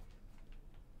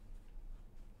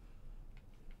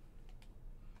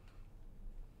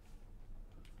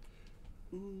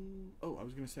 Ooh. Oh, I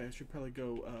was going to say I should probably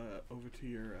go over to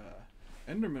your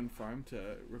Enderman farm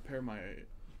to repair my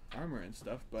armor and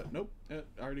stuff, but nope, it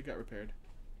already got repaired.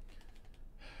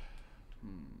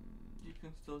 You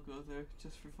can still go there,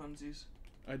 just for funsies.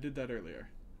 I did that earlier.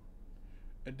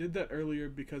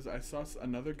 Because I saw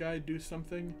another guy do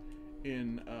something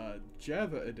in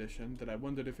Java edition that I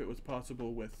wondered if it was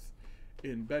possible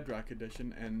in Bedrock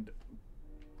edition, and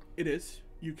it is.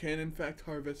 You can in fact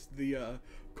harvest the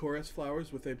chorus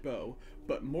flowers with a bow,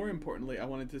 but more importantly, I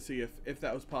wanted to see if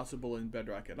that was possible in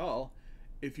Bedrock at all,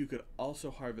 if you could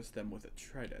also harvest them with a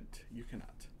trident. You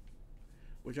cannot,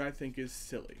 which I think is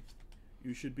silly.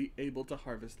 You should be able to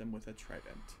harvest them with a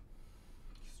trident.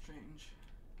 Strange.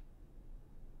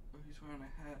 Oh, he's wearing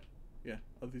a hat. Yeah,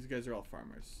 oh, these guys are all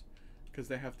farmers. Because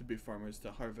they have to be farmers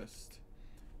to harvest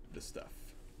the stuff.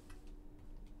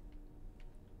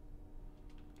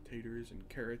 Potatoes and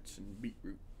carrots and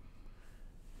beetroot.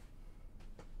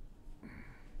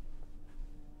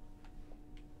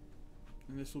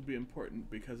 And this will be important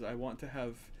because I want to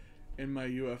have in my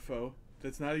U.F.O.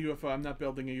 That's not a U.F.O. I'm not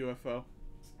building a U.F.O.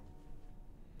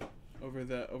 over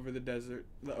the desert,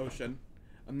 the ocean.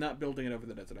 I'm not building it over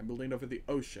the desert. I'm building it over the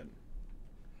ocean.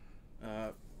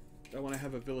 I want to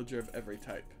have a villager of every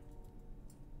type.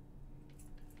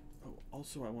 Oh,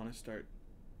 also I want to start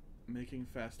making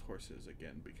fast horses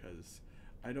again because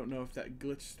I don't know if that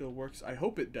glitch still works. I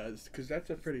hope it does because that's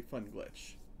a pretty fun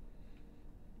glitch.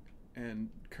 And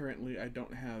currently I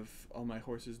don't have all my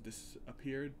horses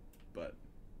disappeared, but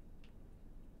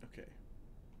okay.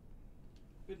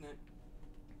 Good night.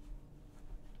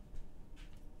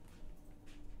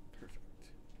 Perfect.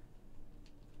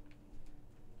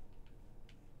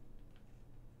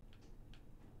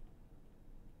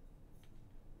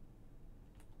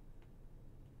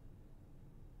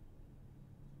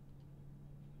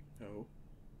 Oh.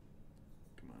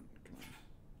 Come on, come on.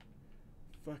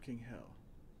 Fucking hell.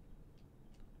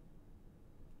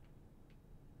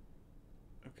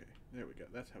 Okay, there we go.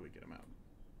 That's how we get them out.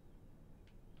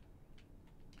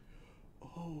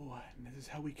 Oh, and this is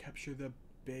how we capture the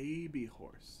baby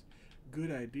horse.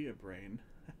 Good idea, brain.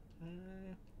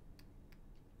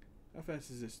 How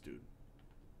fast is this dude?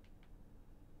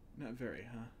 Not very,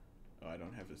 huh? Oh, I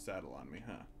don't have a saddle on me,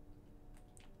 huh?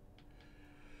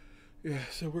 Yeah,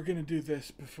 so we're gonna do this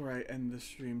before I end the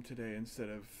stream today instead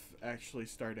of actually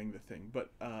starting the thing. But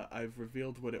I've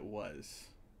revealed what it was.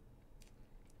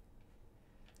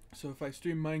 So if I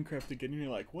stream Minecraft again and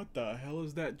you're like, what the hell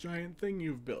is that giant thing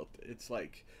you've built? It's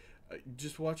like,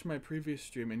 just watch my previous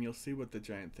stream and you'll see what the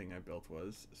giant thing I built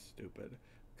was. Stupid.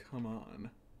 Come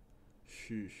on.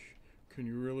 Sheesh. Can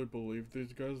you really believe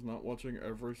these guys not watching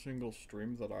every single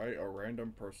stream that I, a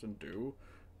random person, do?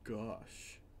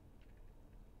 Gosh.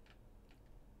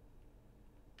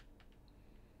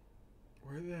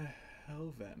 Where the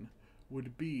hell then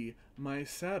would be my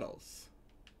saddles?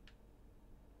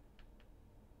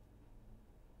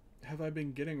 Have I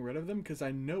been getting rid of them? Because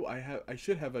I know I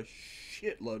should have a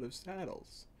shitload of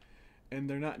saddles. And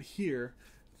they're not here,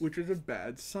 which is a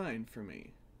bad sign for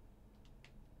me.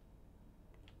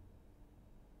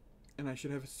 And I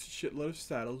should have a shitload of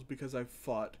saddles because I've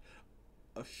fought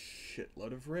a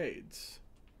shitload of raids.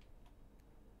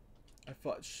 I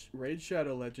fought Raid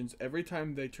Shadow Legends. Every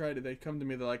time they try to, they come to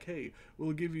me, they're like, hey,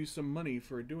 we'll give you some money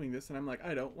for doing this. And I'm like,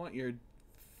 I don't want your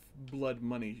blood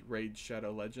money, Raid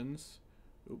Shadow Legends.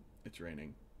 Oop, it's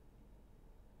raining.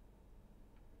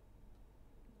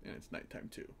 And it's nighttime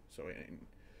too, so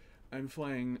I'm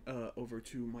flying over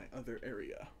to my other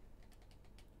area.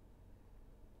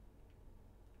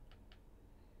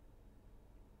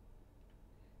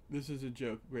 This is a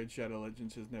joke. Raid Shadow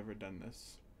Legends has never done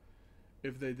this.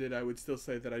 If they did, I would still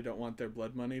say that I don't want their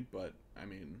blood money, but, I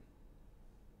mean...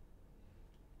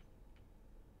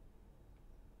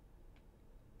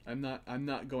 I'm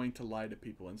not going to lie to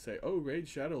people and say, oh, Raid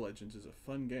Shadow Legends is a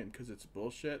fun game, because it's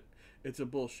bullshit. It's a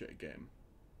bullshit game.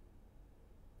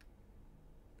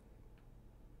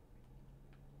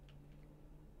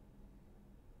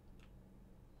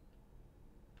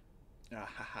 Ah,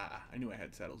 haha. I knew I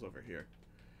had saddles over here.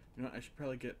 You know what? I should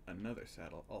probably get another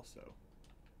saddle also.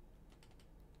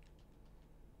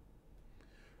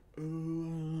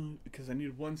 Ooh, because I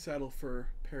need one saddle for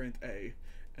parent A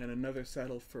and another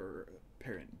saddle for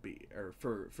parent B, or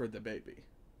for the baby.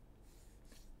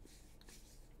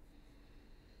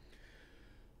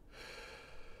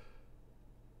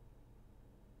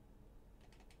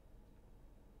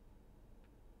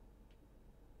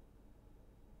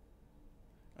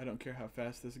 I don't care how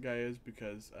fast this guy is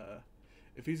because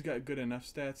if he's got good enough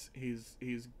stats,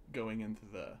 he's going into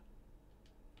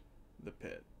the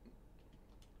pit.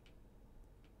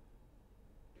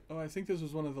 Oh, I think this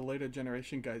was one of the later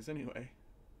generation guys anyway.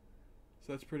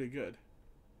 So that's pretty good.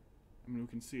 I mean, we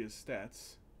can see his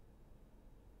stats.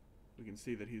 We can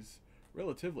see that he's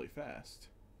relatively fast.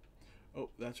 Oh,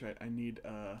 that's right. I need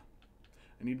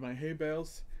my hay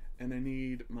bales and I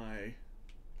need my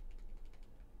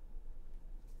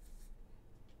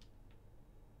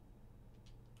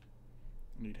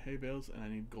hay bales and I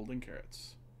need golden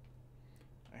carrots.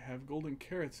 I have golden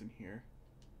carrots in here,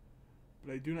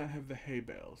 but I do not have the hay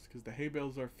bales because the hay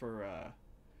bales are for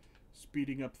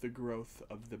speeding up the growth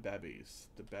of the babbies,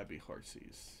 the babby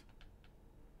horsies.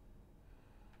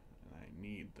 And I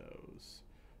need those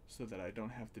so that I don't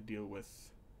have to deal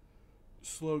with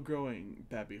slow growing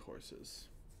babby horses.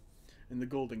 And the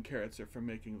golden carrots are for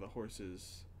making the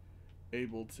horses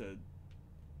able to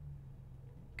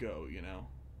go, you know.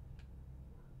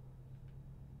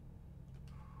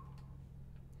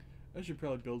 I should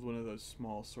probably build one of those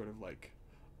small sort of like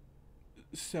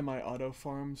semi-auto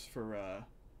farms for okay,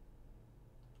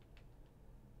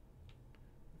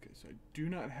 so I do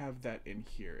not have that in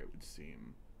here, it would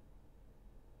seem.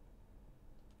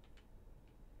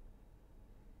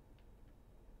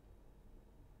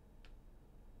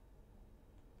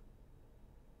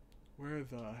 Where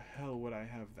the hell would I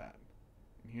have that?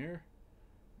 In here?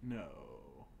 No.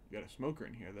 You got a smoker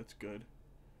in here, that's good.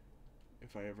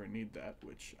 If I ever need that,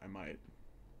 which I might.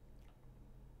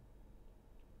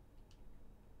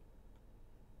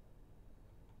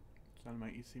 It's on my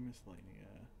EC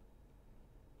Miscellanea.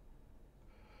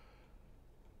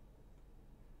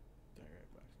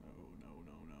 Direct box.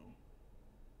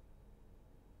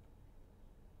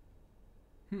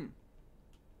 No.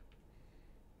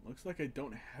 Looks like I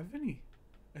don't have any.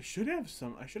 I should have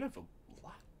some. I should have a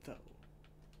lot, though.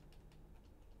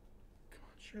 Come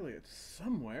on, surely it's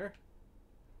somewhere.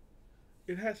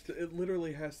 It has to. It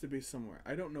literally has to be somewhere.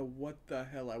 I don't know what the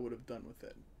hell I would have done with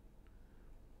it.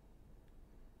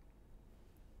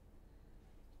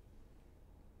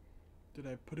 Did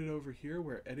I put it over here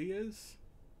where Eddie is?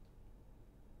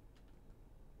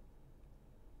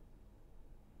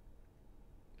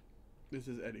 This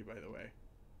is Eddie, by the way.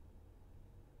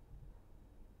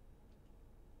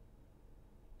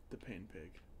 The pain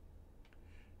pig.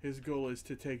 His goal is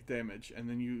to take damage, and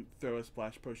then you throw a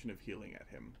splash potion of healing at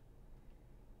him.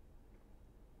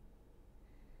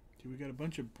 Dude, we got a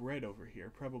bunch of bread over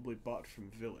here, probably bought from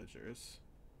villagers.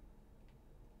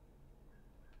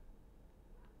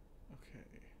 Okay.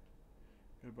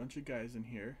 Got a bunch of guys in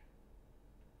here.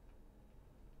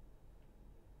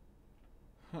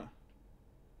 Huh.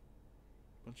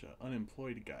 Bunch of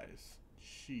unemployed guys.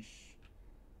 Sheesh.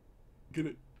 Get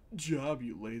a job,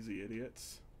 you lazy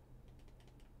idiots.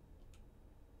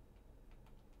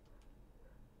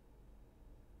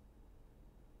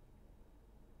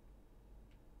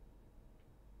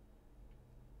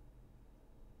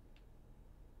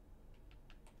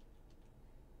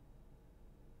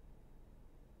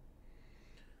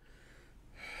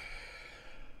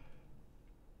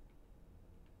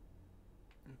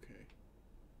 Okay.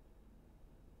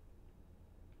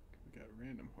 We got a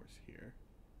random horse here.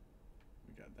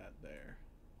 We got that there.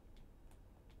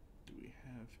 Do we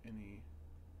have any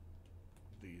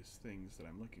of these things that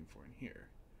I'm looking for in here?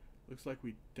 Looks like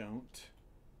we don't,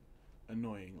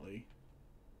 annoyingly.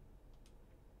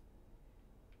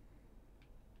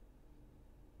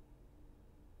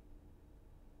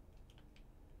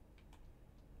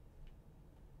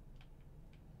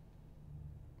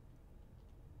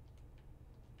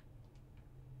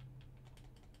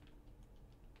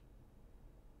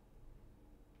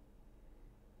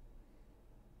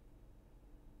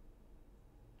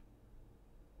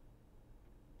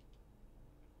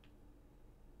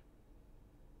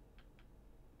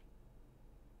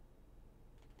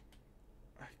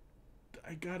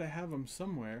 I gotta have them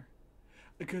somewhere.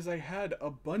 Because I had a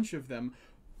bunch of them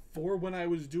for when I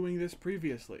was doing this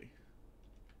previously.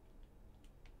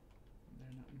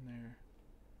 They're not in there.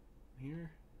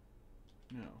 Here?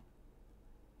 No.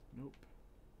 Nope.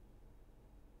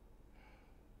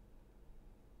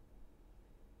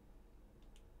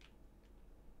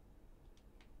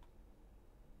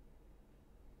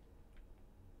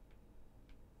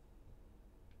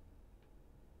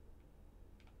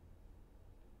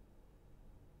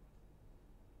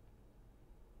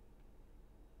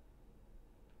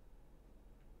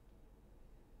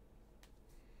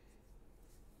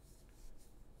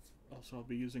 Also, I'll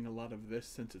be using a lot of this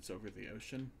since it's over the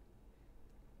ocean.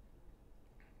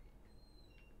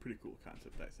 Pretty cool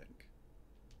concept, I think.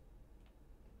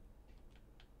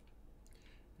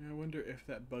 I wonder if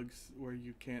that bug's where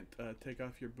you can't take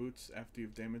off your boots after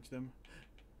you've damaged them.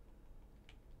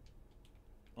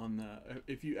 On the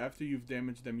if you after you've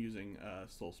damaged them using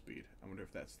soul speed, I wonder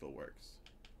if that still works.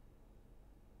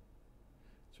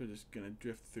 So we're just gonna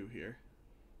drift through here.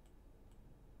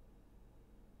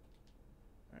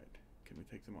 Can we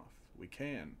take them off? We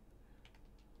can.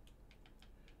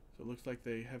 So it looks like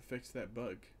they have fixed that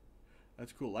bug.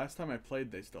 That's cool. Last time I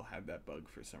played, they still had that bug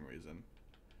for some reason,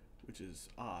 which is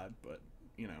odd, but,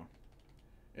 you know,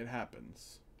 it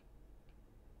happens.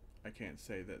 I can't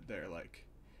say that they're, like,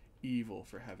 evil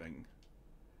for having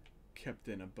kept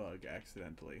in a bug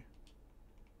accidentally.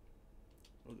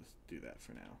 We'll just do that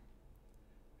for now.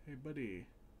 Hey, buddy.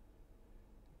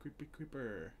 Creepy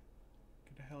creeper.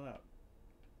 Get the hell out.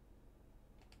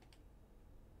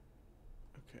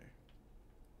 Okay.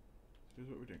 Here's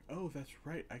what we're doing. Oh, that's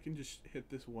right. I can just hit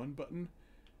this one button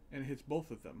and it hits both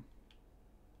of them.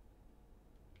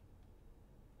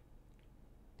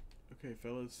 Okay,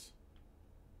 fellas.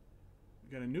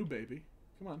 We got a new baby.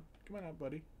 Come on. Come on out,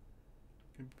 buddy.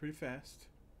 Can be pretty fast.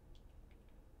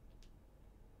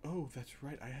 Oh, that's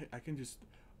right. I can just...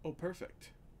 Oh, perfect.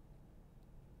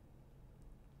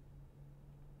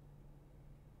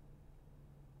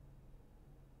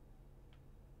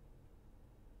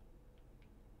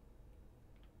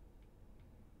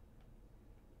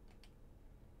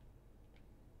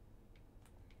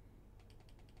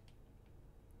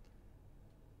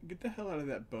 Get the hell out of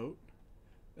that boat.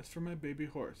 That's for my baby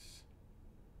horse,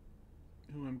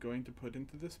 who I'm going to put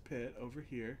into this pit over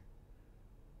here.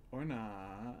 Or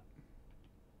not.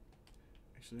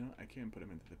 Actually, no, I can put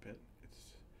him into the pit.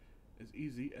 It's as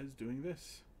easy as doing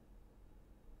this.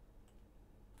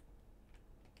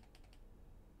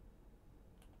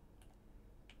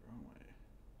 Wrong way.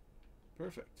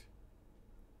 Perfect.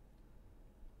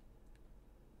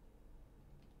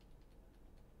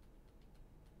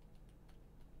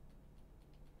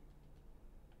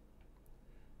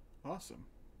 Awesome.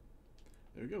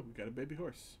 There we go. We got a baby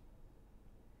horse.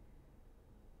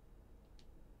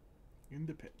 In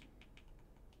the pit.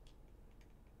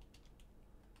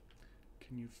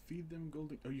 Can you feed them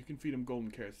golden... Oh, you can feed them golden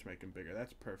carrots to make them bigger.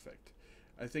 That's perfect.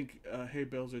 I think hay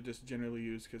bales are just generally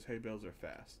used because hay bales are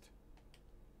fast.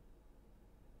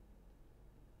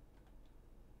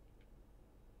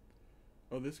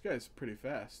 Oh, this guy's pretty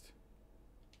fast.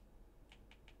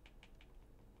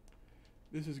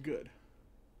 This is good.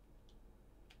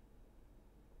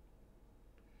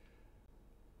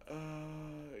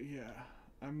 Yeah.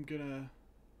 I'm gonna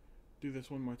do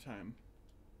this one more time.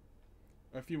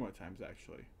 A few more times,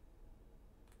 actually.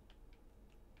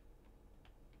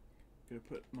 Gonna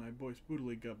put my boy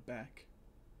Spoodly Gub back.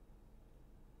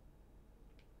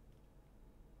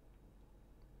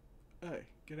 Hey,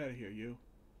 get out of here, you.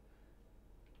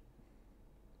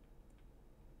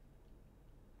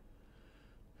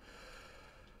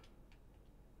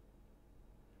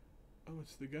 Oh,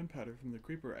 it's the gunpowder from the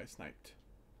creeper I sniped.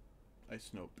 I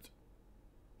snoped.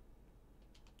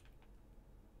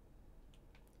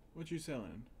 What you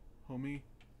selling, homie?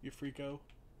 You freako?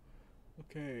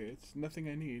 Okay, it's nothing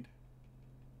I need.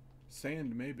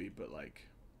 Sand maybe, but like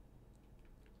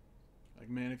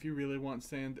man, if you really want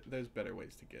sand, there's better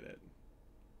ways to get it.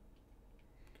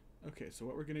 Okay, so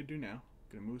what we're gonna do now,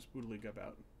 gonna move Spoodly Gub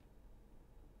out.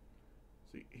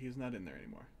 See, he's not in there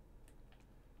anymore.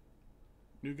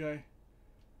 New guy,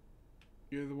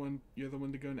 you're the one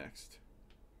to go next.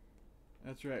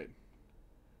 That's right.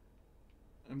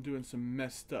 I'm doing some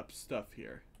messed up stuff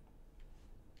here.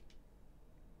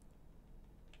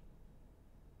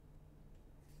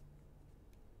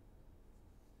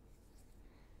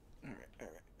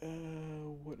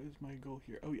 What is my goal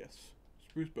here? Oh yes,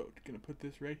 spruce boat. Gonna put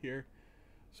this right here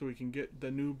so we can get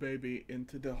the new baby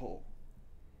into the hole.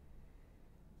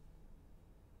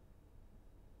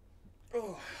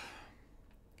 Oh,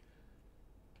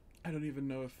 I don't even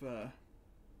know if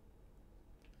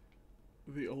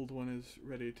the old one is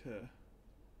ready to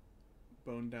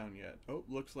bone down yet. Oh,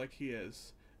 looks like he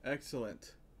is.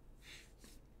 Excellent.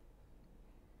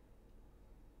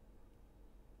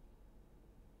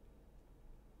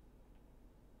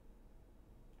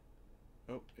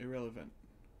 Oh, irrelevant.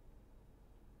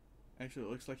 Actually,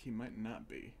 it looks like he might not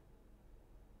be.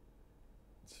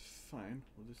 It's fine.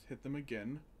 We'll just hit them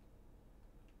again.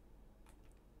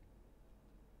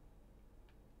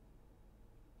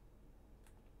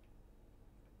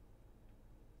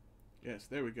 Yes,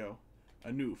 there we go.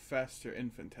 A new, faster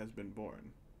infant has been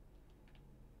born.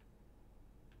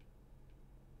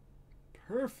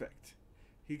 Perfect.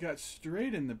 He got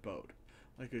straight in the boat,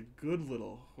 like a good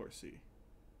little horsey.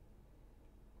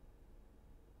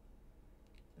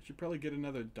 I should probably get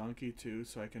another donkey too,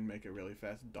 so I can make a really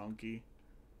fast donkey.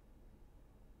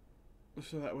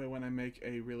 So that way when I make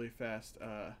a really fast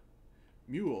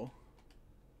mule,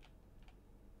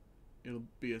 it'll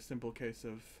be a simple case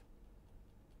of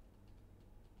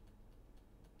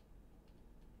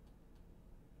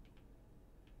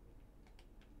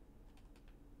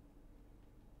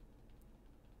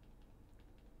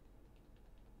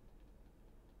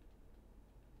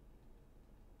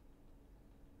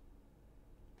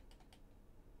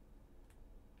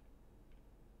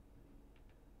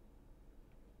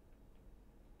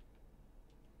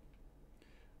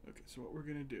okay, so what we're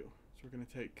going to do is we're going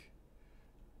to take,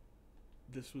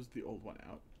 this was the old one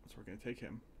out, so we're going to take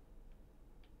him.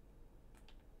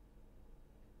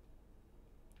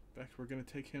 In fact, we're going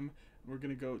to take him, and we're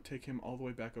going to go take him all the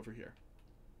way back over here.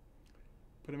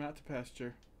 Put him out to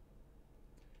pasture.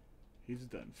 He's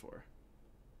done for.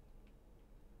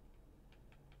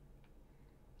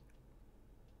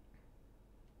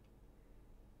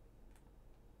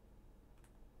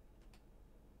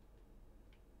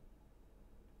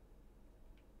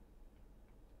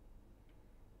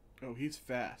 Oh, he's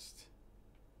fast.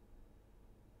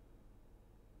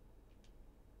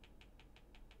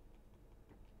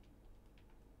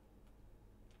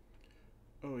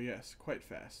 Oh yes, quite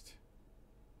fast.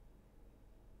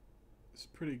 It's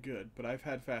pretty good, but I've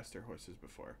had faster horses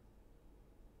before.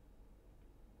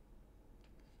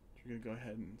 You're gonna go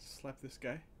ahead and slap this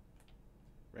guy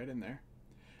right in there.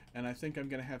 And I think I'm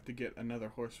gonna have to get another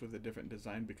horse with a different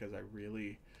design because I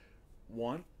really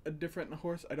want a different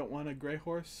horse. I don't want a gray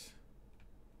horse.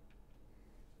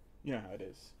 You know how it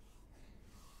is.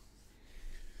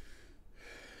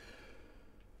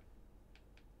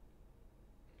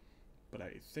 But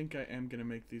I think I am gonna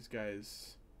make these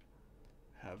guys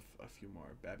have a few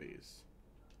more babbies.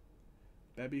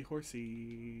 Babby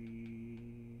horsey.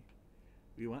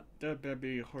 We want the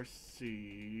babby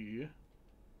horsey.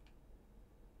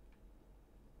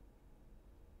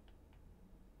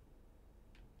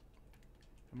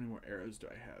 How many more arrows do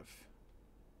I have?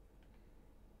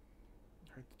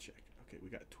 Hard to check. Okay, we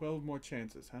got 12 more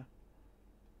chances, huh?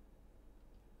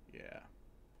 Yeah.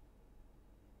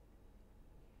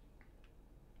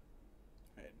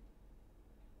 Alright.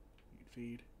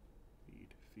 Feed, feed,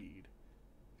 feed,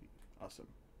 feed. Awesome.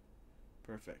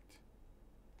 Perfect.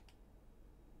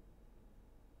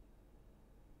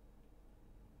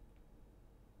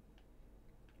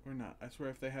 Or not. I swear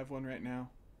if they have one right now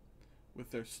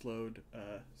with their slowed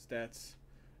stats,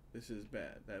 this is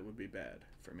bad. That would be bad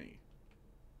for me.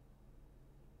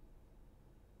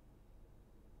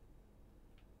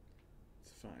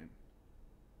 It's fine.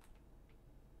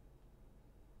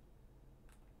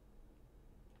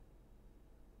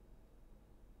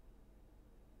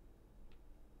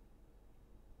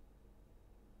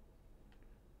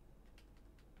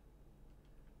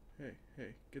 Hey,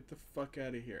 hey, get the fuck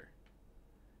out of here.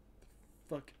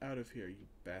 The fuck out of here, you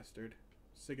bastard.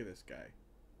 Sick of this guy.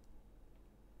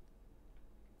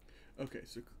 Okay,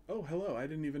 so... Oh, hello. I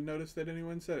didn't even notice that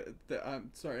anyone said it. I'm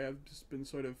sorry, I've just been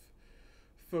sort of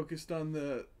focused on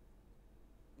the...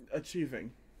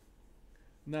 achieving.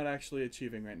 Not actually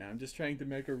achieving right now. I'm just trying to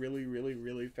make a really, really,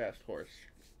 really fast horse.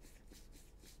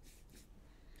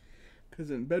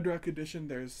 Because in Bedrock Edition,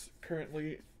 there's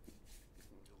currently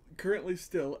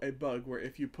still a bug where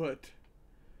if you put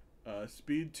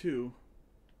speed 2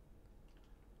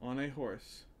 on a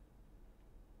horse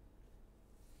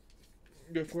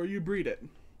before you breed it,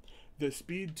 the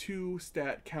speed 2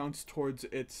 stat counts towards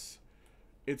its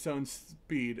own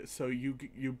speed, so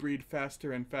you breed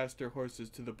faster and faster horses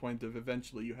to the point of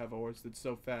eventually you have a horse that's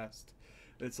so fast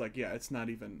it's like, yeah, it's not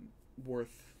even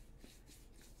worth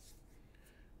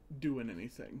doing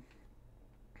anything.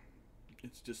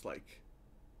 It's just like,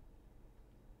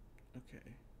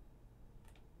 okay,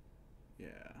 yeah.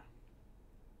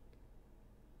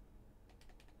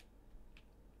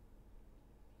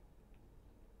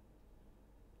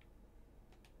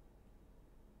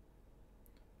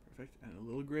 Perfect, and a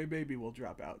little gray baby will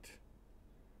drop out,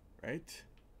 right?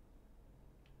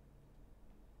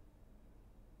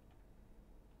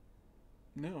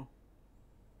 No.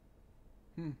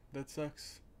 That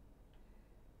sucks.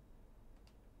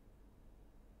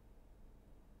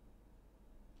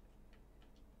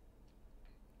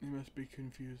 You must be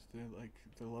confused that, like,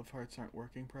 the love hearts aren't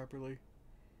working properly.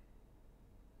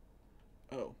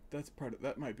 Oh,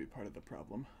 that might be part of the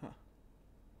problem, huh?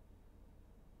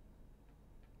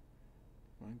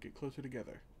 Come on, get closer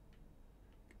together.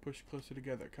 Push closer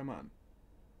together, come on.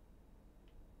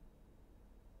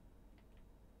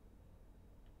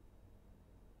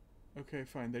 Okay,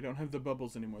 fine, they don't have the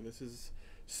bubbles anymore. This is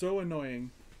so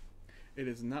annoying. It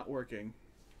is not working.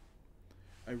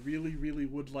 I really, really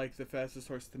would like the fastest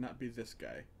horse to not be this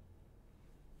guy.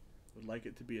 Would like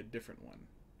it to be a different one.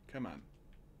 Come on.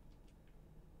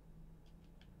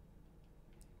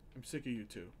 I'm sick of you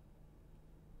two.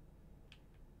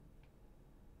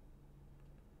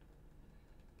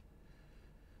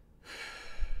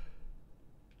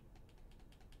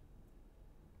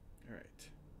 Alright.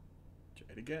 Try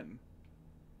it again.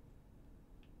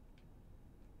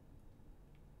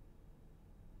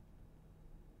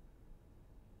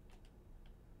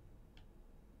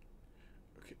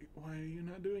 Why are you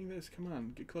not doing this? Come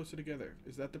on, get closer together.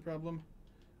 Is that the problem?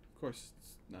 Of course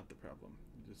it's not the problem.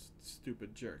 Just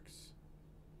stupid jerks.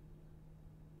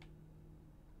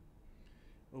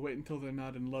 We'll wait until they're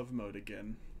not in love mode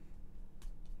again.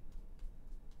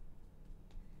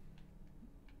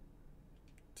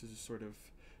 To just sort of...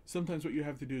 Sometimes what you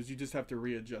have to do is you just have to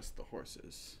readjust the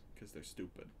horses, because they're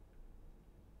stupid.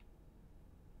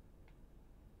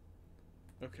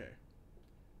 Okay.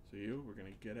 So we're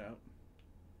gonna get out.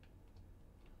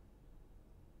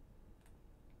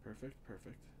 Perfect,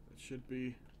 perfect. That should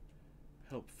be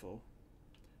helpful.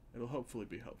 It'll hopefully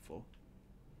be helpful.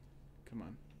 Come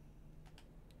on.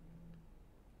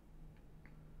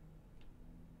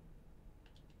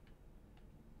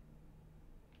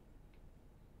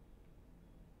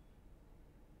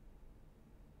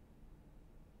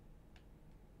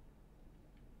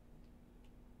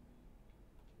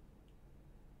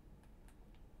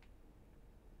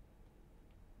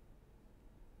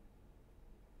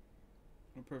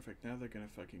 Oh, perfect. Now they're gonna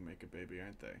fucking make a baby,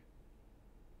 aren't they?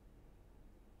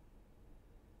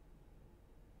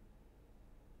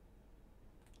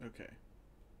 Okay.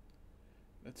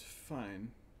 That's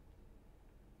fine.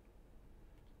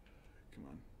 Come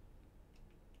on.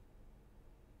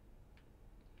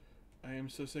 I am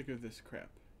so sick of this crap.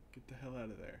 Get the hell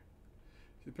out of there.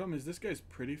 See, the problem is this guy's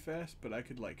pretty fast, but I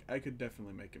could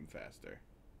definitely make him faster.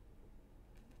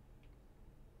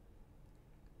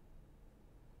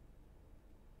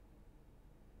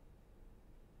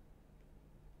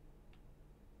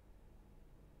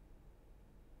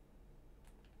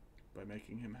 By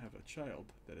making him have a child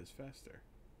that is faster.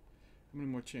 How many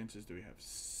more chances do we have?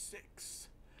 6.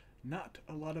 Not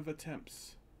a lot of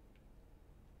attempts.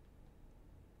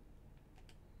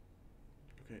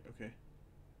 Okay, okay.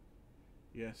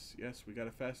 Yes, yes, we got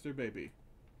a faster baby.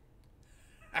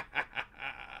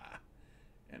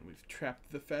 And we've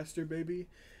trapped the faster baby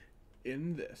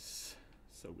in this.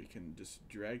 So we can just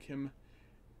drag him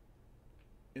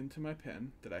into my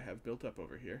pen that I have built up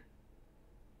over here.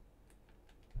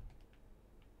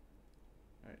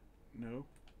 Alright, no.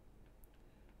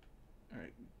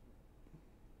 Alright.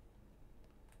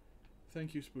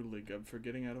 Thank you, Spoodly Gub, for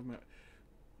getting out of my...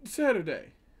 Saturday!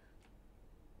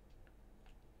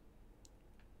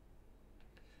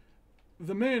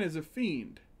 The man is a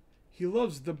fiend. He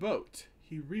loves the boat.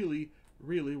 He really,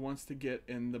 really wants to get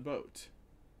in the boat.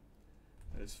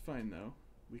 That is fine, though.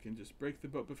 We can just break the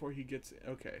boat before he gets...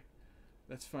 Okay.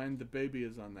 That's fine. The baby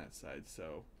is on that side,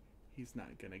 so he's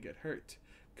not gonna get hurt.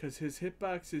 Because his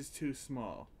hitbox is too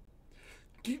small.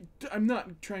 I'm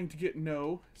not trying to get...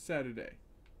 No. Saturday.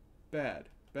 Bad.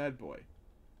 Bad boy.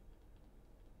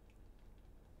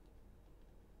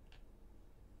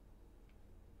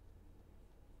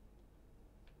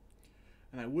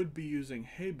 And I would be using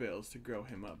hay bales to grow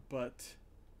him up, but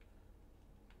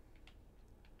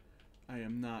I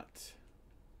am not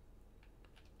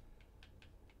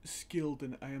skilled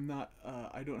and I am not,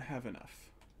 I don't have enough.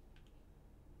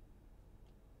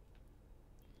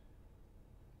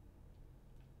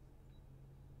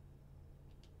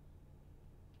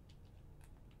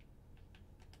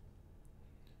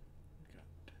 Got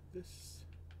this.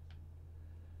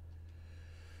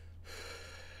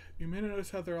 You may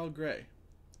notice how they're all gray.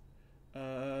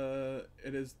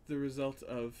 It is the result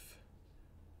of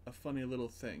a funny little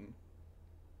thing.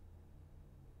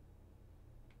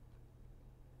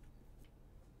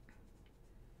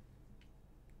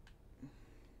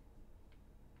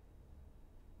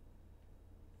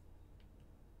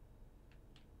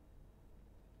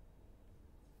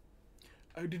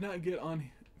 I did not get on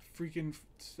freaking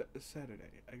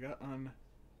Saturday. I got on...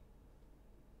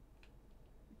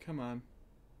 Come on.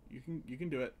 You can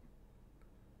do it.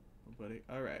 Oh, buddy.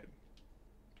 Alright.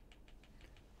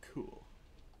 Cool.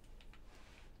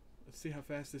 Let's see how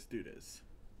fast this dude is.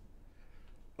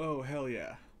 Oh, hell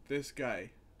yeah. This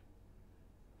guy.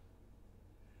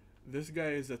 This guy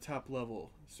is a top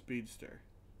level speedster.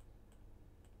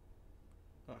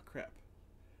 Oh, crap.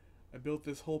 I built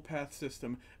this whole path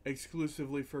system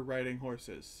exclusively for riding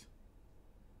horses.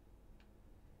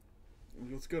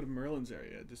 Let's go to Merlin's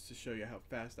area just to show you how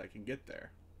fast I can get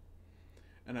there.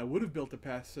 And I would have built a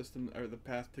path system, or the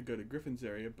path to go to Griffin's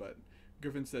area, but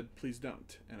Griffin said, please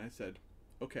don't. And I said,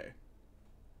 okay.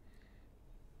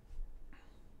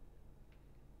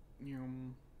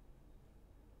 I'm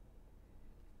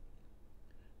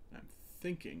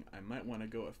thinking I might want to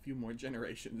go a few more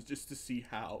generations just to see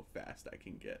how fast I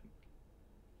can get.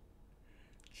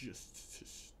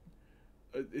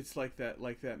 It's like that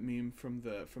meme from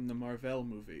the Marvel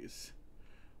movies.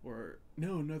 Or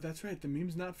no, that's right. The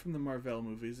meme's not from the Marvel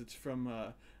movies. It's from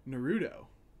Naruto,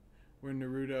 where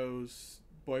Naruto's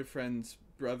boyfriend's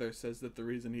brother says that the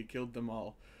reason he killed them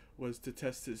all was to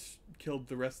test killed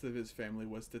the rest of his family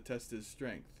was to test his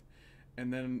strength.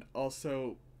 And then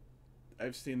also,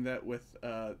 I've seen that with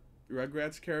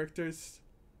Rugrats characters.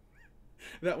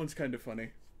 That one's kind of funny.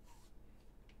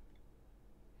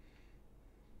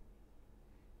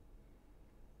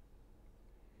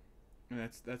 And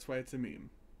that's why it's a meme.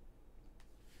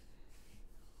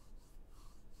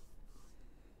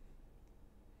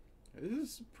 This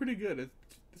is pretty good.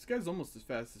 This guy's almost as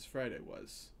fast as Friday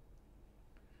was.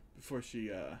 Before she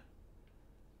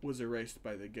was erased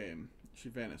by the game. She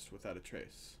vanished without a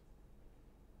trace.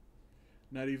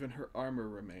 Not even her armor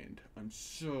remained. I'm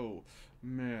so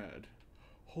mad.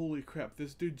 Holy crap,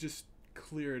 this dude just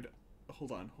cleared...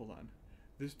 Hold on.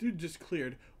 This dude just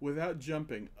cleared, without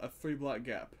jumping, a 3-block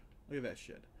gap. Look at that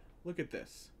shit. Look at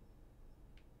this.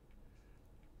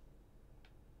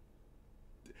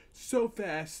 So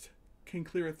fast, can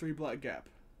clear a 3-block gap.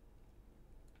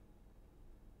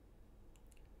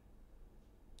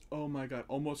 Oh my god,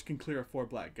 almost can clear a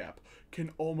 4-block gap.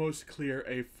 Can almost clear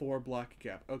a 4-block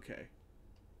gap. Okay.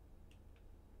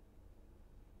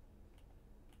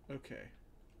 Okay.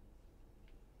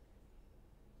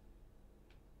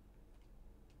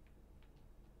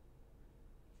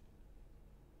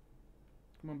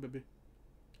 Come on, baby.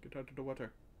 Get out of the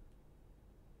water.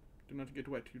 Do not get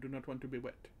wet. You do not want to be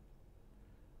wet.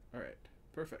 Alright.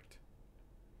 Perfect.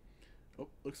 Oh,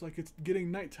 looks like it's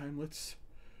getting nighttime. Let's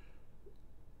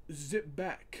zip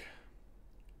back.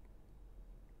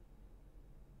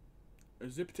 Or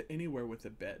zip to anywhere with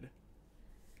a bed.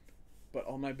 But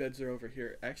all my beds are over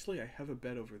here. Actually, I have a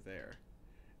bed over there.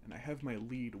 And I have my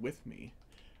lead with me.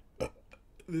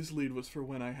 This lead was for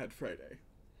when I had Friday.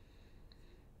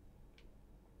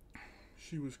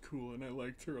 She was cool and I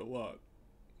liked her a lot.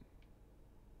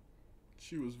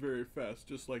 She was very fast,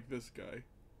 just like this guy.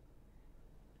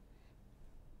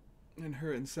 And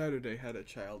her and Saturday had a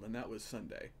child, and that was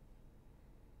Sunday.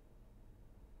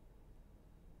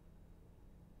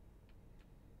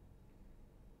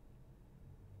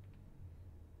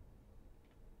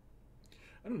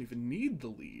 I don't even need the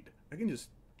lead. I can just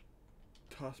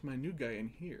toss my new guy in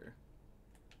here.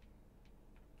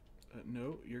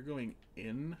 No, you're going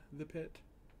in the pit,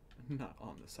 not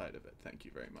on the side of it. Thank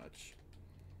you very much.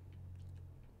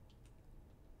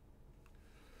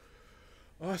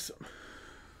 Awesome.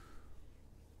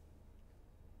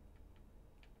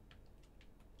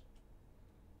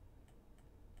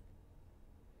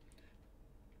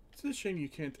 It's a shame you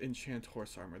can't enchant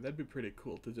horse armor. That'd be pretty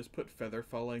cool to just put feather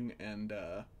falling and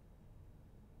oh,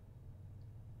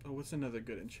 what's another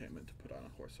good enchantment to put on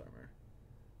a horse armor?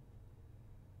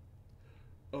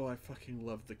 Oh, I fucking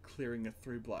love the clearing a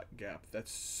 3-block gap.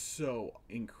 That's so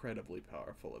incredibly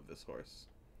powerful of this horse.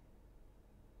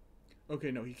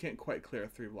 Okay, no, he can't quite clear a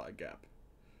 3-block gap.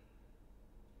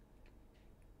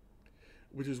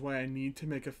 Which is why I need to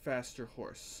make a faster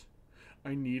horse.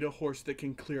 I need a horse that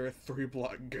can clear a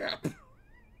 3-block gap.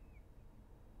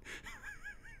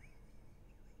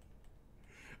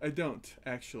 I don't,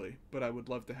 actually, but I would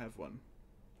love to have one.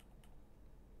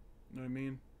 Know what I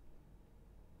mean?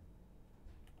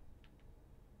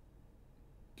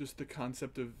 Just the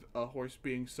concept of a horse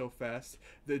being so fast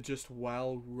that just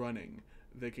while running,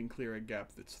 they can clear a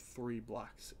gap that's 3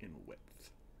 blocks in width.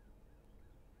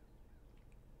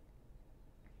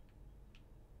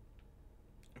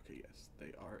 Okay, yes,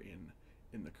 they are in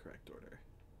the correct order.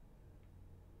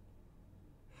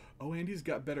 Oh, Andy's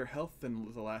got better health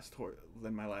than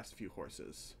than my last few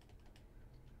horses.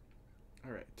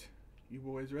 All right, you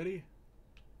boys ready?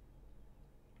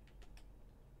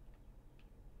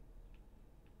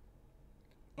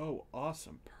 Oh,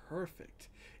 awesome, perfect.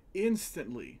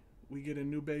 Instantly, we get a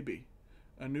new baby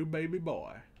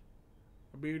boy,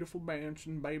 a beautiful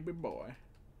bouncing baby boy.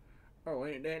 Oh,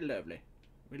 ain't that lovely?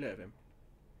 We love him.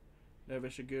 Love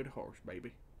us a good horse,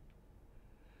 baby.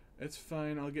 It's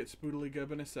fine, I'll get Spoodly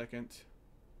Gub in a second.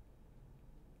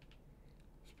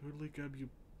 Spoodly Gub, you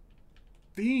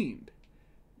fiend!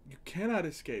 You cannot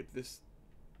escape. This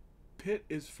pit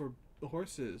is for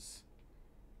horses.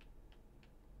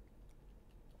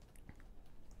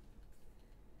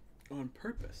 On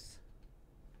purpose.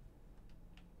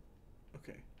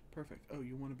 Okay, perfect. Oh,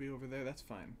 you want to be over there? That's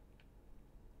fine.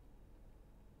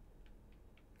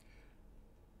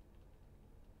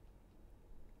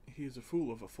 He is a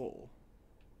fool of a foal.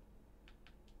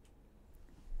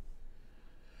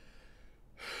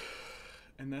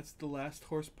 And that's the last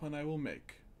horse pun I will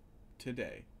make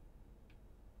today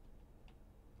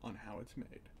on how it's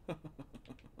made.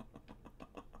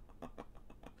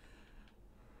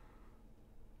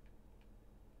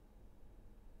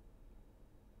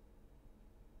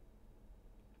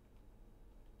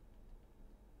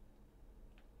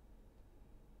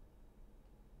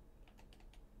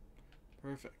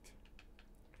 Perfect.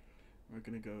 We're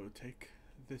gonna go take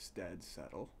this dad's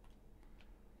saddle.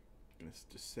 Gonna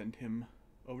just send him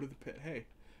over to the pit. Hey,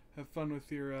 have fun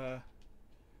with your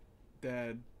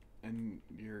dad and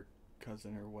your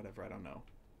cousin or whatever. I don't know.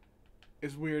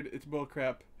 It's weird. It's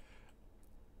bullcrap.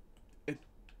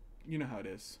 You know how it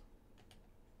is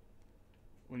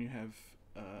when you have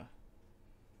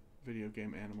video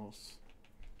game animals.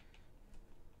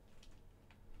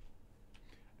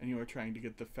 And you are trying to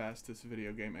get the fastest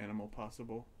video game animal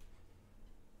possible.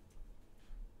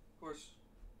 Horse.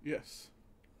 Yes.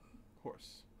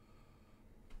 Horse.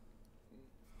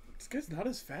 This guy's not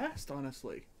as fast,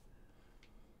 honestly.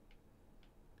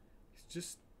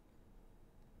 He's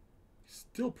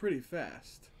still pretty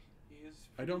fast. He is.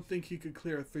 I don't think he could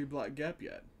clear a 3-block gap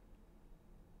yet.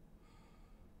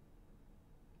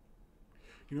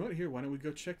 You know what? Here, why don't we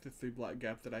go check the 3-block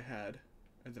gap that I had,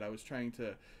 and that I was trying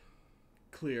to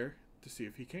clear to see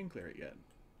if he can clear it yet.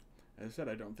 As I said,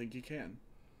 I don't think he can.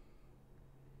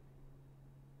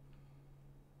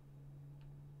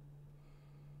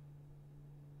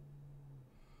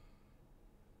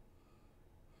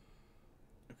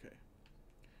 Okay.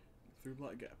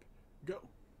 3-block gap. Go.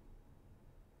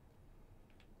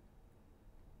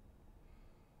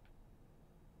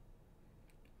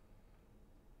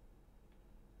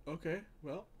 Okay,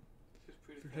 well,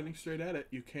 if you're heading straight at it,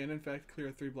 you can in fact clear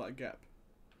a 3-block gap.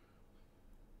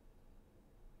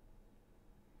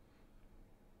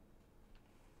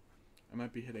 I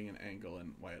might be hitting an angle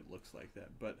and why it looks like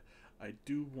that, but I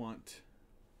do want...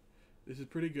 This is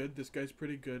pretty good. This guy's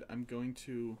pretty good. I'm going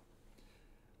to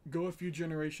go a few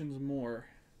generations more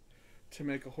to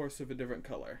make a horse of a different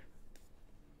color.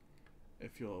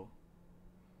 If you'll...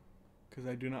 Because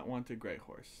I do not want a gray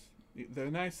horse. They're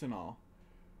nice and all,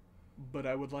 but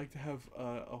I would like to have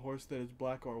a horse that is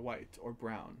black or white or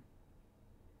brown.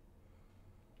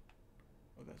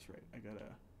 Oh, that's right. I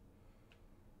gotta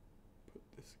put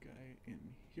this guy in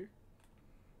here.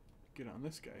 Get on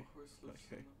this guy. A horse lives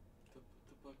Okay. in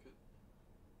the bucket.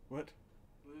 What?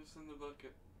 Lives in the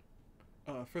bucket.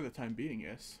 For the time being,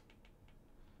 yes.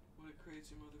 What a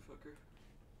crazy motherfucker.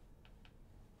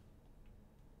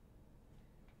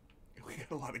 We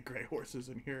got a lot of gray horses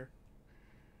in here.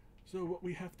 So what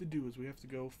we have to do is we have to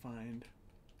go find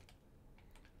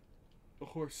a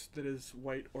horse that is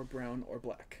white or brown or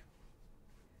black.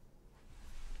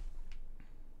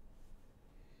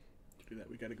 To do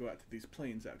that, we got to go out to these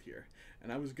plains out here.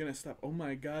 And I was going to stop. Oh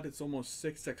my god, it's almost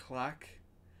 6 o'clock.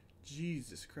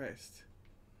 Jesus Christ.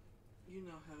 You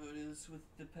know how it is with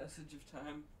the passage of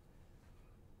time.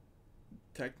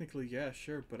 Technically, yeah,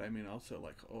 sure. But I mean also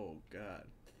like, oh god.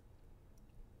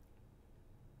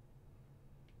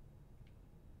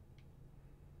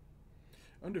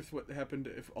 I wonder if what happened,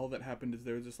 if all that happened is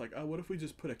they were just like, oh, what if we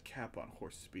just put a cap on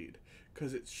horse speed?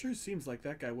 Because it sure seems like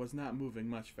that guy was not moving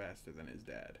much faster than his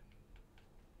dad.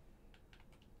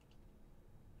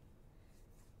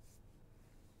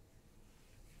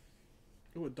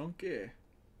 Oh, a donkey.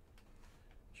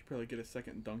 Should probably get a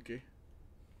second donkey.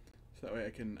 So that way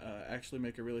I can actually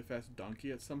make a really fast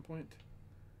donkey at some point.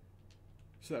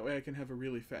 So that way I can have a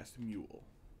really fast mule.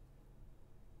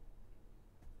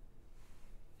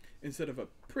 Instead of a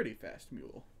pretty fast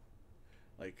mule.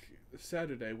 Like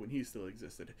Saturday, when he still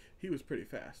existed, he was pretty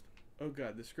fast. Oh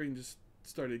god, the screen just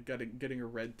started getting a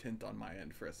red tint on my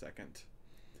end for a second.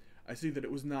 I see that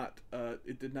it was not,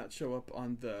 it did not show up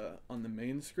on the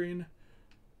main screen,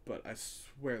 but I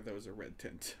swear there was a red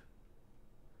tint.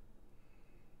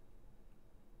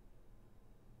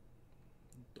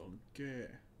 Donkey.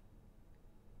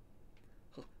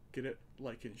 Huh, get it?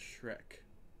 Like in Shrek.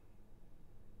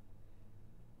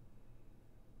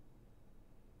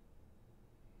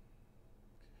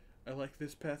 I like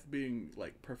this path being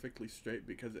like perfectly straight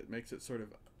because it makes it sort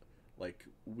of like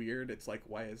weird. It's like,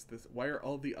 why are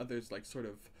all the others like sort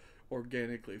of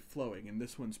organically flowing and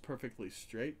this one's perfectly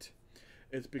straight?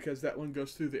 It's because that one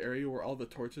goes through the area where all the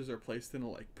torches are placed in a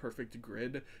like perfect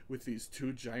grid with these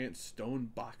two giant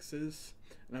stone boxes.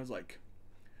 And I was like,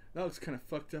 that looks kind of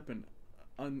fucked up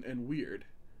and weird.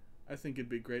 I think it'd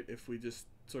be great if we just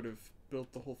sort of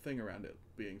built the whole thing around it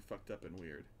being fucked up and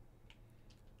weird.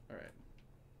 Alright.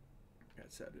 Got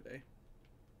Saturday.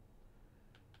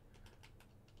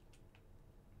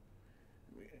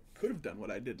 We could have done what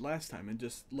I did last time and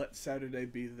just let Saturday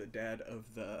be the dad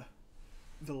of the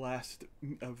last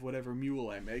of whatever mule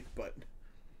I make, but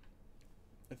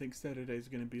I think Saturday's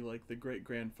going to be like the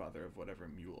great-grandfather of whatever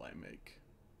mule I make.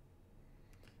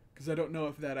 Because I don't know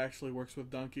if that actually works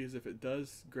with donkeys. If it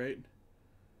does, great.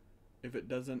 If it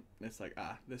doesn't, it's like,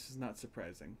 this is not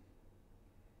surprising.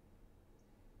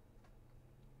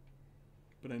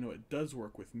 But I know it does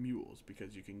work with mules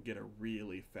because you can get a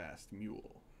really fast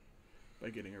mule by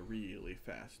getting a really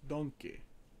fast donkey.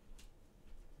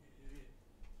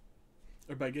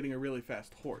 Or by getting a really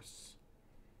fast horse.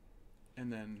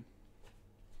 And then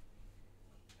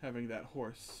having that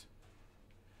horse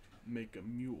make a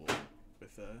mule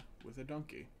with a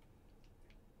donkey.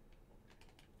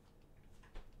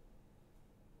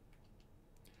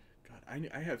 God,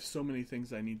 I have so many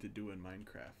things I need to do in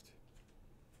Minecraft.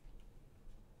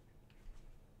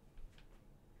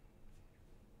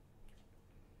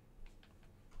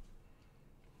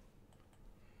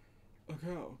 A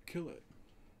cow, kill it.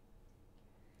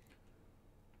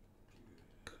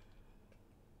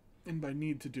 And by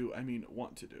need to do, I mean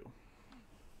want to do.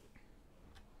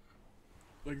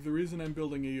 Like, the reason I'm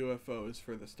building a UFO is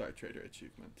for the Star Trader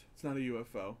achievement. It's not a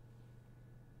UFO.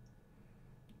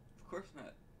 Of course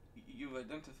not. You've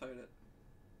identified it.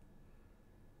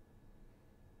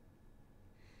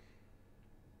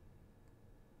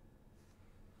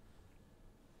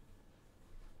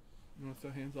 You want to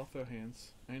throw hands? I'll throw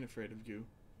hands. I ain't afraid of you.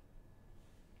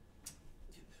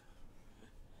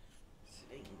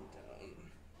 Sitting down.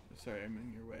 Sorry I'm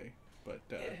in your way. But,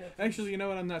 actually, you know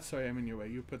what? I'm not sorry I'm in your way.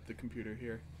 You put the computer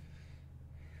here.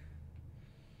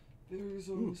 There's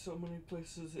only so many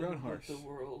places in the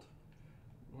world.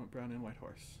 I want brown and white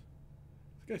horse.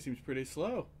 This guy seems pretty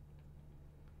slow.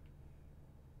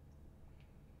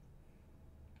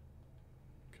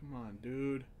 Come on,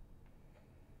 dude.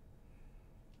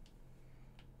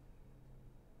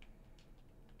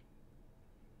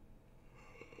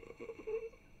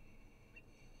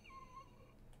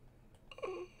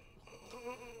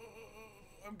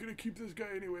 I'm gonna keep this guy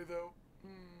anyway, though.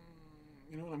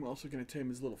 You know what? I'm also gonna tame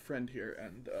his little friend here,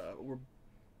 and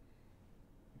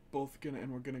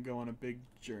we're gonna go on a big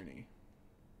journey.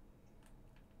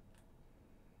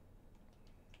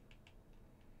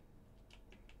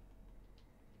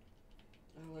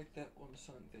 I like that one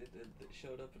song they did that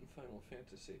showed up in Final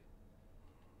Fantasy.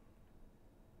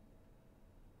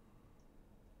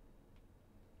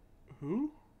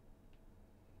 Who?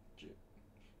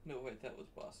 No, wait, that was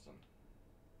Boston.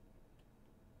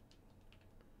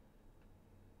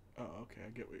 Oh, okay, I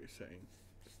get what you're saying.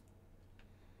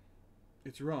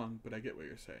 It's wrong, but I get what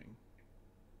you're saying.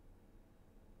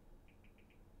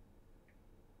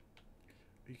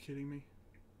 Are you kidding me?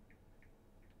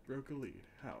 Broke a lead.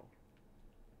 How?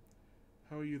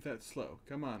 How are you that slow?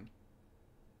 Come on.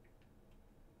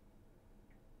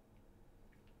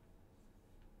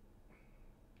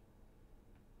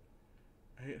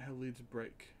 I hate how leads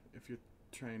break if you're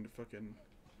trying to fucking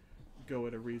go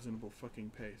at a reasonable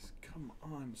fucking pace. Come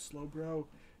on, slow bro.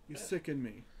 You sicken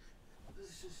me.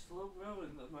 This is slow bro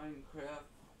in the Minecraft.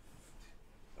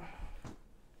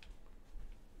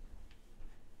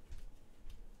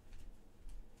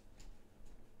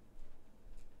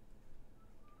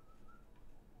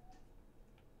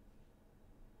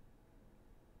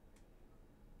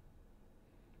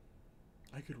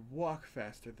 I could walk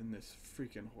faster than this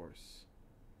freaking horse.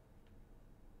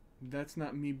 That's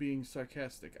not me being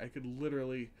sarcastic. I could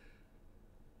literally,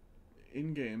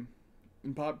 in game,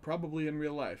 and probably in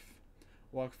real life,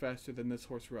 walk faster than this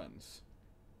horse runs.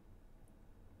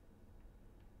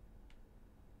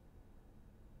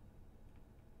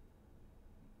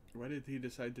 Why did he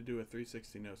decide to do a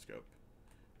 360 no scope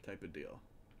type of deal?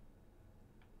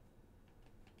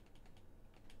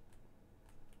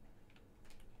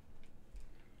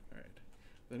 Alright.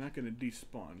 They're not going to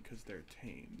despawn because they're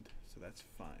tamed, so that's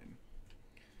fine.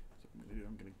 So what I'm going to do,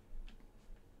 I'm going to...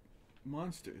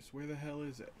 Monsters, where the hell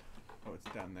is it? Oh,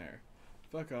 it's down there.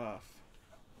 Fuck off,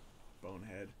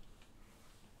 bonehead.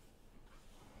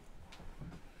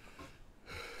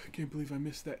 I can't believe I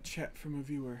missed that chat from a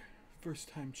viewer. First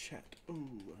time chat.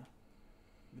 Ooh.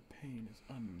 The pain is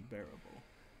unbearable.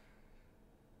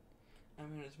 I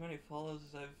mean, as many follows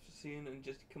as I've seen and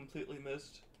just completely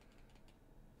missed.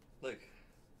 Like,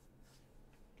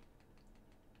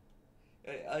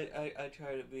 I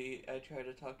try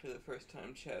to talk to the first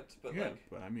time chats, but yeah, like...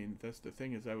 but I mean, that's the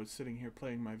thing is I was sitting here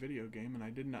playing my video game and I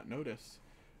did not notice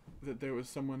that there was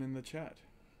someone in the chat.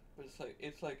 But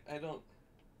it's like,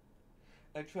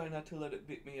 I try not to let it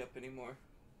beat me up anymore.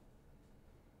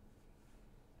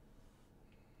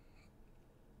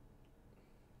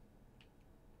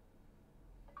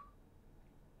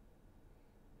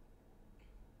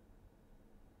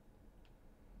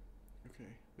 Okay,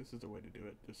 this is the way to do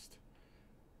it. Just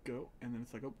go, and then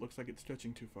it's like, oh, looks like it's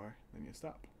stretching too far. Then you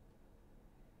stop.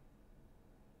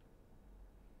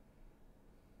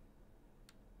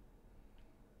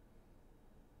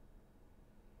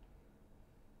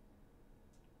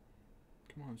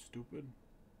 Come on, stupid.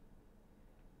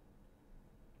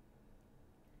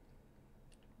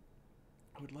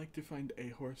 I would like to find a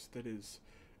horse that is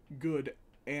good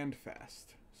and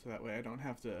fast. So that way I don't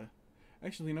have to...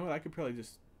 Actually, you know what? I could probably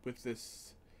just, with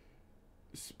this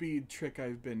speed trick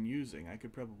I've been using, I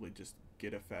could probably just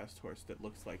get a fast horse that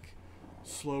looks like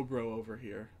Slowbro over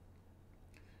here.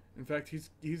 In fact, he's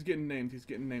getting named. He's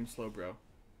getting named Slowbro.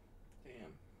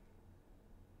 Damn.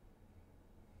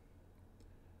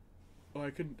 Oh,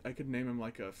 I could name him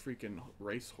like a freaking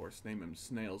racehorse. Name him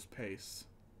Snail's Pace.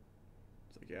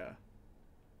 It's like, yeah.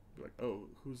 Be like, oh,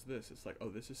 who's this? It's like, oh,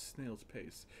 this is Snail's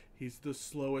Pace. He's the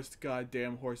slowest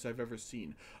goddamn horse I've ever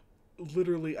seen.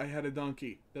 Literally, I had a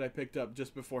donkey that I picked up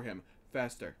just before him.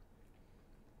 Faster.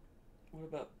 What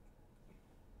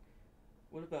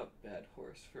about Bad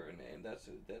Horse for a name? That's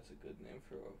a good name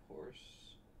for a horse.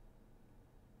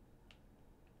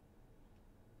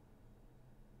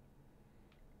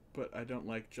 But I don't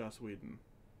like Joss Whedon.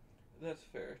 That's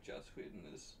fair. Joss Whedon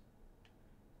is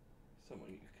someone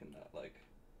you cannot like.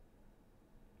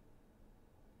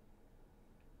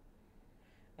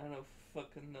 I know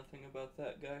fucking nothing about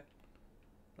that guy.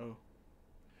 Oh.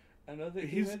 I know that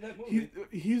he made that movie.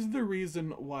 He's the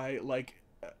reason why, like,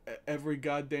 every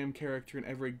goddamn character in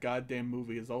every goddamn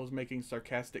movie is always making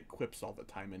sarcastic quips all the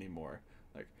time anymore.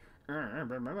 Like,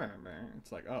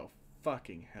 it's like, oh,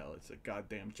 fucking hell, it's a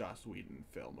goddamn Joss Whedon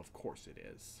film. Of course it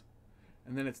is.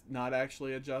 And then it's not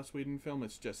actually a Joss Whedon film,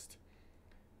 it's just...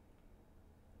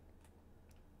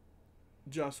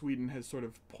 Joss Whedon has sort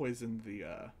of poisoned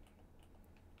the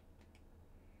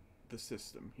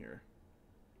system here.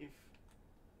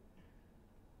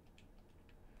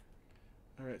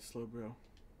 Alright, slow bro.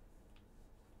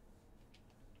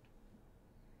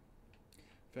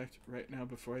 In fact, right now,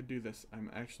 before I do this, I'm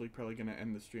actually probably going to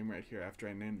end the stream right here after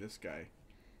I name this guy.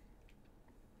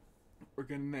 We're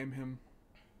going to name him,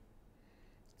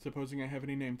 supposing I have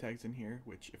any name tags in here,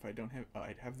 which if I don't have,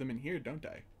 I'd have them in here, don't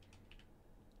I?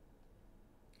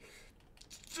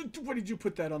 Why did you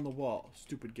put that on the wall,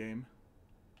 stupid game?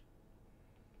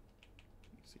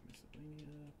 See,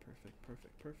 miscellanea, perfect,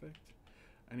 perfect, perfect.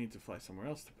 I need to fly somewhere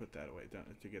else to put that away,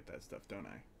 to get that stuff, don't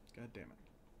I? God damn it.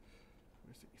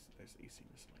 Where's the EC? There's the EC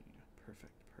miscellanea.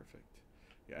 Perfect, perfect.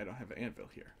 Yeah, I don't have an anvil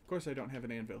here. Of course I don't have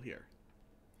an anvil here.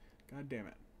 God damn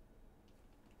it.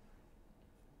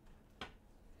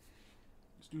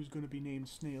 This dude's gonna be named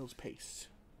Snail's Pace.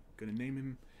 Gonna name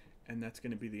him, and that's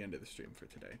gonna be the end of the stream for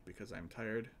today, because I'm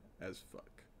tired as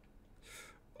fuck.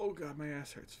 Oh god, my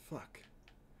ass hurts. Fuck.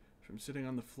 From sitting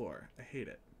on the floor. I hate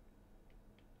it.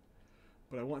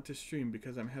 But I want to stream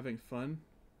because I'm having fun.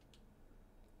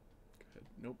 Go ahead.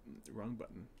 Nope, wrong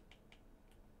button.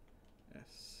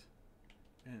 S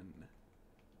N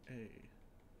A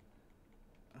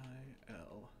I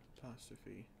L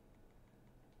apostrophe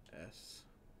S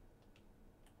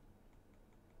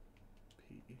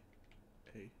P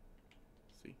A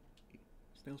C E.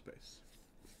 Snail's Pace.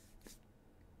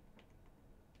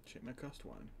 Shit, my cost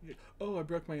one. Yeah. Oh, I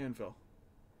broke my anvil.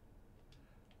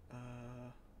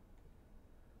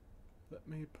 Let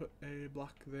me put a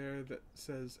block there that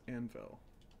says anvil.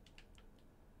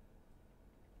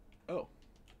 Oh,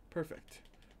 perfect.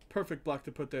 Perfect block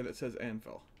to put there that says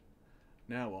anvil.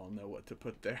 Now I'll know what to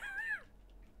put there.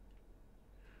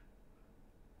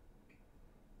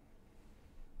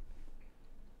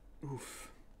 Oof.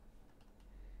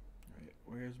 Alright,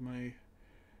 where's my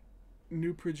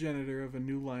new progenitor of a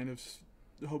new line of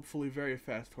hopefully very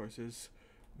fast horses?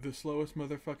 The slowest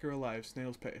motherfucker alive,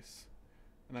 Snail's Pace.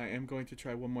 And I am going to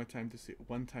try one time to see if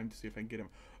I can get him.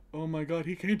 Oh my god,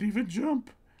 he can't even jump!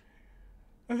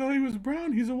 I thought he was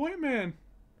brown, he's a white man!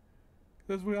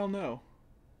 As we all know.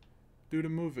 Due to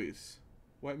movies.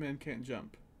 White men can't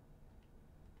jump.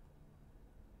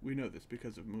 We know this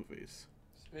because of movies.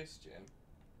 Space Jam.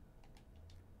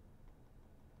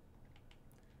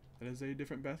 That is a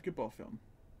different basketball film.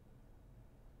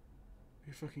 Are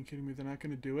you fucking kidding me? They're not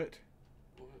gonna do it?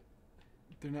 What?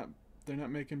 They're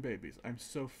not making babies. I'm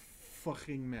so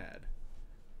fucking mad.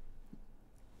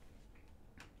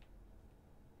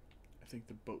 I think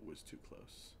the boat was too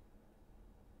close.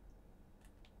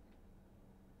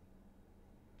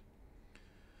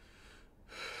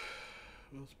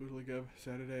 Well, Spoodly Gub,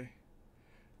 Saturday.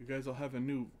 You guys will have a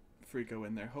new Freako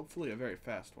in there. Hopefully a very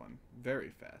fast one. Very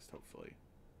fast, hopefully.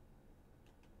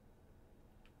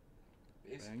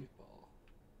 Basketball.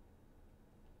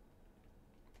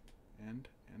 And,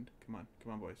 come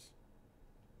on, boys.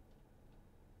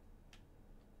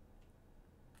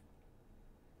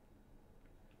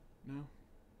 No?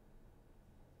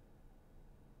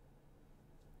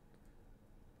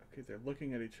 Okay, they're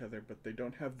looking at each other, but they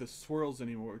don't have the swirls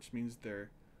anymore, which means they're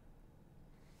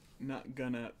not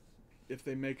gonna, if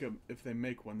they make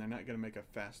one, they're not gonna make a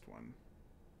fast one.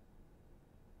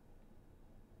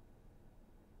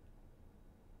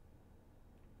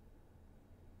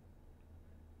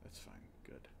 That's fine.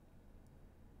 Good.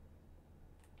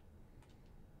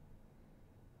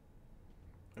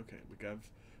 Okay,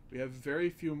 we have very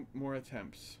few more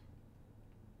attempts.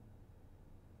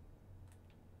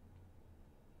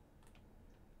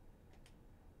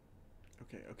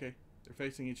 Okay. They're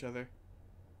facing each other.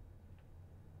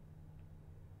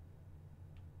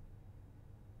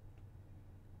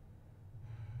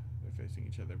 They're facing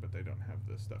each other, but they don't have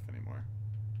this stuff anymore.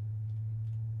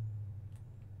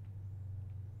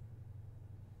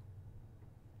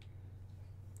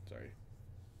 Sorry.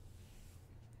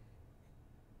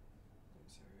 I'm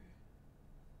sorry.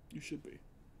 You should be.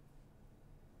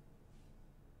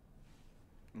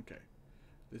 Okay.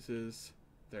 This is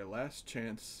their last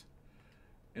chance.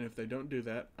 And if they don't do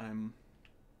that, I'm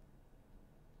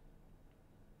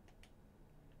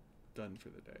done for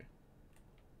the day.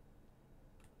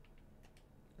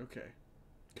 Okay.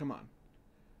 Come on.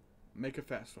 Make a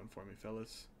fast one for me,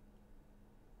 fellas.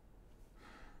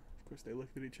 Of course, they look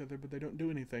at each other, but they don't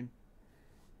do anything.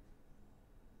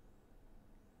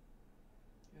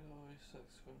 It always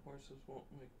sucks when horses won't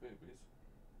make babies.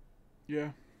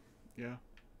 Yeah.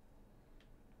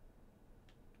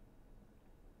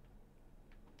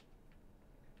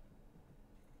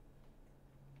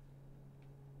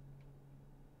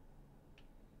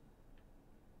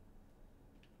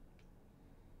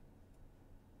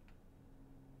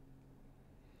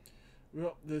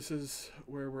 Well, this is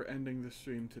where we're ending the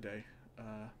stream today.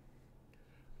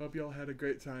 Hope y'all had a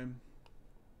great time.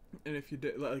 And if you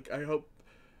did, I hope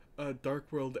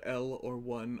Dark World L or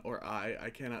 1 or I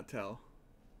cannot tell.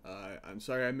 I'm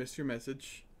sorry I missed your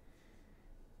message.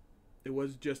 It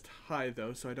was just hi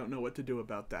though, so I don't know what to do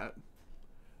about that.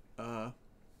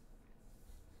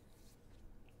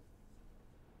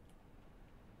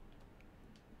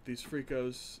 These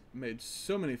freakos made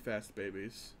so many fast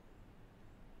babies.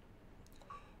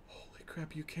 Holy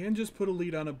crap, you can just put a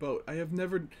lead on a boat. I have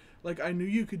never, like, I knew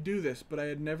you could do this, but I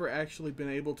had never actually been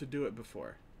able to do it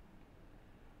before.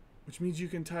 Which means you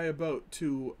can tie a boat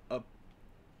to a...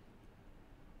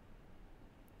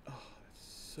 Oh,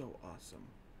 that's so awesome.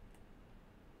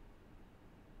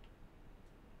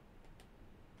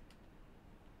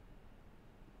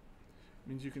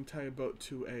 Means you can tie a boat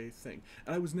to a thing.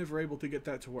 And I was never able to get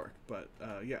that to work, but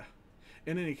yeah.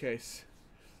 In any case,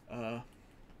 I'm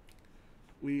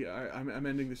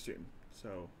ending the stream,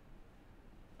 so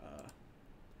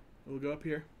we'll go up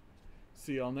here.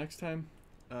 See y'all next time.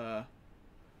 Got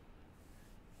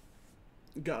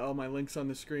all my links on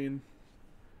the screen.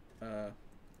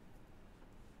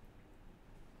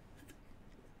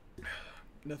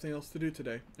 Nothing else to do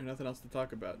today, or nothing else to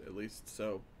talk about, at least,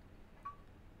 so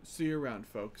see you around,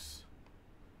 folks.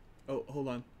 Oh, hold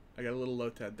on. I got a little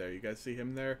Lotad there. You guys see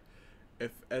him there?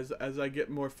 If as I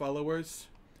get more followers,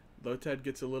 Lotad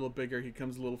gets a little bigger. He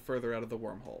comes a little further out of the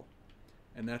wormhole.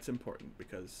 And that's important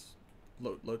because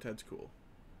Lotad's cool.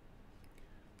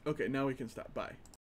 Okay, now we can stop. Bye.